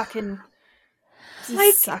 I fucking this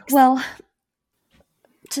Like, sucks. Well,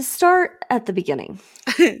 to start at the beginning,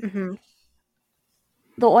 Mhm.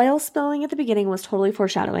 the oil spilling at the beginning was totally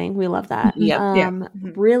foreshadowing. We love that. Yep. Yeah.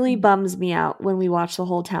 Mhm. Really bums me out when we watch the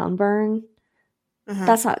whole town burn. Uh-huh.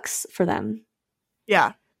 That sucks for them.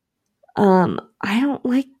 Yeah. I don't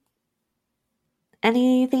like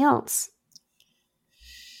anything else.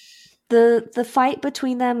 The fight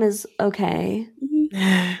between them is okay,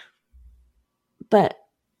 but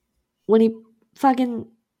when he fucking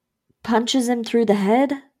punches him through the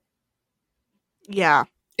head, Yeah.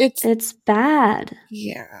 it's bad.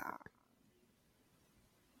 Yeah.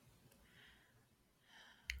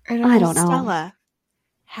 I don't know. Stella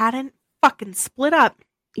hadn't fucking split up.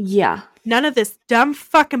 Yeah. None of this dumb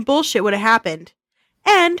fucking bullshit would have happened.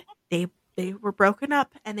 And they were broken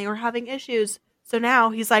up and they were having issues. So now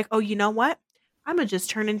he's like, oh, you know what? I'm going to just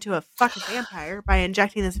turn into a fucking vampire by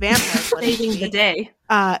injecting this vampire blood into saving the me, day.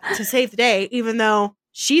 to save the day, even though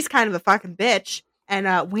she's kind of a fucking bitch and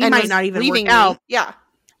we And might was not even leaving work out. me. Yeah.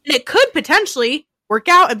 And it could potentially work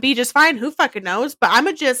out and be just fine. Who fucking knows? But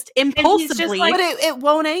I'm just impulsively. But it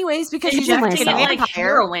won't anyways because he's injecting a vampire. Like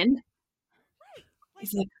heroin.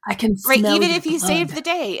 He's like, I can smell even your if he blood. saved the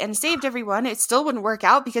day and saved everyone, it still wouldn't work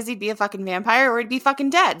out because he'd be a fucking vampire or he'd be fucking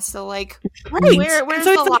dead. So like, where's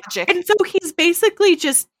the logic? And so he's basically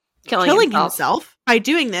just killing himself by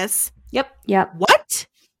doing this. Yep. What?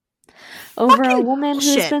 Over a woman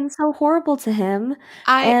who's been so horrible to him.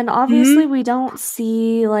 And obviously we don't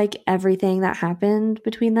see like everything that happened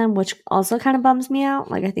between them, which also kind of bums me out.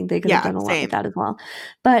 Like I think they could have done a lot with that as well.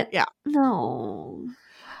 But no.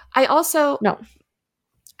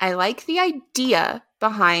 I like the idea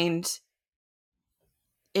behind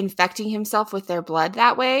infecting himself with their blood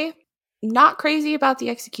that way. Not crazy about the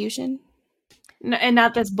execution. No, and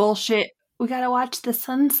not this bullshit. We gotta watch the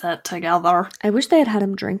sunset together. I wish they had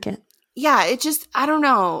him drink it. Yeah, it just, I don't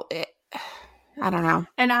know. I don't know.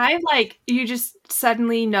 And I like, you just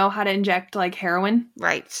suddenly know how to inject like heroin.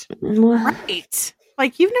 Right.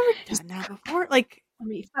 Like you've never done that before. Like, let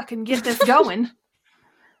me fucking get this going.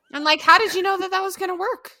 And like, how did you know that was going to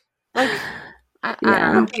work? Like, I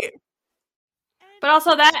don't know. But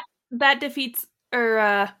also that defeats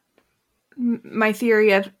my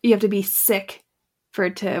theory of you have to be sick for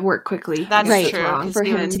it to work quickly. That's true. Wrong. For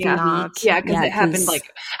him to be weak. Yeah, because it happened like,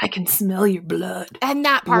 I can smell your blood. And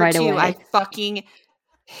that part right too, away. I fucking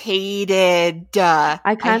hated.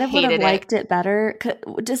 I kind of would have liked it better.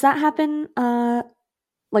 Does that happen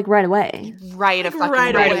like right away? Right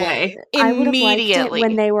away. I would have liked it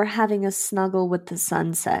when they were having a snuggle with the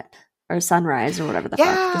sunset or sunrise or whatever the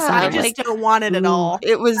fuck. The I just don't want it at all.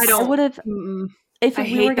 It was. I would have. If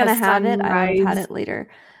we were gonna have it, I would have had it later.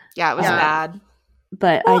 Yeah, it was bad.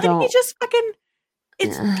 But I don't. He just fucking.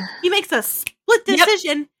 He makes a split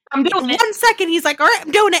decision. Yep. I'm doing it. 1 second, he's like, "All right,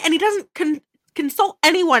 I'm doing it," and he doesn't consult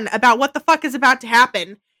anyone about what the fuck is about to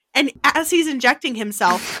happen. And as he's injecting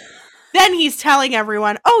himself, then he's telling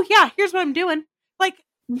everyone, "Oh yeah, here's what I'm doing." Like,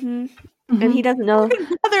 and he doesn't know.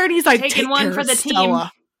 And he's like, taking one for the team.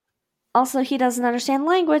 Also, he doesn't understand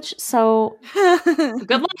language, so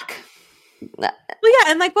good luck. Well,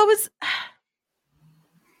 yeah, and like, what was?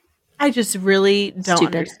 I just really don't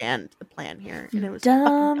understand the plan here, and it was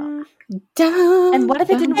dumb. Dumb. And what if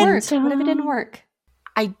it didn't work? What if it didn't work?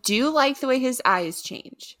 I do like the way his eyes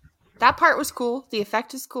change. That part was cool. The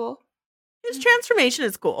effect is cool. His transformation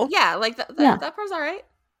is cool. Yeah, like that part's all right.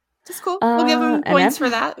 It's cool. We'll give him points for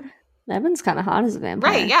that. Evan's kind of hot as a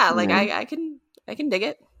vampire, right? Yeah, like I can dig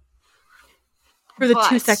it. For the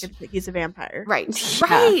 2 seconds that he's a vampire, right?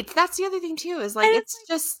 Right. That's the other thing too. Is like it's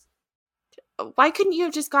just. Why couldn't you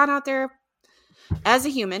have just gone out there as a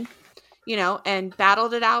human, and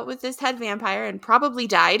battled it out with this head vampire and probably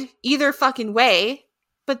died either fucking way,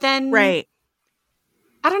 but then right.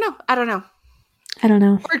 I don't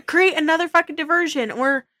know. Or create another fucking diversion,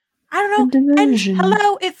 or I don't know. And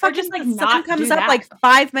hello, it fucking just like the sun not comes do up that. like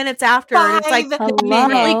 5 minutes after, and it's like,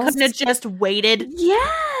 hello. couldn't have just waited.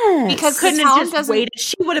 Yes, because couldn't have just waited.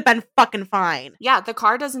 She would have been fucking fine. Yeah, the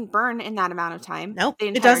car doesn't burn in that amount of time. Nope,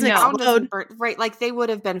 it doesn't explode. Right, like they would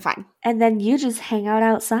have been fine. And then you just hang out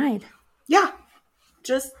outside. Yeah,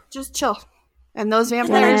 just chill, and those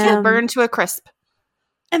vampires will burn to a crisp.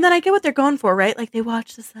 And then I get what they're going for, right? Like they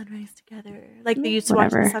watch the sunrise together, like they used to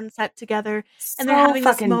watch the sunset together, and they're having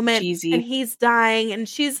this moment, and he's dying, and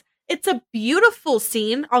it's a beautiful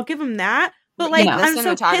scene. I'll give him that, but like I'm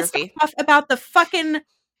so pissed off about the fucking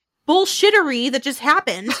bullshittery that just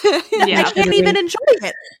happened. I can't even enjoy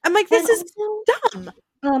it. I'm like, this is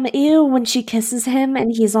dumb. Ew, when she kisses him and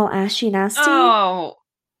he's all ashy nasty. Oh.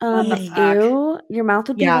 Ew, your mouth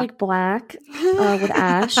would be like black with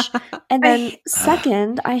ash. And then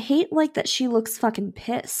second, I hate like that she looks fucking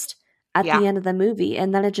pissed at the end of the movie,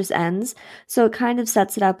 and then it just ends. So it kind of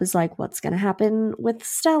sets it up as like what's going to happen with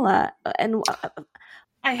Stella. And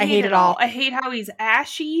I hate it all. I hate how he's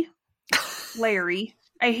ashy, Larry.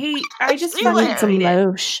 I just need some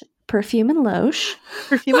Loche, perfume and Loche.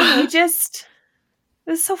 This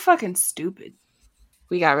is so fucking stupid.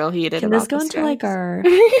 We got real heated. Can this go into like our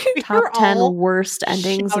top 10 worst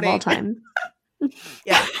endings of all time?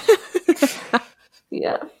 Yeah.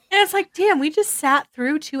 Yeah. And it's like, damn, we just sat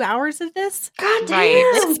through 2 hours of this. God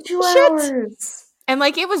damn, right. 2 hours. And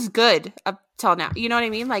like it was good up till now. You know what I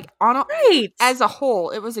mean? Like as a whole,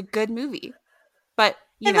 it was a good movie. But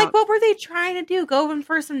you know, like, what were they trying to do? Going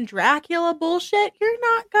for some Dracula bullshit? You're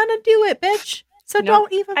not gonna do it, bitch. So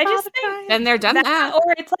don't even bother trying. Then they're done that.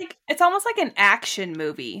 Or it's almost like an action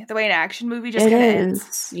movie. The way an action movie just kind of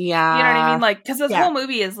ends. Yeah. You know what I mean? Like, because this whole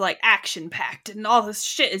movie is like action packed and all this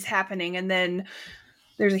shit is happening, and then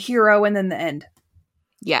there's a hero and then the end.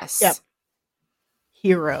 Yes. Yep.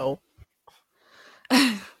 Hero.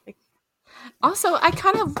 Also, I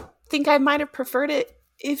kind of think I might have preferred it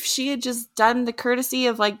if she had just done the courtesy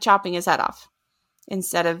of like chopping his head off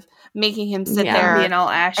instead of making him sit there being all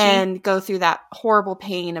ashy and go through that horrible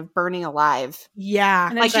pain of burning alive. Yeah.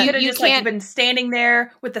 And then she could have just like been standing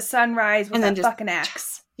there with the sunrise with that fucking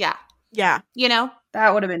axe. Yeah. Yeah. You know?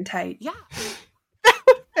 That would have been tight. Yeah.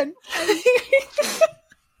 It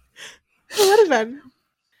would have been.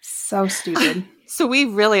 So stupid. So we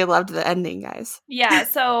really loved the ending, guys. Yeah,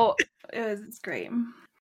 so it's great.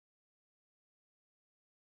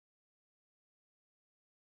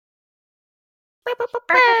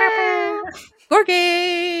 Score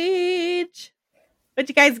gauge. What'd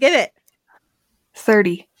you guys give it?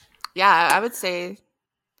 30. Yeah, I would say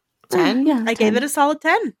 10. Yeah, I gave it a solid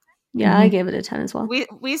 10. Yeah, I gave it a 10 as well.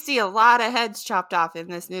 We see a lot of heads chopped off in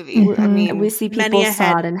this movie. Mm-hmm. I mean, we see many people a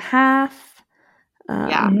head. sawed in half.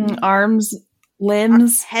 Arms,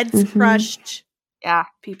 limbs, heads crushed. Yeah.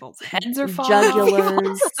 People's heads are falling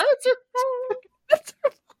jugulars.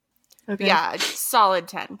 Okay. Yeah, solid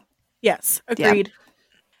 10. Yes, agreed.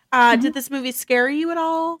 Did this movie scare you at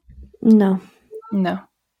all? No. No.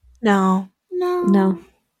 No. No,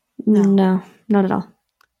 not at all.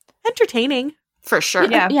 Entertaining. For sure.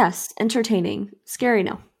 Yeah. Yes, entertaining. Scary,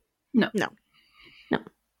 no. No. No.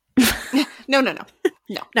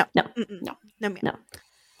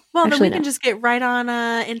 Well, Actually, then we can just get right on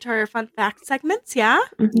into our fun fact segments, yeah?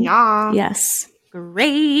 Mm-hmm. Yeah. Yes.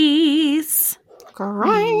 Grace.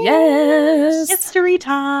 Great. Yes. History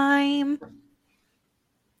time.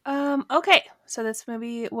 Okay. So this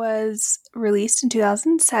movie was released in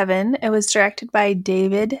 2007. It was directed by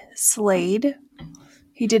David Slade.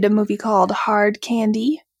 He did a movie called Hard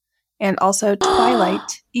Candy and also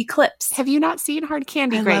Twilight Eclipse. Have you not seen Hard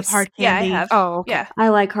Candy, I Grace? love Hard Yeah, I Candy. have. Oh, okay. Yeah. I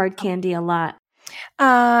like hard candy a lot,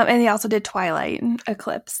 And he also did Twilight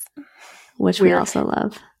Eclipse. which we Weird. also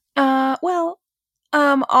love.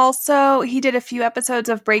 Also he did a few episodes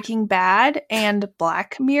of Breaking Bad and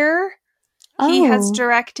Black Mirror. He has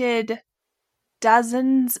directed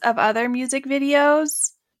dozens of other music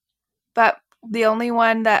videos, but the only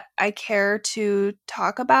one that I care to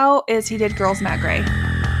talk about is he did Girls Not Grey.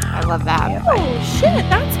 I love that. Oh, shit.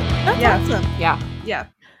 That's Yeah. awesome. Yeah.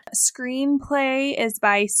 Screenplay is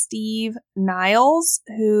by Steve Niles,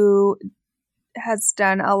 who has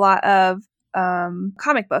done a lot of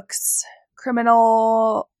comic books.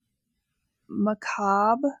 Criminal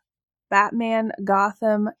Macabre, Batman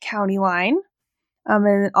Gotham County Line,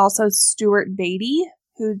 and also Stuart Beatty,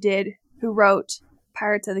 who wrote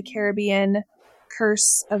Pirates of the Caribbean,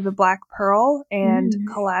 Curse of the Black Pearl, and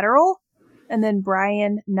Collateral, and then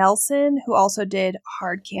Brian Nelson, who also did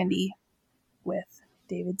Hard Candy with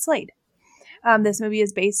David Slade. This movie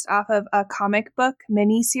is based off of a comic book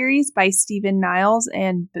miniseries by Stephen Niles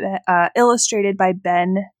and illustrated by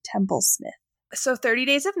Ben Temple-Smith. So 30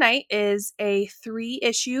 Days of Night is a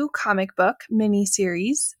 3-issue comic book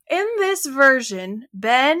miniseries. In this version,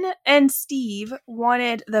 Ben and Steve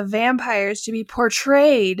wanted the vampires to be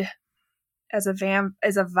portrayed as a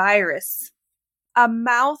virus. A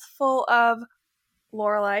mouthful of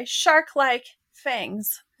Lorelei shark-like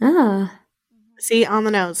fangs. See, on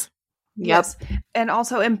the nose. Yep. Yes. And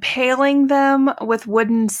also impaling them with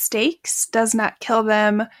wooden stakes does not kill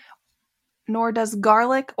them, nor does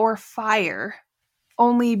garlic or fire.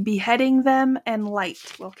 Only beheading them and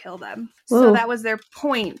light will kill them. Whoa. So that was their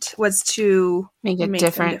point, was to Make it them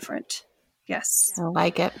different. different. Yes. I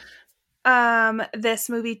like it. This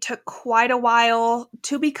movie took quite a while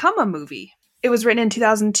to become a movie. It was written in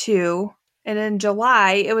 2002, and in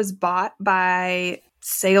July it was bought by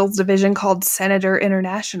sales division called Senator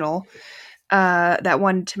International that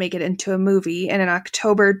wanted to make it into a movie. And in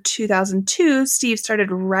October 2002, Steve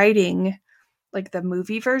started writing like the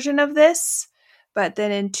movie version of this. But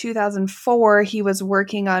then in 2004, he was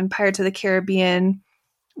working on Pirates of the Caribbean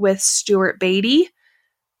with Stuart Beatty,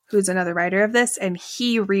 who's another writer of this, and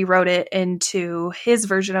he rewrote it into his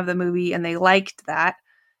version of the movie, and they liked that.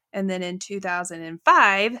 And then in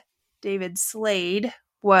 2005, David Slade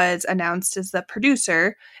was announced as the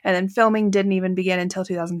producer, and then filming didn't even begin until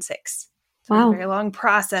 2006. So it was Wow. a very long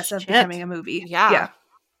process of Shit. becoming a movie. Yeah.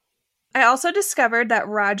 I also discovered that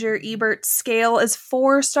Roger Ebert's scale is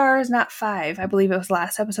 4 stars, not 5. I believe it was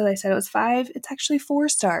last episode I said it was 5. It's actually 4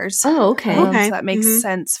 stars. Oh, okay. Okay. So that makes Mhm.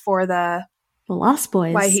 sense for the The Lost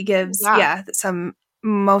Boys. why he gives Yeah.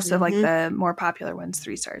 most of like Mhm. the more popular ones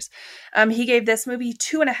 3 stars. He gave this movie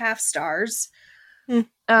 2.5 stars.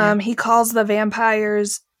 He calls the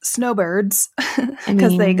vampires snowbirds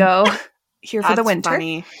because they mean, go here for the That's winter.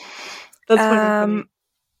 funny. That's funny.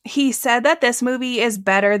 He said that this movie is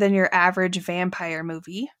better than your average vampire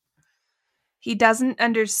movie. he doesn't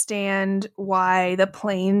understand why the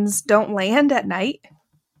planes don't land at night.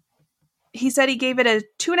 He said he gave it a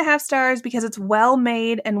 2.5 stars because it's well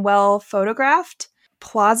made and well photographed,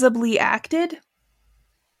 plausibly acted.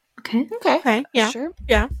 Okay. Yeah. Sure.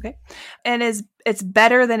 Yeah. Okay. And it's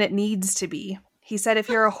better than it needs to be. He said if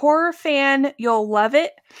you're a horror fan, you'll love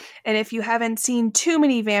it. And if you haven't seen too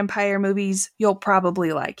many vampire movies, you'll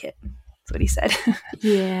probably like it. That's what he said.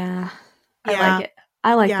 Yeah. I like it.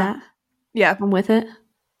 I like that. Yeah. I'm with it.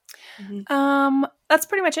 That's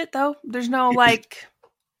pretty much it though. There's no like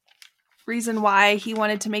reason why he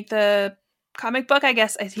wanted to make the comic book. I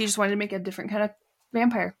guess he just wanted to make a different kind of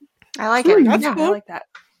vampire. I like it. That's Yeah, cool. I like that.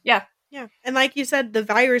 Yeah. Yeah. And like you said, the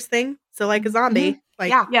virus thing. So like a zombie.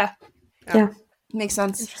 Like Yeah. Makes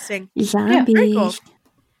sense. interesting. Zombie. Very cool.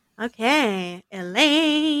 Okay.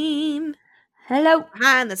 Elaine. Hello.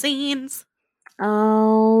 Behind the scenes.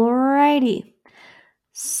 Alrighty.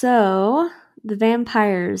 So, the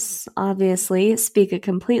vampires obviously speak a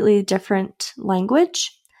completely different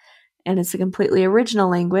language, and it's a completely original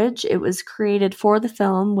language. It was created for the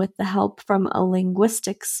film with the help from a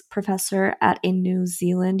linguistics professor at a New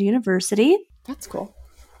Zealand university. That's cool.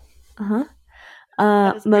 Uh-huh.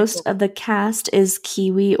 That is very Most cool. of the cast is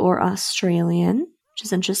Kiwi or Australian, which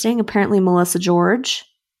is interesting. Apparently, Melissa George.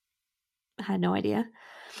 I had no idea.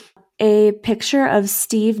 A picture of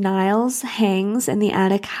Steve Niles hangs in the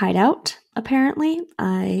attic hideout, apparently.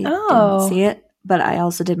 I didn't see it, but I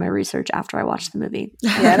also did my research after I watched the movie.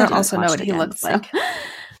 Yeah, I don't just also know watched what it he again, looks so.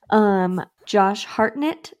 like. Josh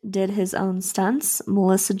Hartnett did his own stunts.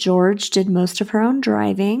 Melissa George did most of her own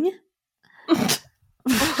driving. Good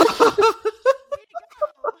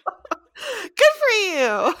for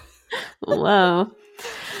you. Whoa.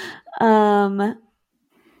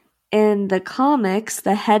 In the comics,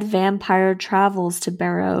 the head vampire travels to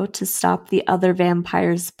Barrow to stop the other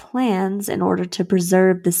vampires' plans in order to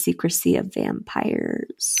preserve the secrecy of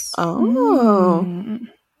vampires. Oh.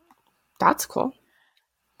 That's cool.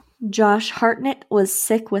 Josh Hartnett was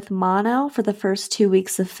sick with mono for the first 2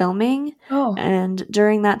 weeks of filming, and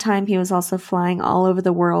during that time he was also flying all over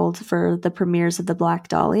the world for the premieres of The Black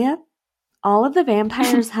Dahlia. All of the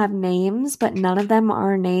vampires have names, but none of them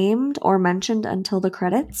are named or mentioned until the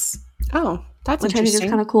credits. Oh, that's which I think interesting. is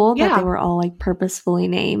kind of cool that they were all like purposefully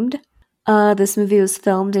named. This movie was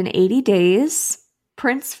filmed in 80 days.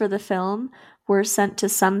 Prints for the film were sent to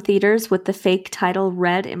some theaters with the fake title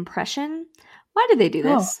Red Impression. Why did they do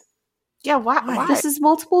this? Yeah, why? This is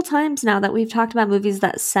multiple times now that we've talked about movies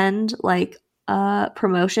that send like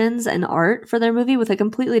promotions and art for their movie with a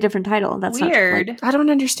completely different title. That's weird. Not, like, I don't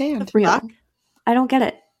understand. real. I don't get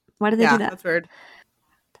it. Why did they do that? That's weird.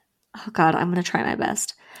 Oh god, I'm gonna try my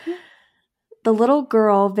best. The little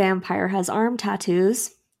girl vampire has arm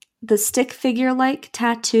tattoos. The stick figure-like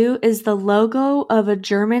tattoo is the logo of a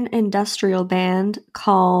German industrial band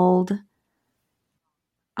called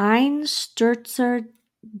Einstürzer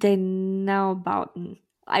den Neubauten.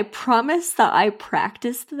 I promise that I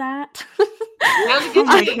practiced that. Oh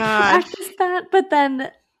my god. I practiced that, but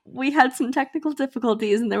then we had some technical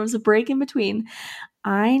difficulties and there was a break in between.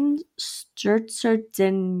 Einstürzer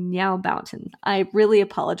den Neubauten. I really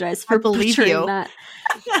apologize for butchering that.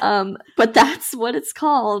 But that's what it's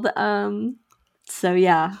called. So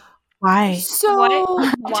yeah. Why? So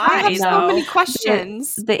Why? I have so many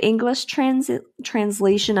questions. The English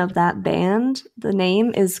translation of that band, the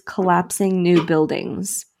name is Collapsing New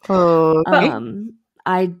Buildings.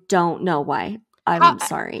 I don't know why. I'm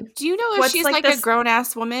sorry. Do you know if What's she's like like a grown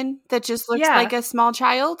ass woman that just looks like a small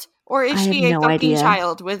child, or is I she have a no fucking idea.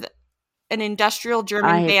 child with an industrial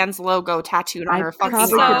German band's logo tattooed on I her fucking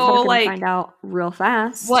probably arm? could like, find out real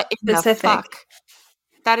fast. What in specific. the fuck?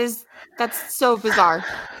 That's so bizarre.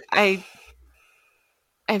 I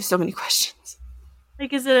have so many questions.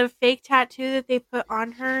 Like, is it a fake tattoo that they put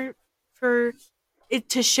on her for it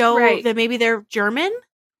to show that maybe they're German-ish?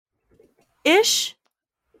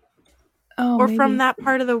 Or maybe. from that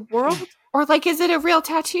part of the world? Or like, is it a real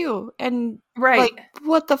tattoo? And Right. like,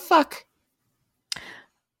 what the fuck?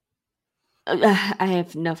 I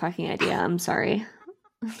have no fucking idea. I'm sorry.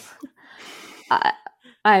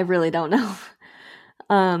 I really don't know.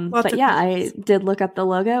 But yeah, I did look up the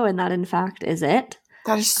logo, and that in fact is it.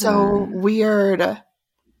 That is so weird.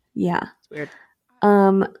 Yeah, it's weird.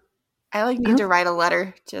 I like need to write a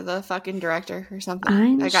letter to the fucking director or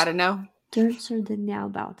something. I gotta know. Einstürzer den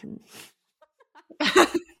Neubauten.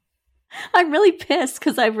 I'm really pissed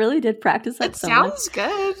because I really did practice that. It so sounds much.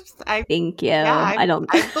 good. Thank you. Yeah, I don't.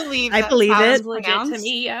 I believe. I believe it. Legit to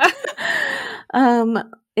me. Yeah.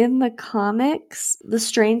 In the comics, the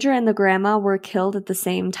stranger and the grandma were killed at the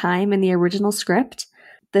same time in the original script.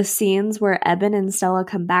 the scenes where Eben and Stella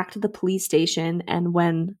come back to the police station and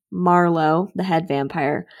when Marlowe, the head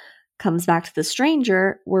vampire, comes back to the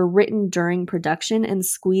stranger were written during production and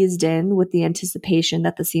squeezed in with the anticipation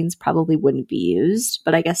that the scenes probably wouldn't be used,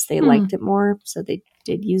 but I guess they liked it more, so they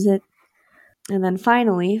did use it. And then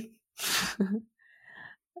finally,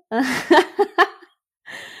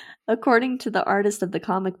 according to the artist of the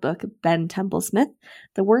comic book, Ben Templesmith,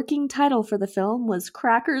 the working title for the film was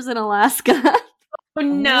Crackers in Alaska. Oh,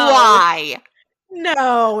 no. Why?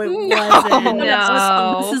 No, it wasn't.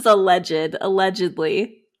 No. This is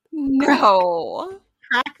allegedly. No.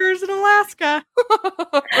 Crackers in Alaska.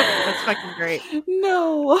 That's fucking great.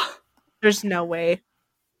 No. There's no way.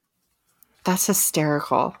 That's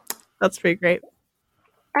hysterical. That's pretty great.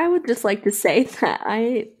 I would just like to say that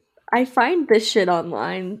I find this shit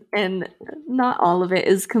online and not all of it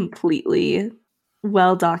is completely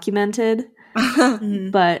well documented,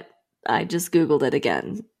 but I just Googled it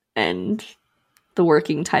again and the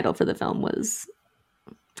working title for the film was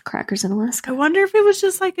Crackers in Alaska. I wonder if it was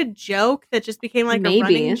just like a joke that just became like a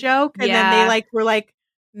running joke and then they like were like,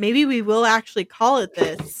 maybe we will actually call it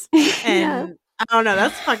this. And I don't know.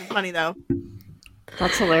 That's fucking funny though.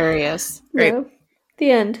 That's hilarious. Great. Yeah.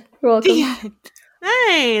 The end. You're welcome. The end.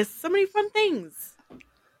 Nice. So many fun things.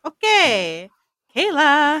 Okay.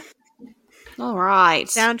 Kayla. All right.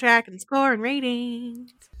 Soundtrack and score and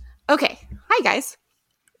ratings. Okay. Hi, guys.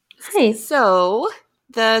 Hey. So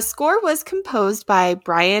the score was composed by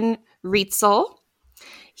Brian Rietzel.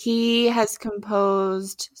 He has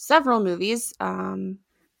composed several movies.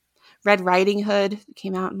 Red Riding Hood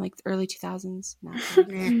came out in like the early 2000s.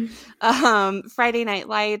 Friday Night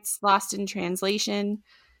Lights, Lost in Translation.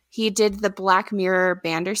 He did the Black Mirror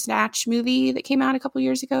Bandersnatch movie that came out a couple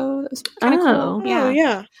years ago. That was kind of cool. Yeah. Oh,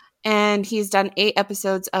 yeah. And he's done 8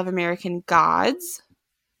 episodes of American Gods.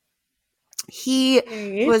 He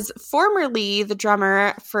was formerly the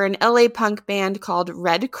drummer for an LA punk band called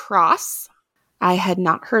Red Cross. I had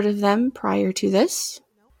not heard of them prior to this.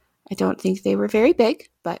 I don't think they were very big,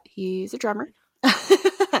 but he's a drummer.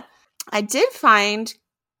 I did find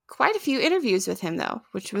quite a few interviews with him, though,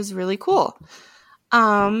 which was really cool.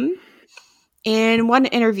 In one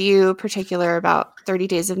interview particular about 30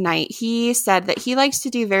 Days of Night, he said that he likes to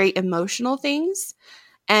do very emotional things,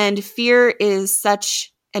 and fear is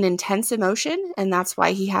such an intense emotion, and that's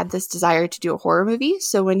why he had this desire to do a horror movie.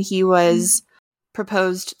 So when he was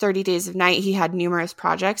proposed 30 Days of Night, he had numerous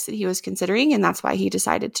projects that he was considering, and that's why he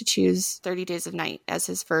decided to choose 30 Days of Night as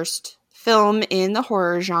his first film in the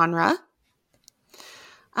horror genre.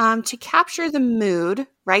 To capture the mood,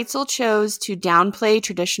 Reitzel chose to downplay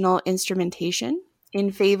traditional instrumentation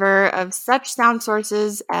in favor of such sound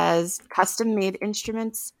sources as custom-made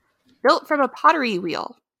instruments built from a pottery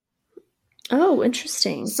wheel. Oh,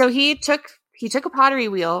 interesting. So he took a pottery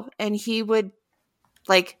wheel and he would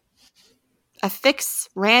like affix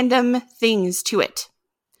random things to it,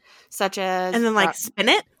 such as and then like spin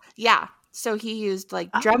it. Yeah. So he used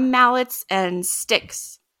like drum mallets and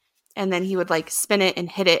sticks, and then he would like spin it and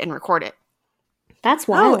hit it and record it. That's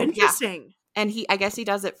wild. Oh, interesting. Yeah. And I guess he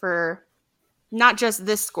does it for not just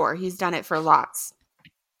this score. He's done it for lots,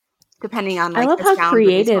 depending on like. I love the how sound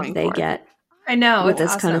creative they get. I know with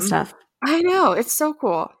this awesome. kind of stuff. I know, it's so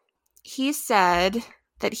cool. He said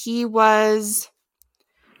that he was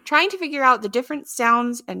trying to figure out the different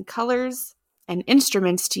sounds and colors and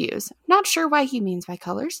instruments to use. Not sure why he means by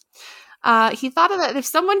colors. He thought that if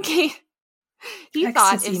someone came,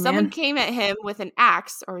 someone came at him with an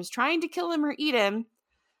axe or was trying to kill him or eat him,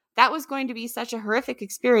 that was going to be such a horrific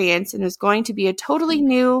experience and was going to be a totally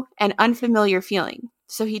new and unfamiliar feeling.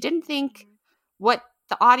 So he didn't think what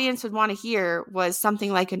the audience would want to hear was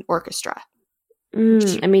something like an orchestra.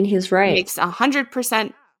 I mean, he's right. Makes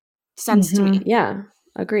 100% sense to me. Yeah,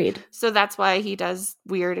 agreed. So that's why he does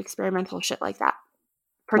weird experimental shit like that,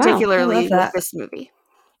 particularly with this movie.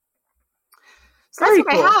 So that's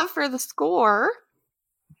what I have for the score.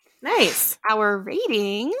 Nice. Our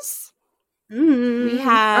ratings. We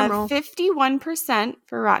have 51%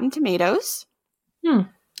 for Rotten Tomatoes. Okay.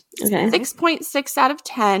 6.6 out of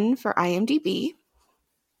 10 for IMDb.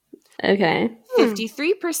 Okay.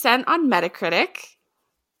 53% on Metacritic.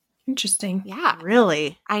 Interesting. Yeah.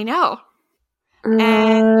 Really? I know.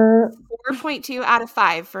 And 4.2 out of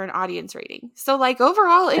 5 for an audience rating. So, like,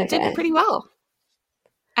 overall, it did pretty well.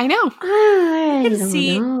 I know. I can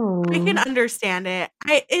see. I can understand it.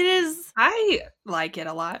 I like it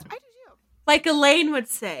a lot. I do too. Like Elaine would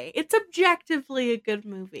say, it's objectively a good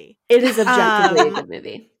movie. It is objectively a good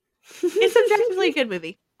movie. It's objectively a good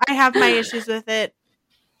movie. I have my issues with it.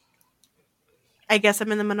 I guess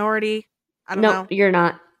I'm in the minority. I don't know. You're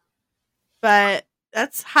not. But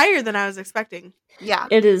That's higher than I was expecting. Yeah.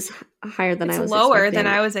 It is higher than It's I was lower expecting. than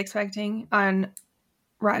I was expecting on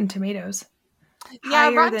Rotten Tomatoes. Yeah,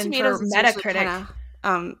 Higher Rotten than Tomatoes for is usually Metacritic.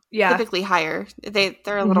 kinda, typically higher.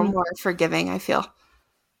 They're a little more forgiving, I feel.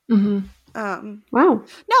 Mm-hmm. Wow. No,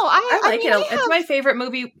 I like mean, it. It's my favorite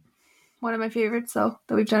movie. One of my favorites, though,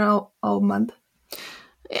 that we've done all month.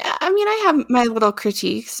 Yeah, I mean, I have my little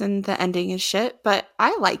critiques, and the ending is shit, but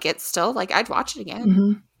I like it still. Like, I'd watch it again.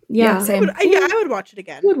 Mm-hmm. Yeah. Same. I would watch it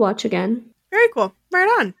again. Would watch again. Very cool. Right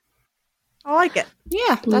on. I like it.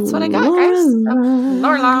 Yeah, that's what I got, guys.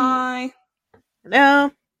 Lorelai.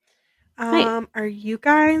 Hello. Hi. Are you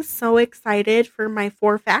guys so excited for my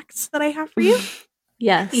 4 facts that I have for you?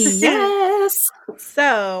 Yes. Yes.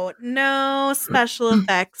 So, no special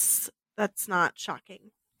effects. That's not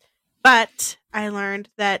shocking. But I learned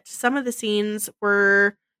that some of the scenes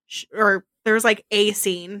were, or there was like a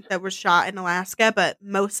scene that was shot in Alaska, but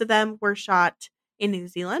most of them were shot in New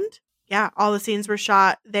Zealand. Yeah, all the scenes were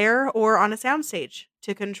shot there or on a soundstage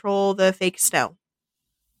to control the fake snow.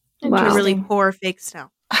 Wow. The really poor fake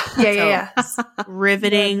snow. Yeah.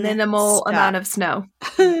 Riveting. The minimal stuff. amount of snow.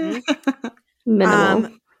 Mm-hmm.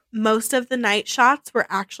 Minimal. Most of the night shots were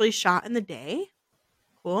actually shot in the day.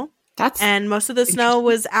 Cool. And most of the snow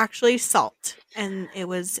was actually salt, and it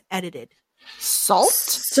was edited. Salt?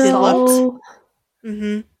 So...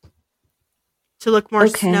 To look more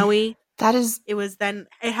snowy. That is... It was then...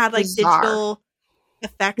 It had, like, bizarre. digital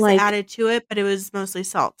effects like, added to it, but it was mostly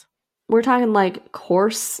salt. We're talking, like,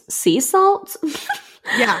 coarse sea salt?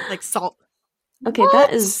 Yeah, like salt. Okay,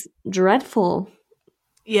 that is dreadful.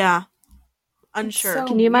 Yeah. Unsure. So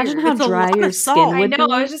Can you imagine how dry your skin would be?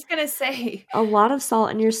 I was just going to say. A lot of salt,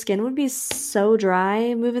 and your skin would be so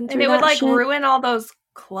dry moving through And it would, like, shit. ruin all those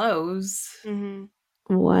clothes. Mm-hmm.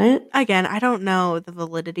 What? Again, I don't know the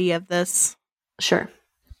validity of this. Sure.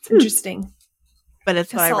 It's interesting. But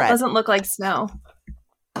it's what I read. Salt doesn't look like snow.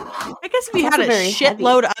 I guess if you had a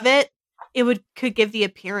shitload of it, it could give the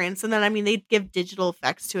appearance. And then, I mean, they'd give digital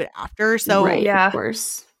effects to it after. So, right, yeah. Of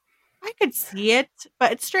course. I could see it,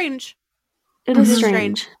 but it's strange. It is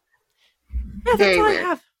strange. Yeah, that's all I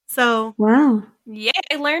have. So, wow. Yeah,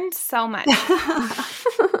 I learned so much.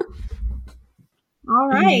 All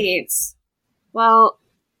right. Well,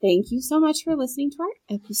 thank you so much for listening to our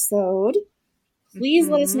episode. Please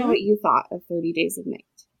let us know what you thought of 30 Days of Night.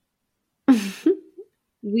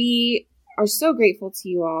 We are so grateful to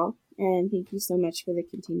you all, and thank you so much for the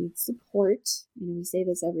continued support. I know we say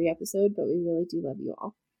this every episode, but we really do love you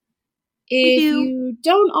all. If you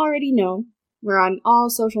don't already know, we're on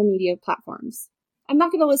all social media platforms. I'm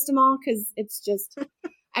not going to list them all because it's just,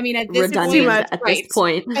 I mean, at this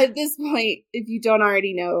point, if you don't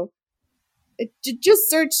already know,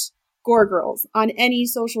 just search Gore Girls on any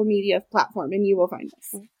social media platform and you will find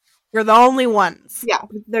us. You're the only ones. Yeah.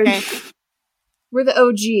 We're the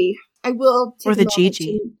OG. I will take Or the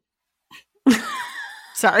GG.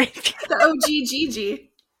 Sorry. The OG GG.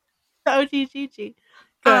 The OG GG.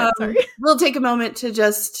 Sorry. We'll take a moment to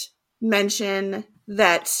just mention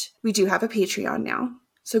that we do have a Patreon now.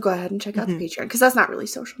 So go ahead and check out the Patreon, because that's not really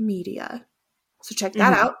social media. So check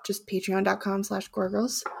that out. Just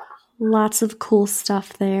patreon.com/goregirls. Lots of cool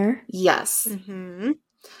stuff there. Yes. We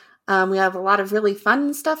have a lot of really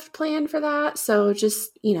fun stuff planned for that. So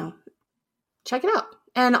just, check it out.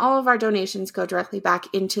 And all of our donations go directly back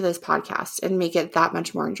into this podcast and make it that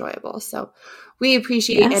much more enjoyable. So we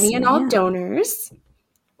appreciate any and all donors.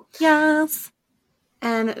 Yes.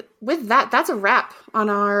 And with that, that's a wrap on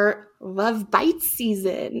our Love Bites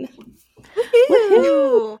season.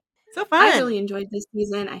 Woohoo! So fun. I really enjoyed this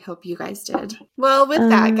season. I hope you guys did. Well, with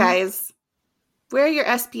that, guys, wear your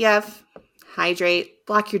SPF, hydrate,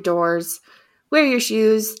 block your doors, wear your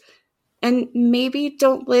shoes, and maybe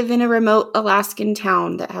don't live in a remote Alaskan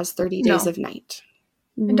town that has 30 days of night.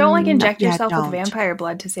 And don't inject yourself with vampire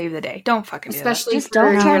blood to save the day. Don't fucking do that. Especially just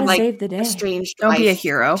don't try to like save the day. Estranged don't wife. be a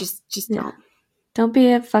hero. Just don't. Don't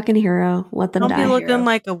be a fucking hero. Let them die. Don't be looking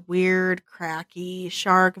like a weird, cracky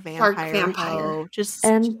shark vampire. Just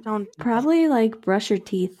don't. Probably like brush your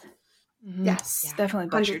teeth. Mm-hmm. Yes, yeah. Definitely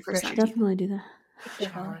brush your teeth. Definitely do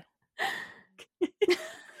that.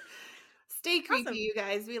 Stay creepy, you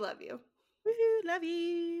guys. We love you. Woohoo, love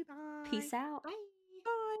you. Bye. Peace out. Bye.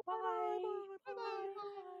 Bye. Bye. Bye. Bye.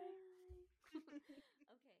 Bye.